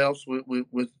to the playoffs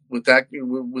with that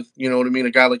you know what I mean,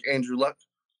 a guy like Andrew Luck?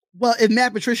 Well, if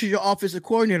Matt Patricia's your offensive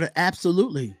coordinator,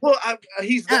 absolutely. Well,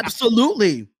 he's not.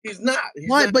 Absolutely. He's not.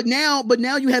 But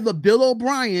now you have a Bill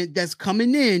O'Brien that's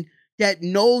coming in that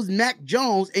knows Mac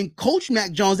Jones and coach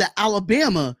Mac Jones at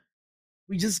Alabama.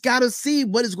 We just got to see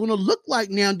what it's going to look like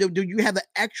now. Do you have an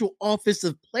actual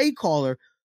offensive play caller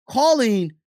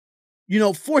calling,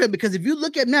 for him? Because if you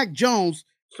look at Mac Jones,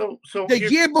 so the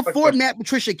year before Matt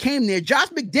Patricia came there, Josh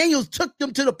McDaniels took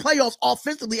them to the playoffs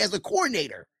offensively as a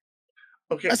coordinator.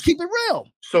 Okay, let's keep it real.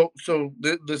 So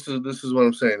this is what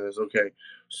I'm saying is, okay.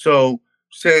 So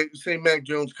say Mac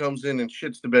Jones comes in and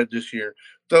shits the bed this year,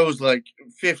 throws like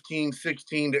 15,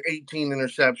 16 to 18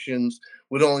 interceptions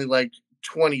with only like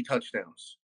 20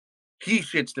 touchdowns. He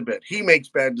shits the bed. He makes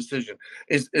bad decisions.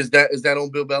 Is that on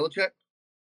Bill Belichick?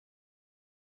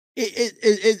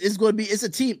 It's going to be. It's a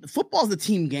team. Football's a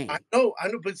team game. I know.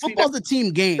 But football's a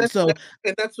team game. That's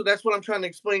what I'm trying to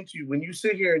explain to you. When you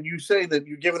sit here and you say that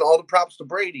you're giving all the props to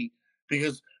Brady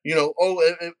because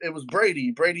it was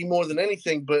Brady more than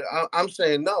anything. But I'm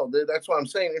saying no. That's why I'm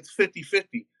saying it's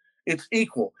 50-50. It's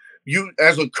equal. You,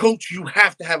 as a coach, you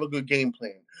have to have a good game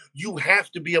plan. You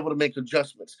have to be able to make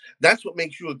adjustments. That's what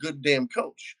makes you a good damn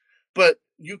coach. But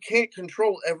you can't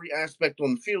control every aspect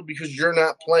on the field because you're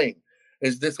not playing.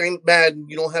 As this ain't bad,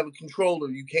 you don't have a controller.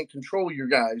 You can't control your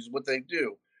guys, what they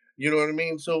do. You know what I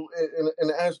mean? So in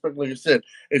an aspect, like I said,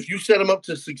 if you set them up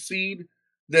to succeed,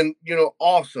 then,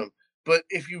 awesome. But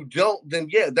if you don't, then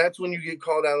yeah, that's when you get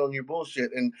called out on your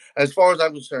bullshit. And as far as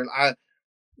I'm concerned,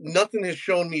 nothing has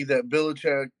shown me that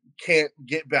Belichick can't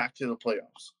get back to the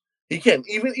playoffs. He can.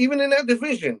 Even in that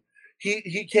division,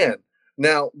 he can.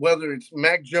 Now, whether it's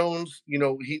Mac Jones,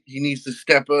 he needs to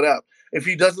step it up. If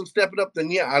he doesn't step it up,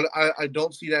 then yeah, I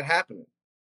don't see that happening.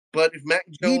 But if Mac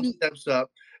Jones steps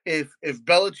up, if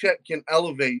Belichick can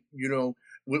elevate,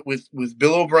 with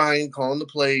Bill O'Brien calling the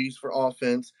plays for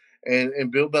offense, and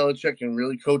Bill Belichick can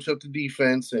really coach up the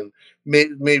defense, and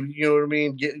maybe you know what I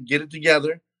mean, get it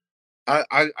together.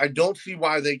 I don't see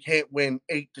why they can't win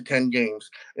 8 to 10 games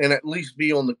and at least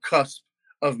be on the cusp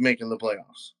of making the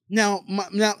playoffs. Now,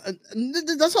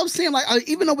 that's what I'm saying. Like,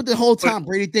 even though with the whole Tom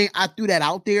Brady thing, I threw that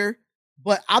out there.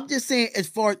 But I'm just saying, as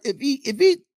far as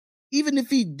even if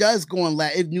he does go in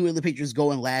last, if New England Patriots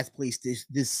go in last place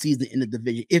this season in the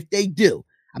division, if they do,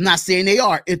 I'm not saying they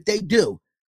are. If they do,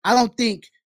 I don't think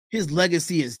his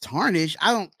legacy is tarnished.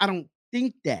 I don't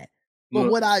think that.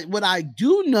 But what I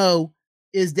do know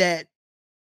is that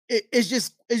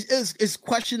it's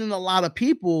questioning a lot of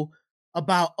people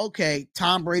about, okay,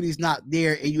 Tom Brady's not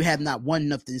there and you have not won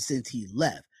nothing since he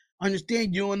left.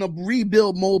 Understand you're in a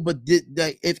rebuild mode, but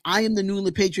if I am the New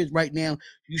England Patriots right now,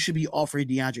 you should be offering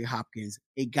DeAndre Hopkins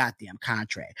a goddamn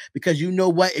contract. Because you know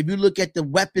what? If you look at the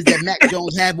weapons that Mac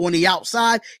Jones have on the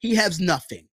outside, he has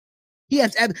nothing. You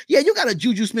got a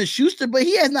Juju Smith-Schuster, but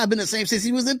he has not been the same since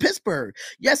he was in Pittsburgh.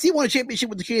 Yes, he won a championship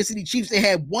with the Kansas City Chiefs. They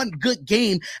had one good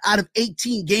game out of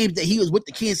 18 games that he was with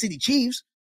the Kansas City Chiefs.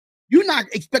 You're not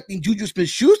expecting Juju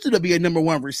Smith-Schuster to be a number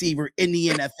one receiver in the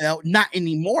NFL, not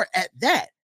anymore at that.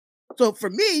 So for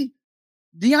me,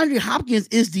 DeAndre Hopkins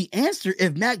is the answer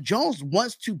if Mac Jones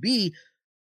wants to be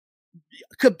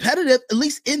competitive, at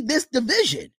least in this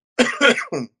division.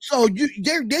 So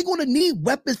they're going to need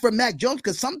weapons for Mac Jones,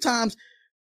 because sometimes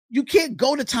you can't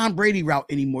go the Tom Brady route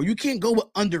anymore. You can't go with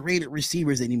underrated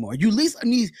receivers anymore. You at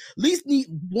least need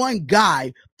one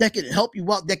guy that can help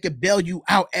you out, that can bail you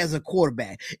out as a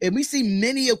quarterback. And we see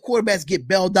many of quarterbacks get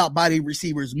bailed out by the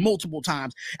receivers multiple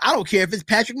times. I don't care if it's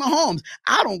Patrick Mahomes.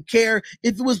 I don't care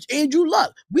if it was Andrew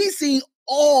Luck. We've seen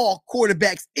all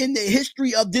quarterbacks in the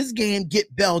history of this game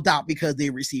get bailed out because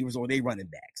they're receivers or they running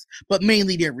backs, but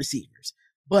mainly they're receivers.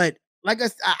 But like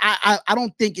I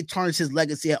don't think it tarnishes his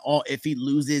legacy at all if he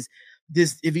loses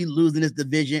this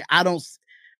division. I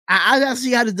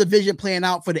see how the division playing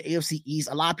out for the AFC East.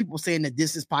 A lot of people saying that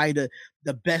this is probably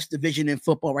the best division in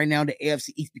football right now, the AFC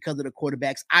East, because of the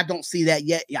quarterbacks. I don't see that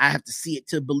yet. I have to see it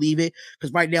to believe it,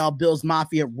 because right now Bills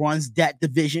Mafia runs that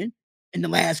division in the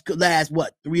last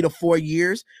 3 to 4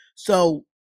 years. So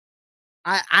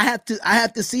I have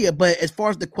to see it. But as far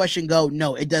as the question go,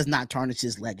 no, it does not tarnish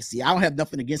his legacy. I don't have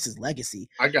nothing against his legacy.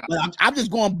 I'm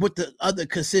just going with the other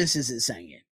consensus is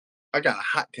saying. I got a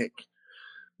hot take.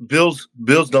 Bills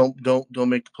don't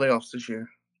make the playoffs this year.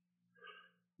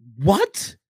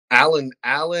 What? Allen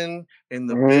and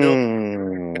the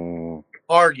Bills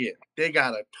target. They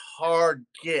got a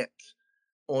target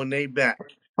on their back.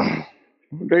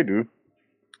 They do.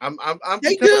 I'm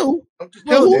They just telling you. do. I'm just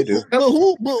But telling who? you. They do. But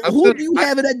who? But I'm who telling do you. you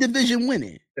have in that division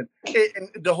winning? And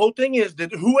the whole thing is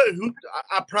that who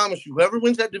I promise you, whoever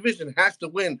wins that division has to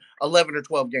win 11 or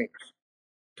 12 games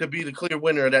to be the clear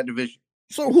winner of that division.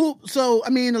 So who? So I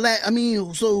mean,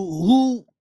 so who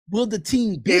will the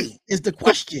team be? Is the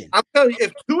question. I'm telling you,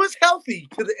 if Tua is healthy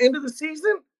to the end of the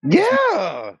season,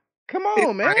 Yeah. Come it's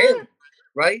on, man. Miami,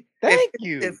 right? Thank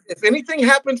you. If anything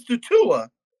happens to Tua,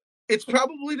 it's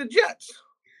probably the Jets.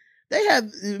 They have.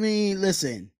 I mean,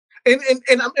 listen. And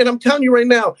I'm telling you right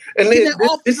now, and Can that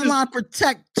offensive line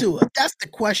protect Tua? That's the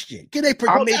question. Can they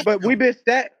protect? I mean, but we've been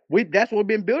that's what we've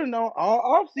been building on all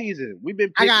off season.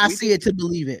 I gotta see it to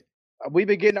believe it. We've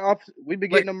been getting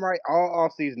them right all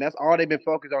off season. That's all they've been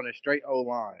focused on is straight O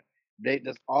line.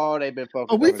 That's all they've been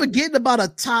focused on. Are we forgetting about a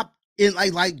top in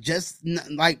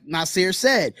like Nasir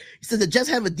said? He said the Jets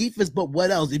have a defense, but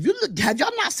what else? If you look, have y'all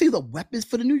not seen the weapons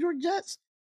for the New York Jets?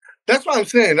 That's what I'm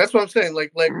saying.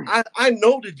 Like I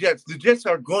know the Jets. The Jets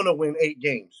are gonna win 8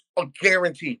 games,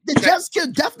 guaranteed. The Jets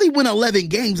can definitely win 11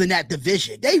 games in that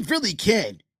division. They really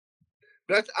can.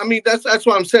 That's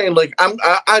what I'm saying. Like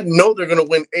I know they're gonna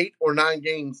win 8 or 9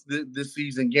 games this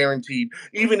season, guaranteed.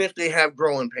 Even if they have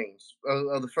growing pains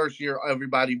of the first year,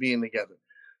 everybody being together.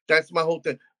 That's my whole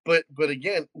thing. But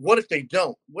again, what if they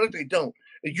don't? What if they don't?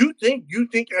 You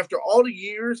think after all the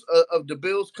years of the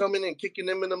Bills coming and kicking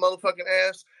them in the motherfucking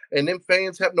ass, and them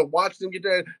fans having to watch them get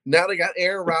there, now they got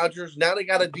Aaron Rodgers, now they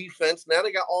got a defense, now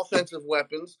they got offensive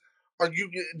weapons.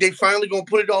 They finally gonna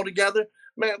put it all together?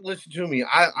 Man, listen to me.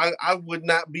 I would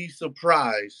not be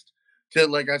surprised to,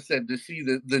 like I said, to see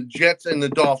the Jets and the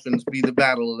Dolphins be the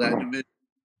battle of that division.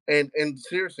 And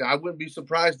seriously, I wouldn't be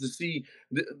surprised to see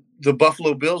the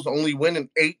Buffalo Bills only winning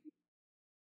 8.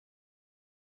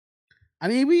 I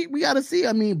mean, we got to see.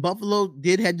 I mean, Buffalo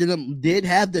did have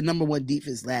the number 1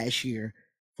 defense last year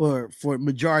for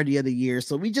majority of the year.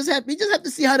 So we just have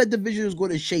to see how the division is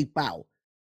going to shape out.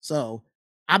 So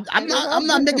I'm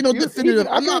not making no definitive.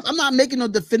 I'm not making no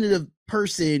definitive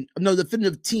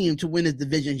team to win this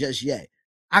division just yet.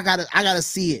 I gotta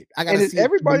see it. I gotta see it.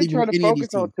 Everybody trying to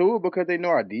focus on Tua because they know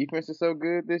our defense is so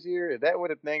good this year. Is that what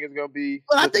the thing is gonna be?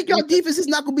 But I think your defense is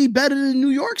not gonna be better than New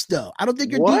York's though. I don't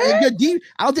think your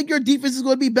defense is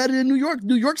gonna be better than New York.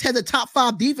 New York's had the top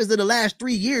 5 defense in the last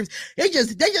 3 years. They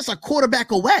just a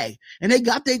quarterback away, and they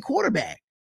got their quarterback.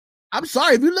 I'm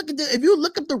sorry, if you look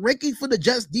at the ranking for the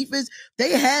Jets defense,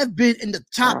 they have been in the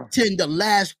top 10 the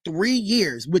last 3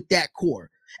 years with that core.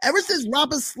 Ever since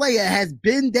Robert Slayer has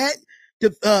been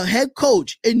the head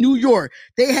coach in New York,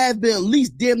 they have been at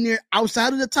least damn near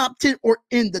outside of the top 10 or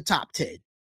in the top 10,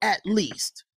 at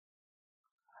least.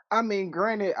 I mean,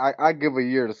 granted, I give a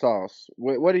year to Sauce.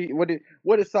 What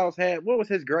did Sauce have? What was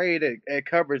his grade at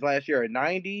coverage last year? A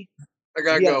 90? I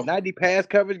gotta go. 90 pass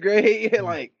coverage grade.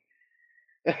 Like,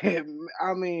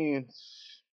 I mean,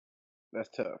 that's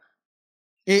tough.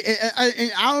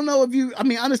 And I don't know if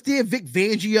I understand Vic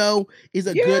Fangio is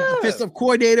a good defensive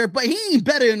coordinator, but he ain't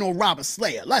better than no Robert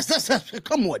Slayer. Let's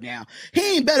come on now.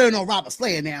 He ain't better than no Robert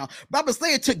Slayer now. Robert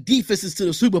Slayer took defenses to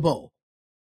the Super Bowl.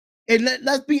 And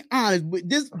let's be honest,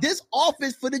 this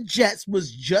offense for the Jets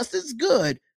was just as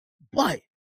good, but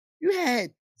you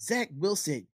had Zach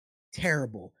Wilson,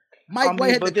 terrible. Mike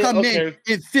White had to come in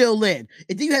and fill in.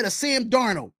 And then you had a Sam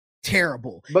Darnold,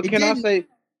 terrible. But can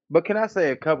I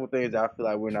say a couple things I feel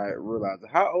like we're not realizing?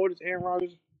 How old is Aaron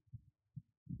Rodgers?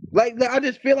 Like, I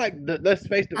just feel like let's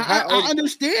face it. I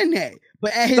understand that,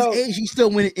 but at his age, he's still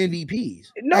winning MVPs.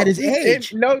 No, at his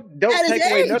age, don't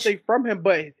take away nothing from him.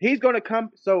 But he's going to come.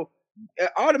 So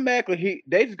automatically,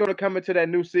 they just going to come into that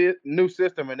new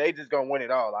system, and they just going to win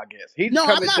it all. I guess.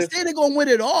 I'm not saying they're going to win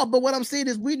it all, but what I'm saying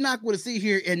is we're not going to sit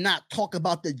here and not talk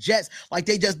about the Jets like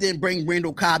they just didn't bring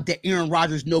Randall Cobb that Aaron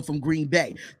Rodgers know from Green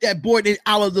Bay, that brought in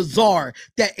Allen Lazard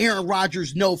that Aaron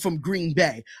Rodgers know from Green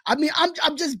Bay. I mean,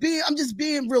 I'm just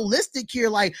being realistic here.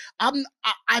 Like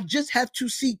I just have to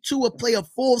see Tua play a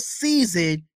full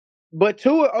season. But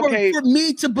Tua, okay, for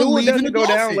me to believe Tua in the go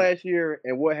Dolphins. down last year,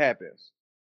 and what happens?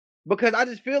 Because I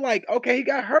just feel like, okay, he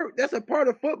got hurt. That's a part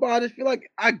of football. I just feel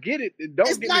like I get it.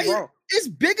 Don't get me wrong. It's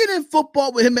bigger than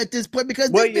football with him at this point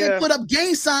because they didn't put up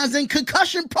game signs and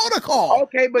concussion protocol.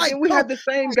 Okay, but then we have the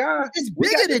same guy. It's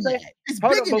bigger than that. It's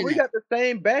bigger than that. We got the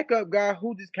same backup guy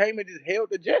who just came and just held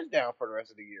the Jets down for the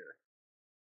rest of the year.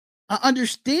 I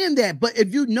understand that, but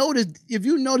if you notice,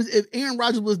 if Aaron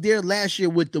Rodgers was there last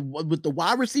year with the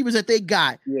wide receivers that they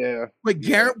got, with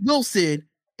Garrett Wilson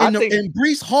and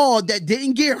Breece Hall that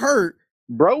didn't get hurt,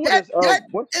 bro,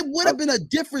 it would have been a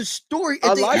different story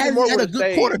if they had a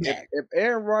good quarterback. If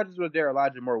Aaron Rodgers was there,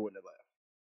 Elijah Moore wouldn't have left.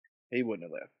 He wouldn't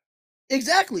have left.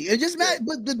 Exactly. It just matter,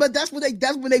 but that's when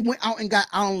they went out and got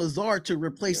Alan Lazard to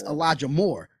replace Elijah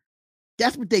Moore.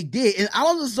 That's what they did. And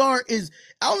Alan Lazard is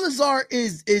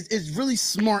really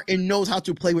smart and knows how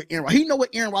to play with Aaron Rodgers. He know what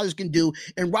Aaron Rodgers can do,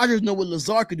 and Rodgers know what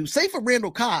Lazard can do. Say for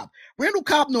Randall Cobb. Randall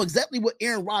Cobb know exactly what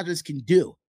Aaron Rodgers can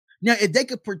do. Now, if they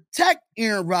could protect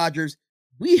Aaron Rodgers,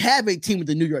 we have a team with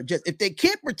the New York Jets. If they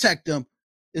can't protect them,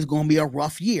 it's going to be a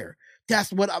rough year.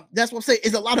 That's what I'm saying.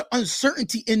 There's a lot of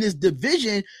uncertainty in this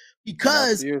division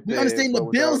because we understand the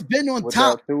Bills been on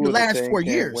top the last 4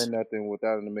 years. Win nothing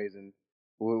without an amazing.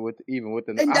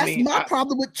 And that's my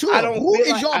problem with Tua. Who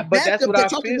is your backup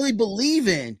that y'all can really believe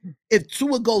in if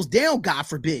Tua goes down, God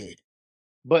forbid?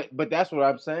 But that's what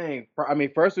I'm saying. I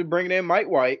mean, first we bring in Mike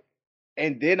White,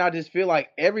 and then I just feel like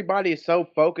everybody is so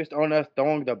focused on us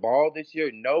throwing the ball this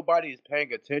year. Nobody is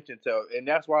paying attention to, and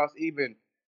that's why it's even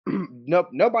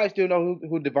nobody still know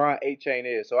who Devon A-Chain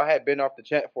is. So I had been off the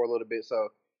chat for a little bit. So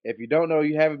if you don't know,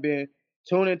 you haven't been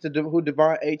tuned into who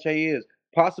Devon A-Chain is.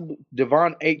 Possibly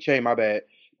Devon A-Chain, my bad.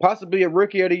 Possibly a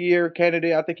rookie of the year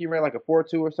candidate. I think he ran like a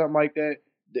 4.2 or something like that.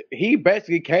 He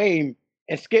basically came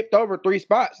and skipped over 3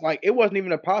 spots. Like it wasn't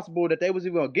even possible that they was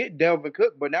even gonna get Delvin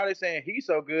Cook. But now they're saying he's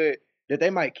so good that they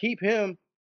might keep him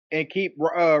and keep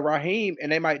Raheem,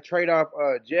 and they might trade off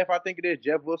Jeff. I think it is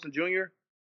Jeff Wilson Jr.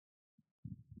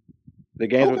 The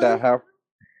games without half.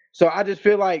 So I just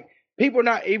feel like people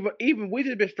not even we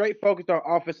just been straight focused on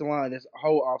offensive line this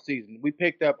whole offseason. We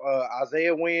picked up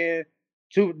Isaiah Wynn,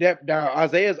 two depth down.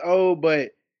 Isaiah's old,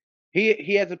 but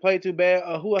he hasn't played too bad.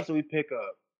 Who else did we pick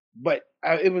up? But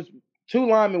it was 2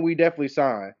 linemen we definitely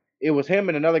signed. It was him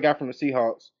and another guy from the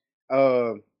Seahawks.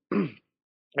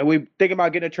 And we thinking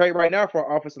about getting a trade right now for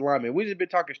our offensive lineman. We just been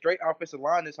talking straight offensive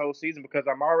line this whole season because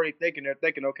I'm already thinking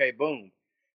okay, boom.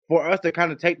 For us to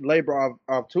kind of take the labor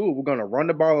off Tua, we're going to run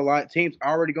the ball a lot. Teams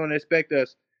already going to expect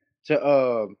us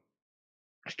to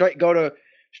straight go to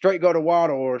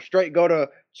Waddle or straight go to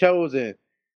Chosen.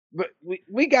 But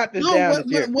we got this down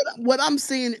this year. What I'm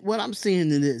saying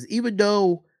it is, even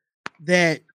though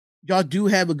that y'all do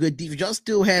have a good defense, y'all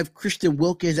still have Christian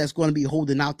Wilkins that's going to be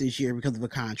holding out this year because of a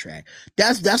contract.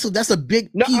 That's a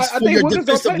big piece for your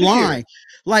defensive line.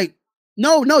 Like,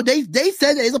 no, they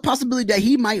said there's a possibility that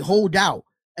he might hold out.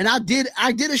 And I did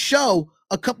a show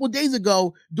a couple of days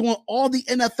ago doing all the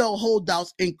NFL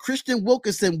holdouts, and Christian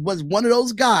Wilkinson was one of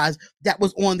those guys that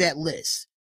was on that list.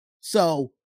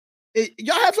 So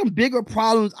y'all have some bigger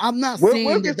problems. I'm not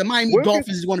saying that the Miami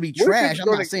Dolphins is going to be trash.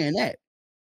 I'm not saying that.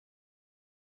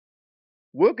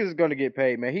 Wilkins is going to get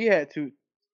paid, man. He had too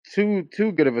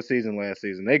good of a season last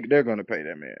season. They're going to pay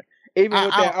that man. Even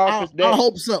with that offense, I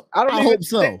hope so. I hope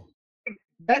so.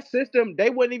 That system, they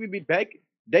wouldn't even be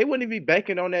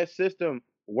banking on that system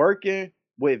working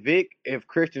with Vic if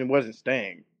Christian wasn't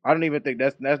staying. I don't even think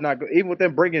that's not good. Even with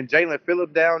them bringing Jalen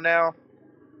Phillips down now,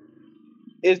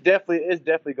 it's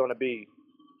definitely going to be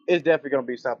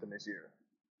something this year.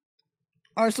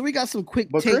 All right, so we got some quick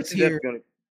takes here.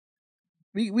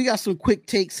 We got some quick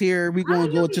takes here. We're going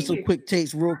to go into some quick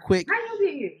takes real quick.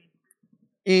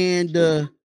 And I'm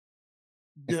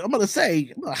going to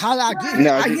say, how did I get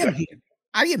here?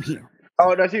 I am here.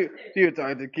 Oh, no, you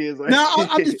talking to kids. Like no,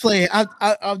 I'm just playing.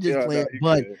 I'm just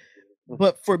playing.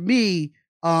 But for me,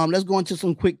 let's go into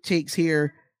some quick takes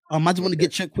here. I just want to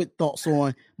get your quick thoughts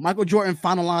on Michael Jordan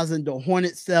finalizing the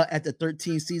Hornet sale at the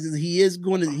 13 seasons.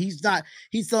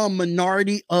 He's a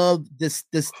minority of the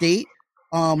state.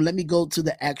 Let me go to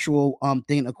the actual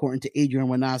thing according to Adrian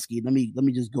Wojnarowski. Let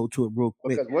me just go to it real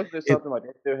quick. Because wasn't there something like they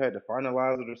still had to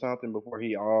finalize it or something before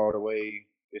he all the way?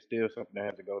 It's still something that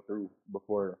had to go through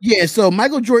before. Yeah, so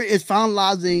Michael Jordan is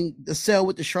finalizing the sale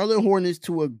with the Charlotte Hornets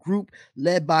to a group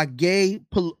led by Gabe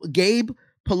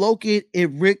Palokin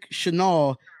and Rick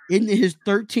Chenal in his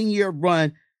 13-year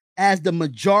run as the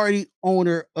majority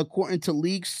owner, according to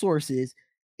league sources.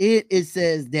 It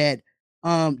says that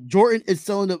Jordan is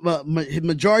selling the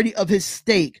majority of his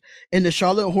stake in the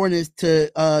Charlotte Hornets to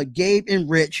Gabe and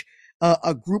Rich,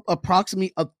 a group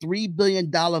approximately a $3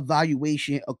 billion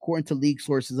valuation, according to league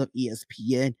sources of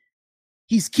ESPN.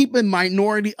 He's keeping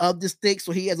minority of the stake,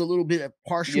 so he has a little bit of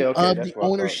partial of the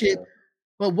ownership.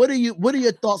 But what are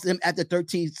your thoughts on him at the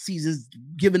 13 seasons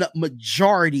giving up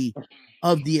majority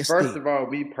of the estate? First of all,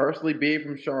 me personally being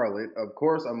from Charlotte, of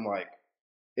course, I'm like,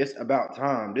 it's about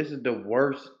time. This is the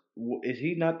worst. Is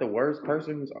he not the worst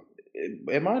person?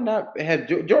 Am I not?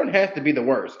 Jordan has to be the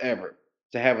worst ever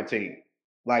to have a team.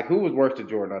 Like, who was worse than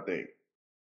Jordan, I think?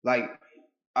 Like,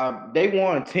 they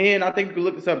won 10. I think you can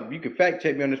look this up. You can fact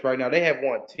check me on this right now. They have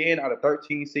won 10 out of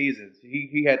 13 seasons.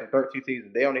 He had the 13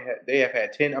 seasons. They have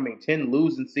had 10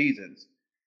 losing seasons.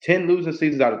 10 losing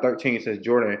seasons out of 13 since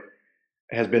Jordan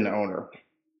has been the owner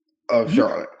of You-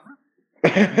 Charlotte.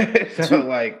 So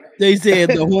like They said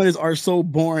the Hornets are so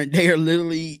boring. They are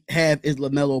literally have is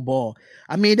LaMelo Ball.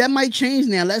 I mean, that might change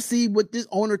now. Let's see what this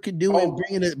owner could do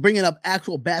in bringing up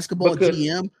actual basketball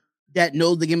GM that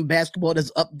knows the game of basketball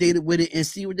that's updated with it and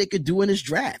see what they could do in this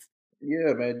draft.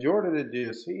 Yeah, man, Jordan is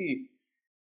just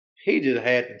he just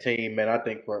had the team, man. I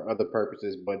think for other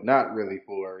purposes, but not really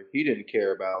for. He didn't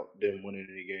care about them winning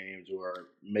any games or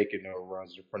making no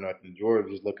runs for nothing. Jordan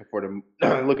was just looking for the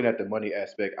looking at the money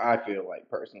aspect. I feel like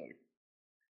personally.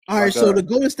 All right, so the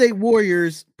Golden State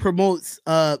Warriors promotes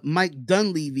Mike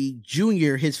Dunleavy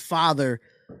Jr., his son.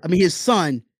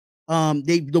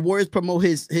 The Warriors promote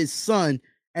his son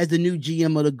as the new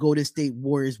GM of the Golden State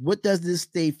Warriors. What does this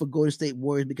state for Golden State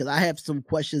Warriors? Because I have some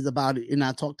questions about it, and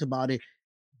I talked about it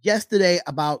yesterday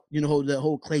about the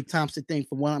whole Klay Thompson thing.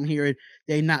 From what I'm hearing,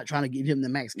 they're not trying to give him the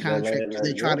max contract because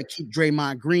they're trying to keep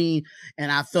Draymond Green.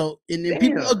 And I felt, and then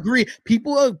people agree.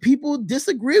 People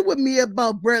disagree with me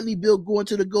about Bradley Beal going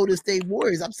to the Golden State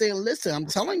Warriors. I'm saying, listen, I'm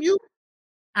telling you,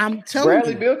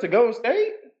 Bradley Beal to Golden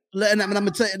State. And I'm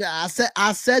gonna tell you that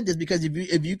I said this because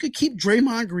if you could keep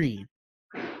Draymond Green,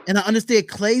 and I understand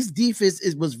Klay's defense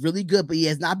was really good, but he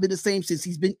has not been the same since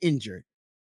he's been injured.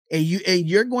 And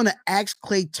you're going to ask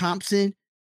Klay Thompson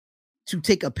to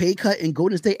take a pay cut in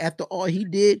Golden State after all he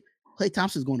did, Klay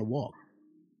Thompson's going to walk.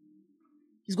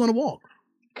 He's going to walk.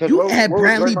 You had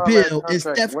Bradley Beal and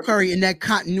Steph Curry in that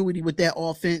continuity with that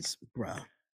offense, bro.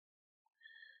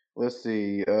 Let's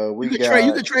see.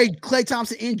 You could trade Klay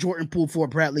Thompson and Jordan Poole for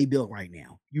Bradley Beal right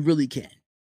now. You really can,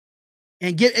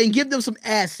 and give them some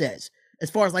assets as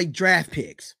far as like draft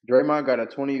picks. Draymond got a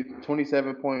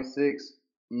 $27.6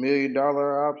 million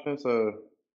option, so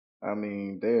I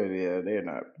mean they're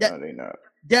not. They're not.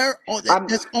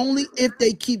 That's only if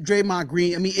they keep Draymond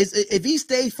Green. I mean, if he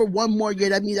stays for one more year,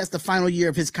 that means that's the final year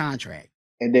of his contract.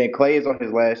 And then Klay is on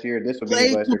his last year. This will be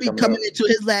his last year. Klay will be coming into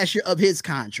his last year of his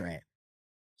contract.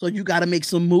 So you got to make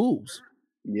some moves.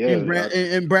 Yeah,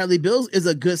 and Bradley Beal is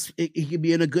he could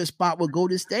be in a good spot with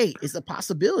Golden State. It's a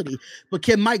possibility, but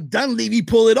can Mike Dunleavy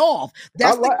pull it off?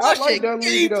 That's the question. I like Dunleavy.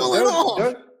 Can he pull it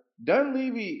off?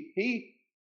 Dunleavy, he.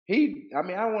 I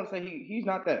mean, I don't want to say he's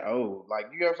not that old. Like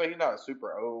you know what I'm saying, he's not a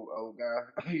super old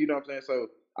guy. You know what I'm saying? So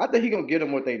I think he's gonna get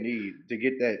them what they need to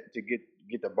get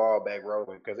the ball back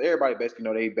rolling because everybody basically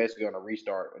know they basically on a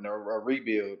restart and a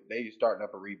rebuild. They starting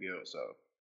up a rebuild, so.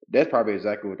 That's probably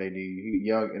exactly what they need. He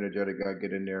young, energetic guy,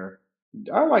 get in there.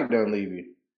 I like Dunleavy.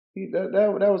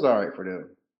 That was all right for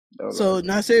them. So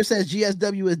Nasir says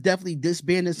GSW is definitely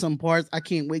disbanding some parts. I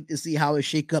can't wait to see how it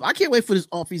shake up. I can't wait for this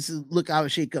offense to look how it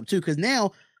shake up too, because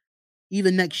now,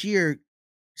 even next year,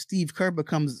 Steve Kerr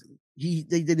becomes they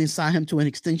didn't sign him to an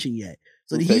extension yet,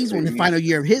 so he's on the final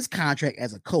year of his contract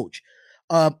as a coach.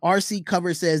 RC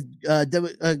Cover says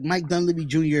Mike Dunleavy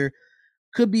Jr.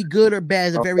 could be good or bad.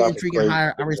 It's a very intriguing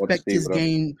hire. I respect his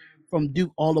game from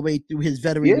Duke all the way through his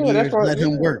veteran years. Let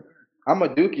him work. I'm a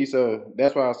Dookie, so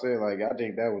that's why I said like I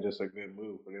think that was just a good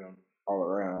move for them all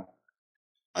around.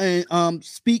 And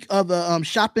speak of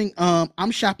shopping,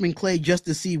 I'm shopping Klay just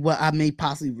to see what I may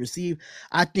possibly receive.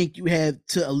 I think you have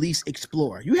to at least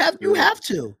explore. You have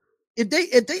to. If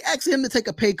they ask him to take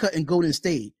a pay cut in Golden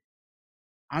State,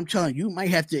 I'm telling you, might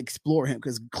have to explore him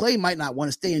because Klay might not want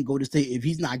to stay in Golden State if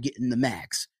he's not getting the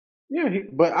max. Yeah,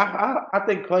 but I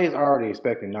think Klay is already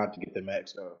expecting not to get the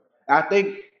max though. I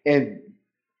think, and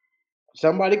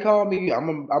somebody call me.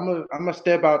 I'm gonna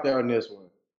step out there on this one.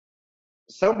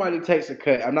 Somebody takes a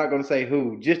cut. I'm not gonna say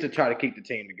who, just to try to keep the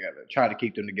team together. Try to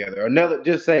keep them together. Another,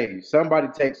 just say somebody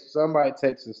takes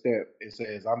a step and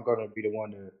says I'm gonna be the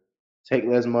one to take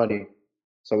less money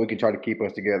so we can try to keep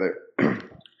us together.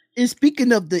 And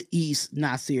speaking of the East,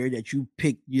 Nasir, that you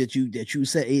picked, that you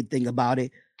said anything about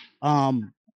it.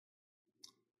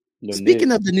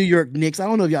 Speaking of the New York Knicks, I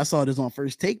don't know if y'all saw this on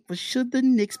First Take, but should the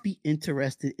Knicks be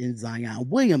interested in Zion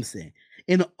Williamson?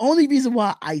 And the only reason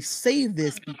why I say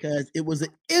this because it was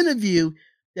an interview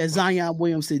that Zion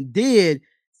Williamson did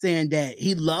saying that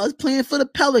he loves playing for the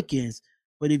Pelicans,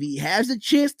 but if he has a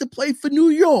chance to play for New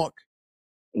York,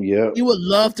 he would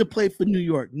love to play for New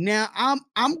York. Now,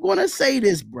 I'm going to say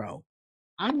this, bro.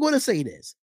 I'm going to say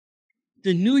this.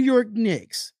 The New York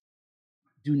Knicks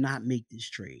do not make this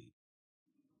trade.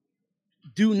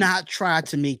 Do not try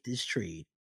to make this trade.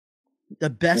 The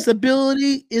best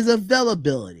ability is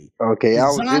availability. Okay,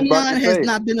 Zion has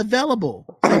not been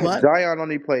available. Say what? Zion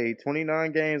only played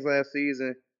 29 games last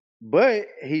season, but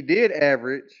he did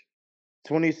average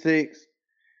 26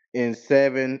 and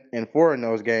 7 and 4 in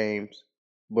those games.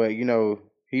 But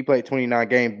he played 29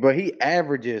 games, but he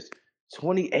averages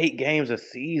 28 games a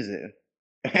season.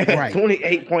 Right.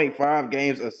 28.5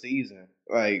 games a season.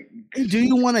 Like, And do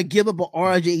you want to give up a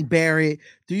RJ Barrett?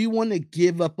 Do you want to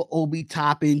give up an Obi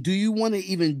Toppin? Do you want to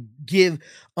even give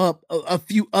up a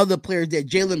few other players that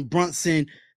Jalen Brunson,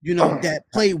 that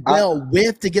play well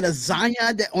with to get a Zion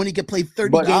that only can play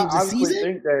 30 but games a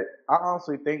season? I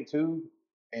honestly think too,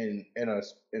 in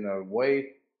a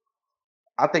way,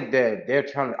 I think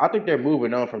that I think they're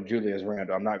moving on from Julius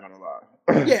Randle. I'm not gonna lie.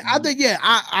 Yeah, I think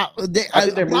I think they're but I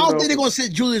moving don't on think they're from, gonna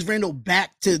send Julius Randle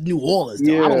back to New Orleans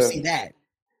though. I don't yeah. see that.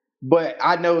 But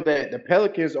I know that the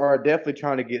Pelicans are definitely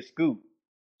trying to get Scoop.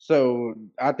 So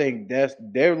I think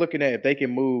they're looking at if they can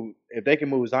move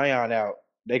Zion out,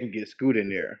 they can get Scoot in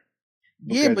there.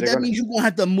 Yeah, Because but they're that gonna means you're gonna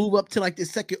have to move up to like the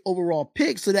second overall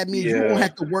pick. So that means you're gonna Yeah.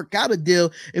 have to work out a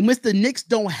deal. And once the Knicks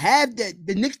don't have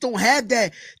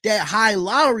that, that high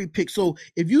lottery pick. So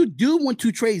if you do want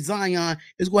to trade Zion,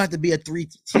 it's gonna have to be a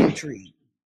 3-team trade.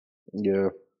 Yeah.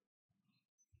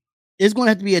 It's gonna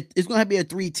have to be a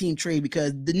 3-team trade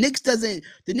because the Knicks doesn't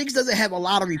have a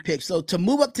lottery pick. So to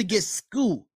move up to get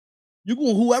Scoot,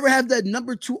 whoever have that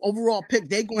number 2 overall pick,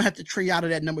 they're gonna have to trade out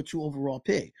of that number 2 overall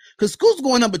pick. Because Scoot's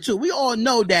going number 2. We all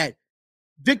know that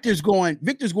Victor's going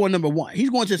number 1.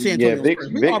 He's going to San Antonio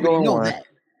Spurs. We already know that.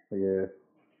 Yeah.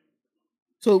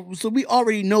 So we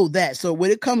already know that. So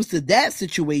when it comes to that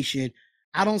situation,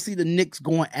 I don't see the Knicks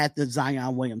going after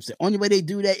Zion Williamson. Only way they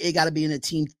do that, it got to be in a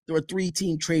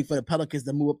 3-team trade for the Pelicans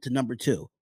to move up to number 2.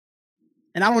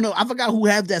 And I don't know. I forgot who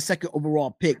has that second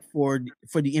overall pick for the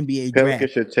NBA draft.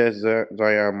 Pelicans should test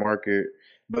Zion market,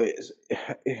 but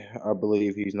I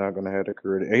believe he's not going to have the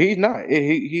career. He's not.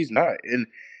 He's not, and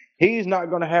he's not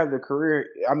going to have the career.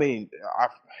 I mean,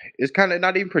 it's kind of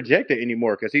not even projected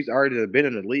anymore because he's already been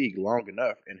in the league long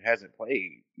enough and hasn't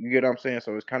played. You get what I'm saying?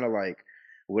 So it's kind of like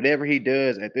whatever he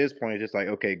does at this point is just like,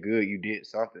 okay, good, you did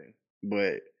something,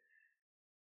 but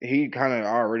he kind of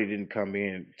already didn't come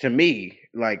in to me.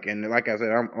 Like, and like I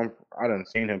said, I done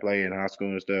seen him play in high school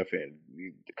and stuff and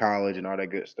college and all that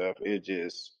good stuff. It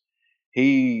just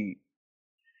I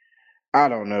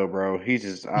don't know, bro. He's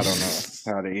just I don't know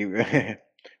how to even.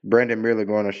 Brandon Miller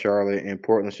going to Charlotte and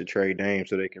Portland should trade Dame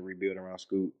so they can rebuild around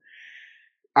Scoot.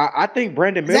 I think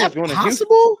Brandon Miller's going to Houston.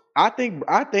 I think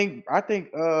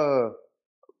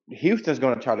Houston's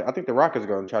going to try to. I think the Rockets are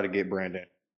going to try to get Brandon.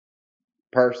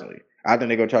 Personally, I think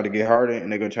they're going to try to get Harden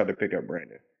and they're going to try to pick up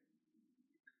Brandon.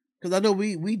 Because I know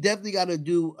we definitely got to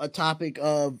do a topic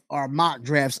of our mock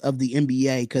drafts of the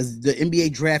NBA because the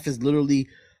NBA draft is literally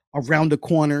around the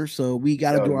corner. So we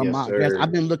got to do our mock drafts.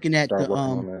 I've been looking at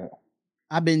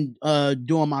I've been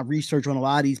doing my research on a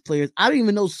lot of these players. I didn't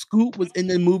even know Scoop was in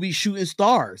the movie Shooting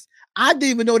Stars. I didn't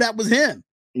even know that was him.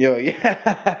 Yo,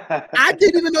 yeah. I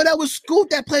didn't even know that was Scoop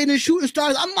that played in Shooting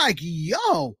Stars. I'm like,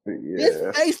 yo,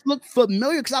 his face looked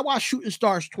familiar because I watched Shooting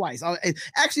Stars twice.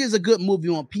 Actually, it's a good movie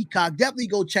on Peacock. Definitely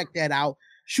go check that out.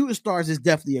 Shooting Stars is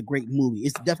definitely a great movie.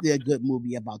 It's definitely a good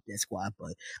movie about that squad.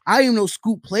 But I didn't even know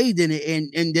Scoop played in it,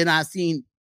 and then I seen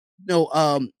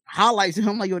highlights of him.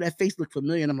 I'm like, yo, that face looked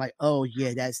familiar, and I'm like, oh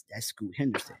yeah, that's Scoot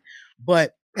Henderson.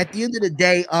 But at the end of the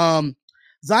day,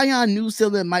 Zion New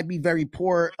Zealand might be very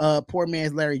poor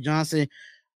man's Larry Johnson.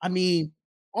 I mean,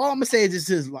 all I'm gonna say is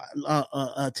this is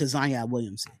to Zion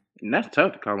Williamson. And that's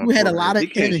tough to call him. Who had a lot of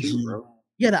energy.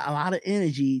 He had a lot of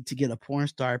energy to get a porn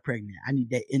star pregnant. I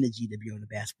need that energy to be on the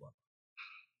basketball.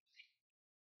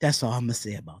 That's all I'm gonna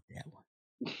say about that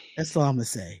one. That's all I'm gonna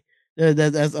say.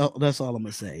 That's all I'm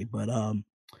gonna say. But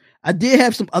I did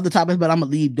have some other topics, but I'm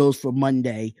gonna leave those for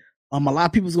Monday. A lot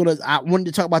of people's I wanted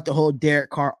to talk about the whole Derek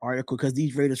Carr article because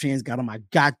these Raiders fans got on my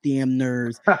goddamn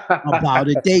nerves about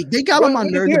it. They got on my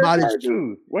nerves about it.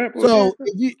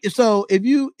 So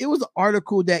it was an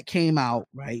article that came out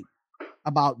right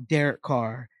about Derek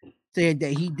Carr saying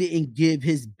that he didn't give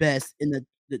his best in the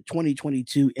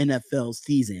 2022 NFL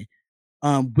season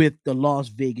with the Las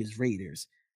Vegas Raiders.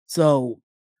 So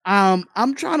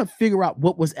I'm trying to figure out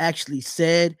what was actually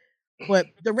said. But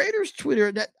the Raiders Twitter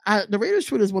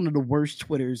is one of the worst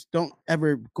Twitters. Don't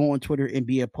ever go on Twitter and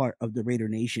be a part of the Raider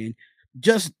Nation.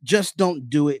 Just don't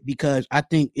do it because I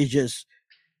think it's just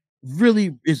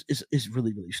really is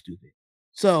really, really stupid.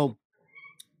 So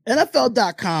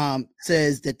NFL.com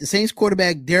says that the Saints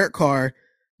quarterback Derek Carr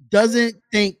doesn't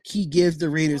think he gives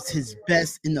the Raiders his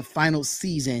best in the final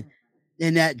season,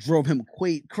 and that drove him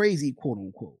crazy, quote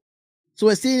unquote. So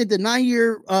it's saying that the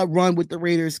 9-year run with the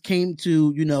Raiders came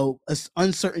to,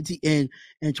 uncertainty in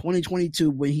 2022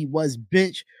 when he was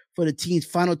benched for the team's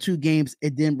final 2 games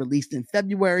and then released in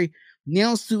February.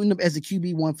 Now suiting up as a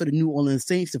QB1 for the New Orleans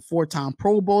Saints, a 4-time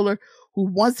Pro Bowler who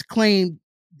once claimed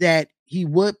that he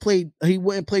wouldn't play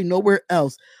nowhere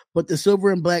else but the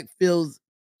silver and black fields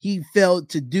he failed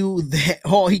to do that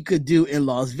all he could do in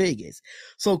Las Vegas.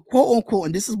 So, quote unquote,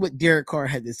 and this is what Derek Carr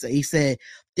had to say. He said,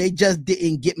 they just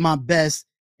didn't get my best,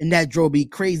 and that drove me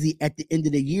crazy at the end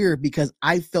of the year because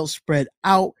I felt spread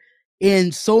out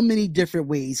in so many different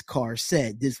ways, Carr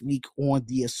said this week on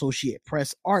the Associated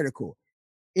Press article.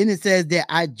 And it says that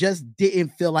I just didn't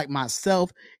feel like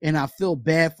myself, and I feel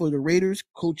bad for the Raiders,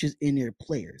 coaches, and their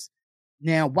players.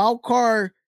 Now, while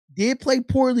Carr did play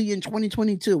poorly in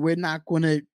 2022, we're not going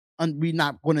to agree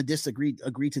to disagree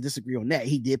on that.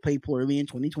 He did play poorly in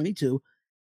 2022.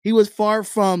 He was far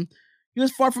from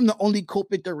the only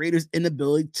culprit the Raiders'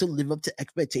 inability to live up to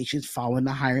expectations following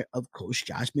the hire of Coach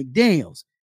Josh McDaniels.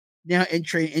 Now, and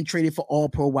traded for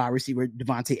All-Pro wide receiver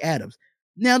Devontae Adams.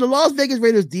 Now, the Las Vegas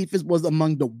Raiders defense was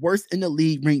among the worst in the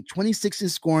league, ranked 26 in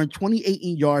scoring, 28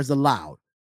 in yards allowed.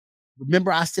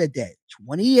 Remember, I said that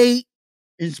 28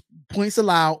 in points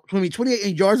allowed, 28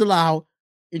 in yards allowed,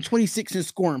 and 26 in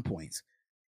scoring points.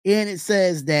 And it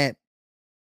says that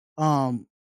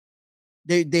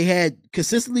they had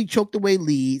consistently choked away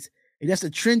leads, and that's a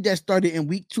trend that started in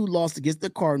week 2 loss against the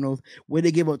Cardinals, where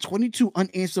they gave up 22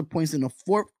 unanswered points in the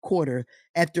fourth quarter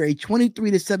after a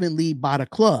 23-7 lead by the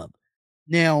club.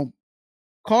 Now,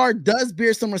 Carr does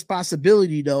bear some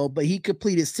responsibility, though, but he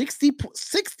completed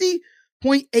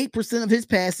 60.8% of his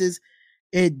passes,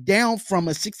 and down from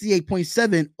a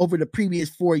 68.7 over the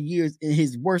previous 4 years in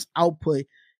his worst output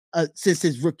since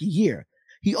his rookie year.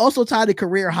 He also tied a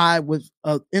career high with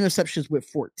interceptions with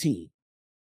 14.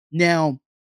 Now,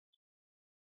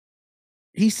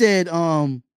 he said,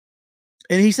 and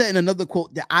he said in another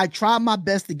quote that I tried my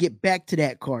best to get back to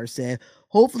that, Carr said.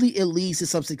 Hopefully it leads to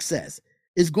some success.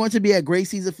 It's going to be a great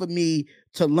season for me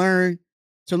to learn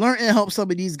and help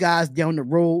some of these guys down the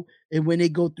road and when they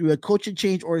go through a coaching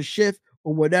change or a shift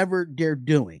or whatever they're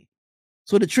doing.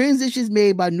 So the transitions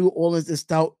made by New Orleans is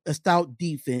a stout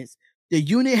defense. The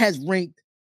unit has ranked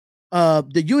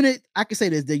it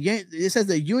says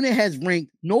the unit has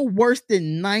ranked no worse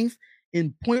than 9th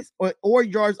in points or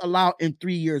yards allowed in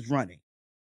 3 years running.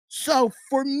 So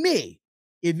for me,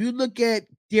 if you look at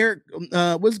Derek,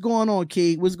 what's going on,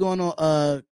 Key? What's going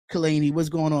on, Kalani? What's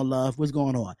going on, Love? What's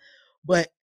going on? But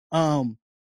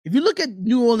if you look at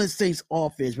New Orleans Saints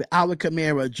offense with Alvin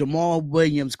Kamara, Jamal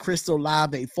Williams, Chris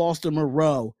Olave, Foster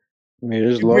Moreau,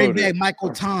 you bring back Michael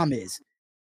Thomas,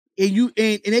 and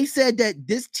they said that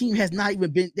this team has not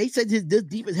even been. They said this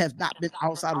defense has not been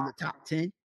outside of the top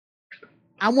 10.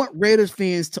 I want Raiders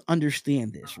fans to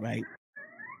understand this, right?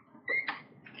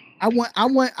 I want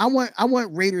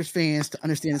Raiders fans to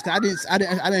understand this. Cause I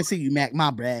didn't see you, Mac. My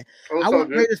bad. I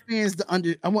want Raiders fans to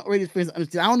understand. I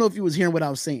don't know if you was hearing what I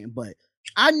was saying, but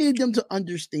I need them to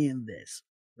understand this,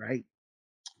 right?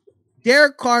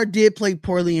 Derek Carr did play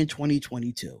poorly in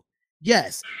 2022.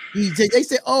 Yes, they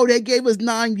said, oh, they gave us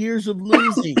 9 years of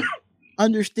losing.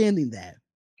 Understanding that,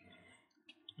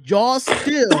 y'all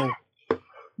still.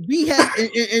 We have,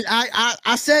 and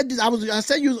I said this. I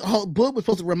said Book was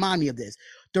supposed to remind me of this.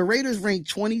 The Raiders ranked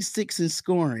 26 in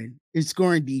scoring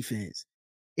defense,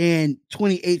 and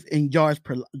 28th in yards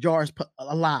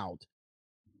allowed.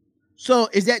 So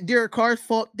is that Derek Carr's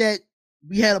fault that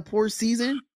we had a poor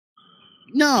season?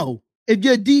 No. If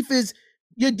your defense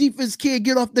can't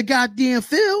get off the goddamn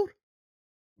field,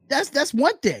 that's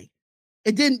one thing.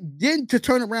 And then to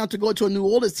turn around to go to a New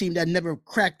Orleans team that never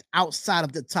cracked outside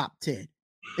of the top 10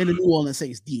 in the New Orleans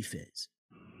Saints defense.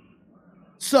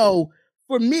 So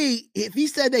for me, if he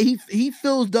said that he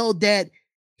feels though that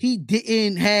he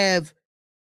didn't have,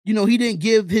 he didn't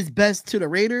give his best to the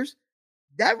Raiders,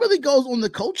 that really goes on the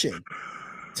coaching.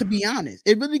 To be honest,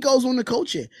 it really goes on the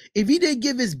coaching. If he didn't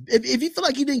give if he feel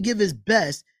like he didn't give his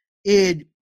best, Josh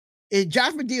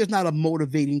McDaniels is not a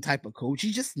motivating type of coach.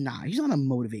 He's just not. He's not a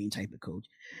motivating type of coach.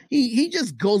 He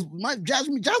just goes. Josh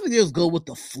McDaniels go with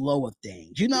the flow of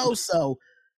things, So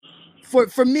for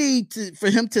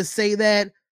him to say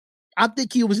that, I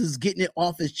think he was just getting it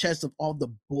off his chest of all the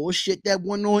bullshit that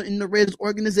went on in the Raiders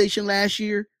organization last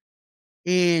year,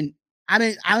 and I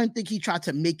didn't think he tried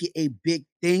to make it a big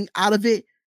thing out of it.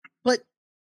 But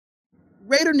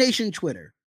Raider Nation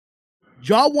Twitter,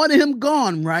 y'all wanted him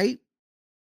gone, right?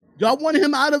 Y'all wanted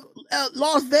him out of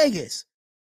Las Vegas.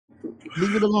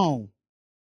 Leave it alone.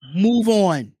 Move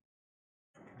on.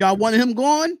 Y'all wanted him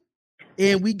gone,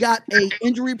 and we got a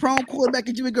injury-prone quarterback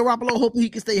in Jimmy Garoppolo, hoping he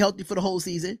can stay healthy for the whole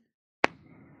season.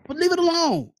 But leave it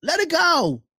alone. Let it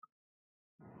go.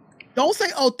 Don't say,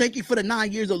 oh, thank you for the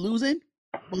 9 years of losing.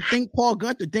 Well, thank Paul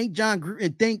Gunther, thank John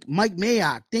Gruden, thank Mike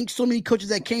Mayock, thank so many coaches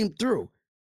that came through.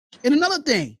 And another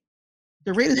thing,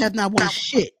 the Raiders have not won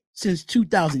shit since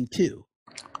 2002.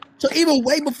 So even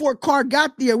way before Carr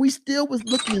got there, we still was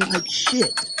looking like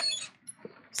shit.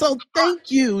 So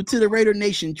thank you to the Raider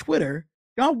Nation Twitter.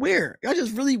 Y'all weird. Y'all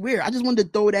just really weird. I just wanted to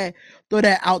throw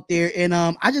that out there. And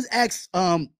I just asked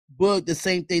Bug the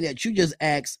same thing that you just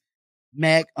asked,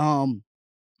 Mac. How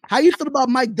you feel about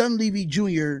Mike Dunleavy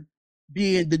Jr.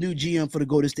 being the new GM for the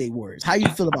Golden State Warriors? How you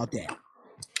feel about that?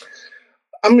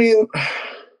 I mean,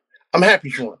 I'm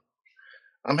happy for him.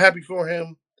 I'm happy for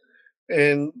him,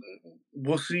 and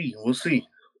we'll see. We'll see.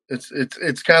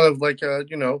 It's kind of like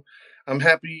I'm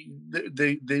happy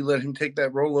they let him take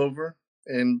that role over,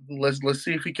 and let's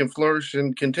see if he can flourish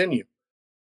and continue.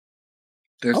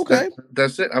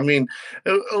 That's it. I mean,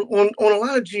 on a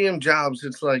lot of GM jobs,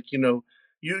 it's like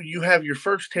you have your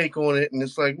first take on it, and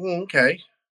it's like okay.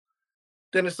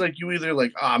 Then it's like you either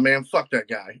like, ah man, fuck that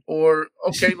guy, or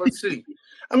okay, let's see.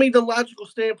 I mean, the logical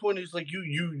standpoint is like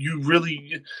you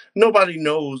really nobody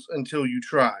knows until you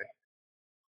try.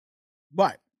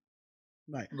 Right.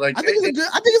 Like I think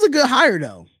it's a good hire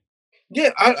though.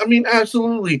 Yeah, I mean,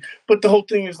 absolutely. But the whole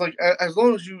thing is like, as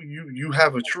long as you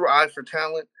have a true eye for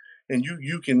talent, and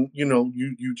you can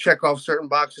you check off certain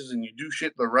boxes, and you do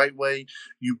shit the right way,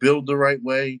 you build the right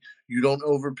way, you don't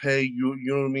overpay, you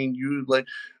know what I mean. You like,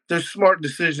 there's smart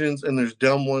decisions and there's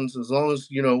dumb ones. As long as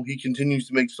he continues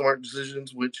to make smart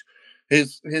decisions, which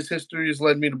his history has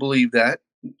led me to believe that.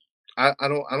 I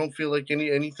don't feel like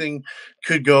anything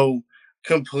could go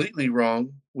completely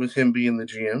wrong with him being the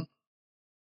GM.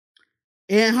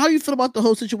 And how you feel about the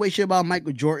whole situation about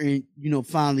Michael Jordan,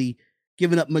 finally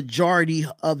giving up majority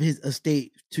of his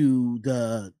estate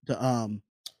to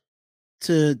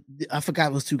I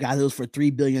forgot it was two guys. It was for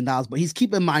 $3 billion, but he's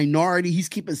keeping minority. He's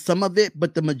keeping some of it,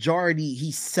 but the majority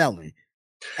he's selling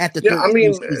at the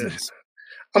 13 seasons.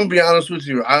 I'm gonna be honest with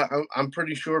you. I'm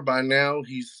pretty sure by now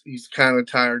he's kind of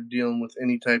tired dealing with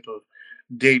any type of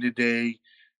day-to-day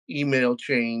email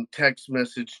chain, text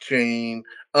message chain,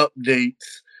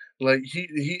 updates. Like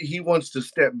he wants to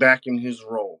step back in his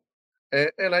role,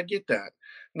 and I get that.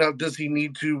 Now, does he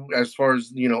need to, as far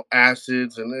as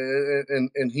acids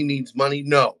and he needs money?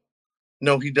 No,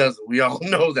 he doesn't. We all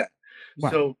know that.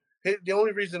 Right. So the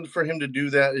only reason for him to do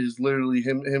that is literally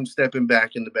him stepping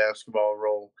back in the basketball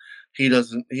role. He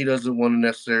doesn't want to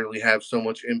necessarily have so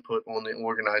much input on the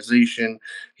organization.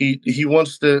 He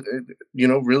wants to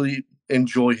really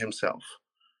enjoy himself.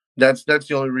 That's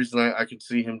the only reason I could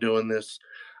see him doing this.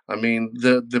 I mean,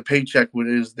 the paycheck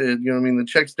is the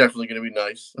check's definitely going to be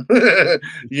nice,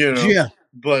 Yeah.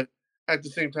 But at the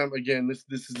same time, again,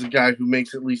 this is a guy who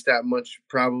makes at least that much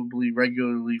probably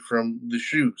regularly from the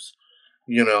shoes,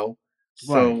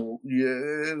 So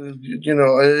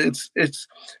right.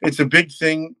 It's a big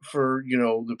thing for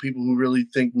the people who really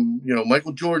think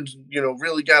Michael Jordan's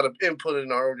really got an input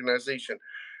in our organization.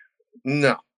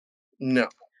 No. And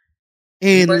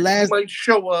he might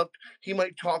show up. He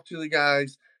might talk to the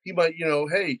guys. He might,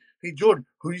 hey Jordan,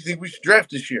 who do you think we should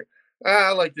draft this year?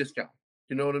 I like this guy.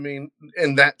 You know what I mean?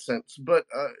 In that sense. But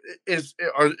is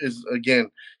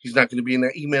again, he's not going to be in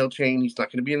that email chain. He's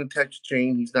not going to be in a text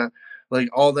chain. He's not like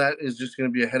all that is just going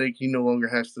to be a headache he no longer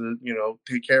has to,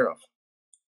 take care of.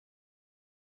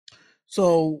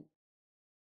 So,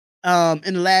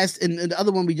 in the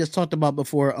other one we just talked about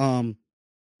before,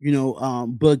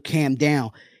 Bug Cam down.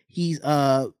 He's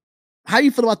how do you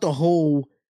feel about the whole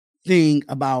thing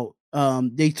about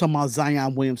they talking about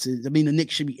Zion Williamson? I mean, the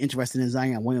Knicks should be interested in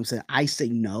Zion Williamson. I say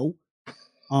no.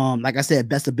 Like I said,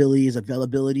 best ability is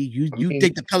availability. You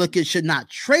think the Pelicans should not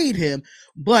trade him,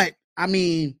 but I'm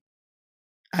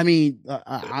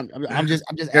just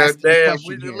asking a question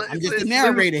here. I'm just the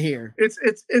narrator here.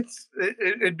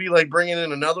 It'd be like bringing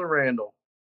in another Randall.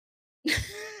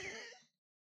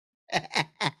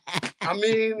 I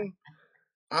mean,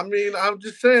 I'm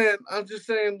just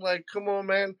saying, like, come on,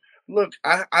 man. Look,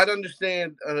 I'd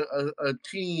understand a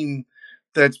team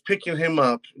that's picking him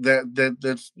up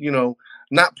that's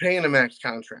not paying a max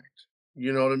contract.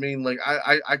 You know what I mean? Like,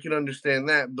 I can understand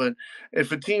that, but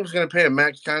if a team's going to pay a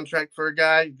max contract for a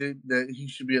guy, that he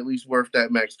should be at least worth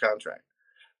that max contract.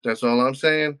 That's all I'm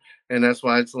saying, and that's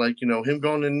why it's like him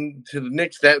going into the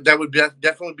Knicks. That would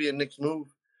definitely be a Knicks move.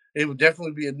 It would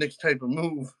definitely be a Knicks type of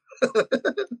move.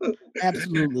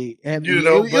 Absolutely.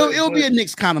 It'll be a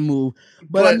Knicks kind of move.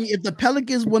 But I mean, if the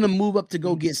Pelicans want to move up to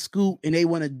go get Scoot and they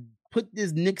want to put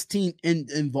this Knicks team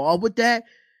involved with that,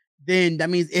 then that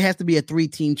means it has to be a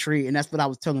 3-team trade. And that's what I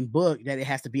was telling Book, that it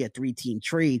has to be a 3-team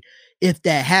trade if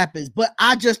that happens. But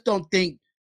I just don't think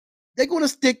they're going to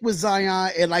stick with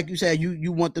Zion. And like you said,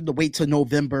 you want them to wait till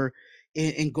November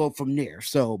and go from there.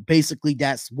 So basically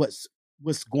that's what's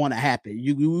what's going to happen.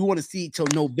 We want to see till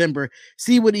November,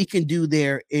 see what he can do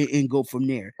there, and go from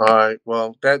there. All right.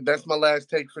 Well, that's my last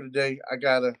take for today. I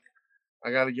gotta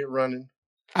get running.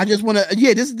 I just want to,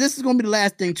 this is going to be the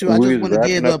last thing too. I just want to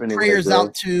give prayers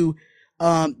out to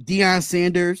Deion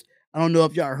Sanders. I don't know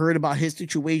if y'all heard about his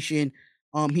situation.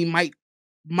 He might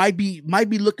be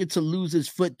looking to lose his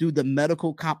foot due to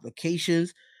medical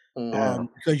complications. Because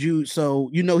he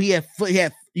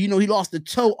lost the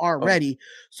toe already,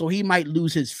 so he might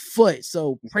lose his foot.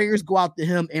 So prayers go out to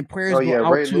him, and prayers go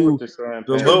out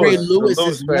to Ray Lewis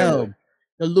as well.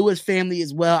 The Lewis family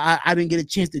as well. I didn't get a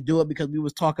chance to do it because we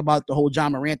was talking about the whole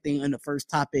John Morant thing in the first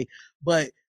topic, but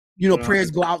prayers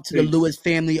go out to the Lewis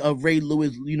family of Ray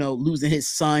Lewis, losing his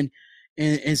son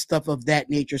and stuff of that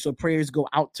nature. So prayers go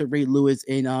out to Ray Lewis,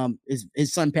 and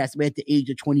his son passed away at the age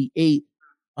of 28.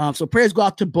 So prayers go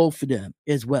out to both of them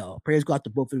as well.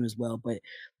 But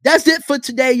that's it for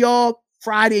today, y'all.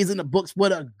 Friday's in the books.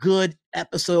 What a good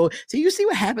episode. So you see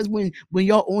what happens when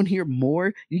y'all on here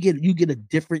more. You get a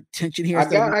different tension here. I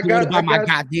got my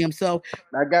goddamn self.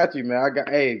 I got you, man. I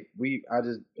got you.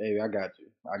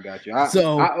 I got you. I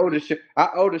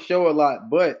owe the show a lot,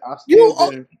 but I've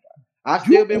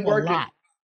still been working.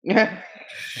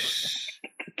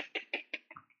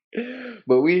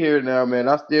 But we here now, man.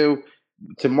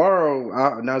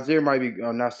 Tomorrow, Nasir might be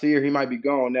he might be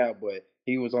gone now, but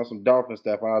he was on some Dolphin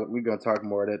stuff. We're gonna talk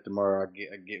more of that tomorrow.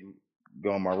 I get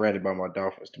going my rant about my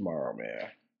Dolphins tomorrow, man.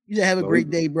 You have a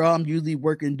great day, bro. I'm usually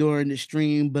working during the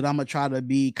stream, but I'm gonna try to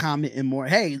be commenting more.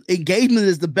 Hey, engagement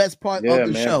is the best part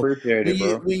of the show. Appreciate it,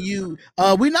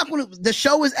 bro. We're not gonna. The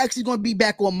show is actually gonna be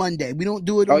back on Monday. We don't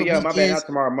do it on the weekends. My bad. Not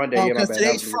tomorrow, Monday. Because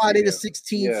today's Friday the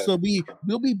 16th, so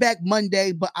we'll be back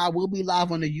Monday. But I will be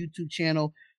live on the YouTube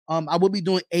channel. I will be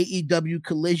doing AEW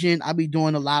Collision. I'll be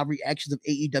doing a live reactions of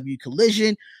AEW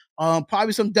Collision.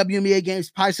 Probably some WNBA games,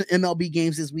 probably some MLB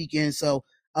games this weekend. So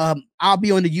I'll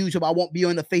be on the YouTube. I won't be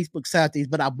on the Facebook Saturdays,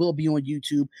 but I will be on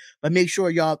YouTube. But make sure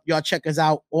y'all check us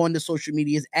out on the social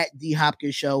medias at The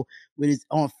Hopkins Show, which is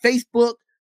on Facebook,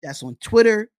 that's on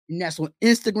Twitter, and that's on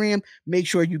Instagram. Make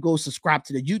sure you go subscribe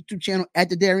to the YouTube channel at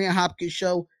the Darion Hopkins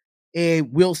Show,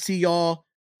 and we'll see y'all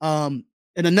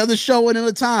in another show at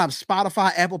another time.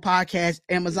 Spotify, Apple Podcasts,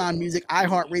 Amazon Music,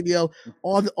 iHeartRadio,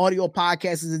 all the audio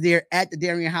podcasts are there at the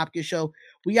Darion Hopkins Show.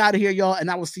 We out of here, y'all, and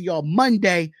I will see y'all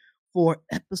Monday for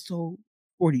episode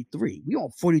 43. We on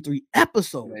 43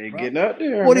 episodes. Hey, getting up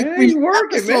there, 43 man.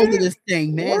 episodes of this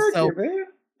thing, man.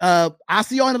 I'll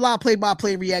see y'all in a lot of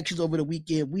play-by-play reactions over the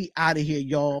weekend. We out of here,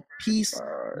 y'all. Peace,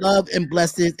 love, and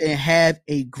blessings, and have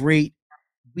a great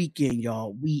weekend,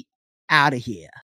 y'all. We out of here.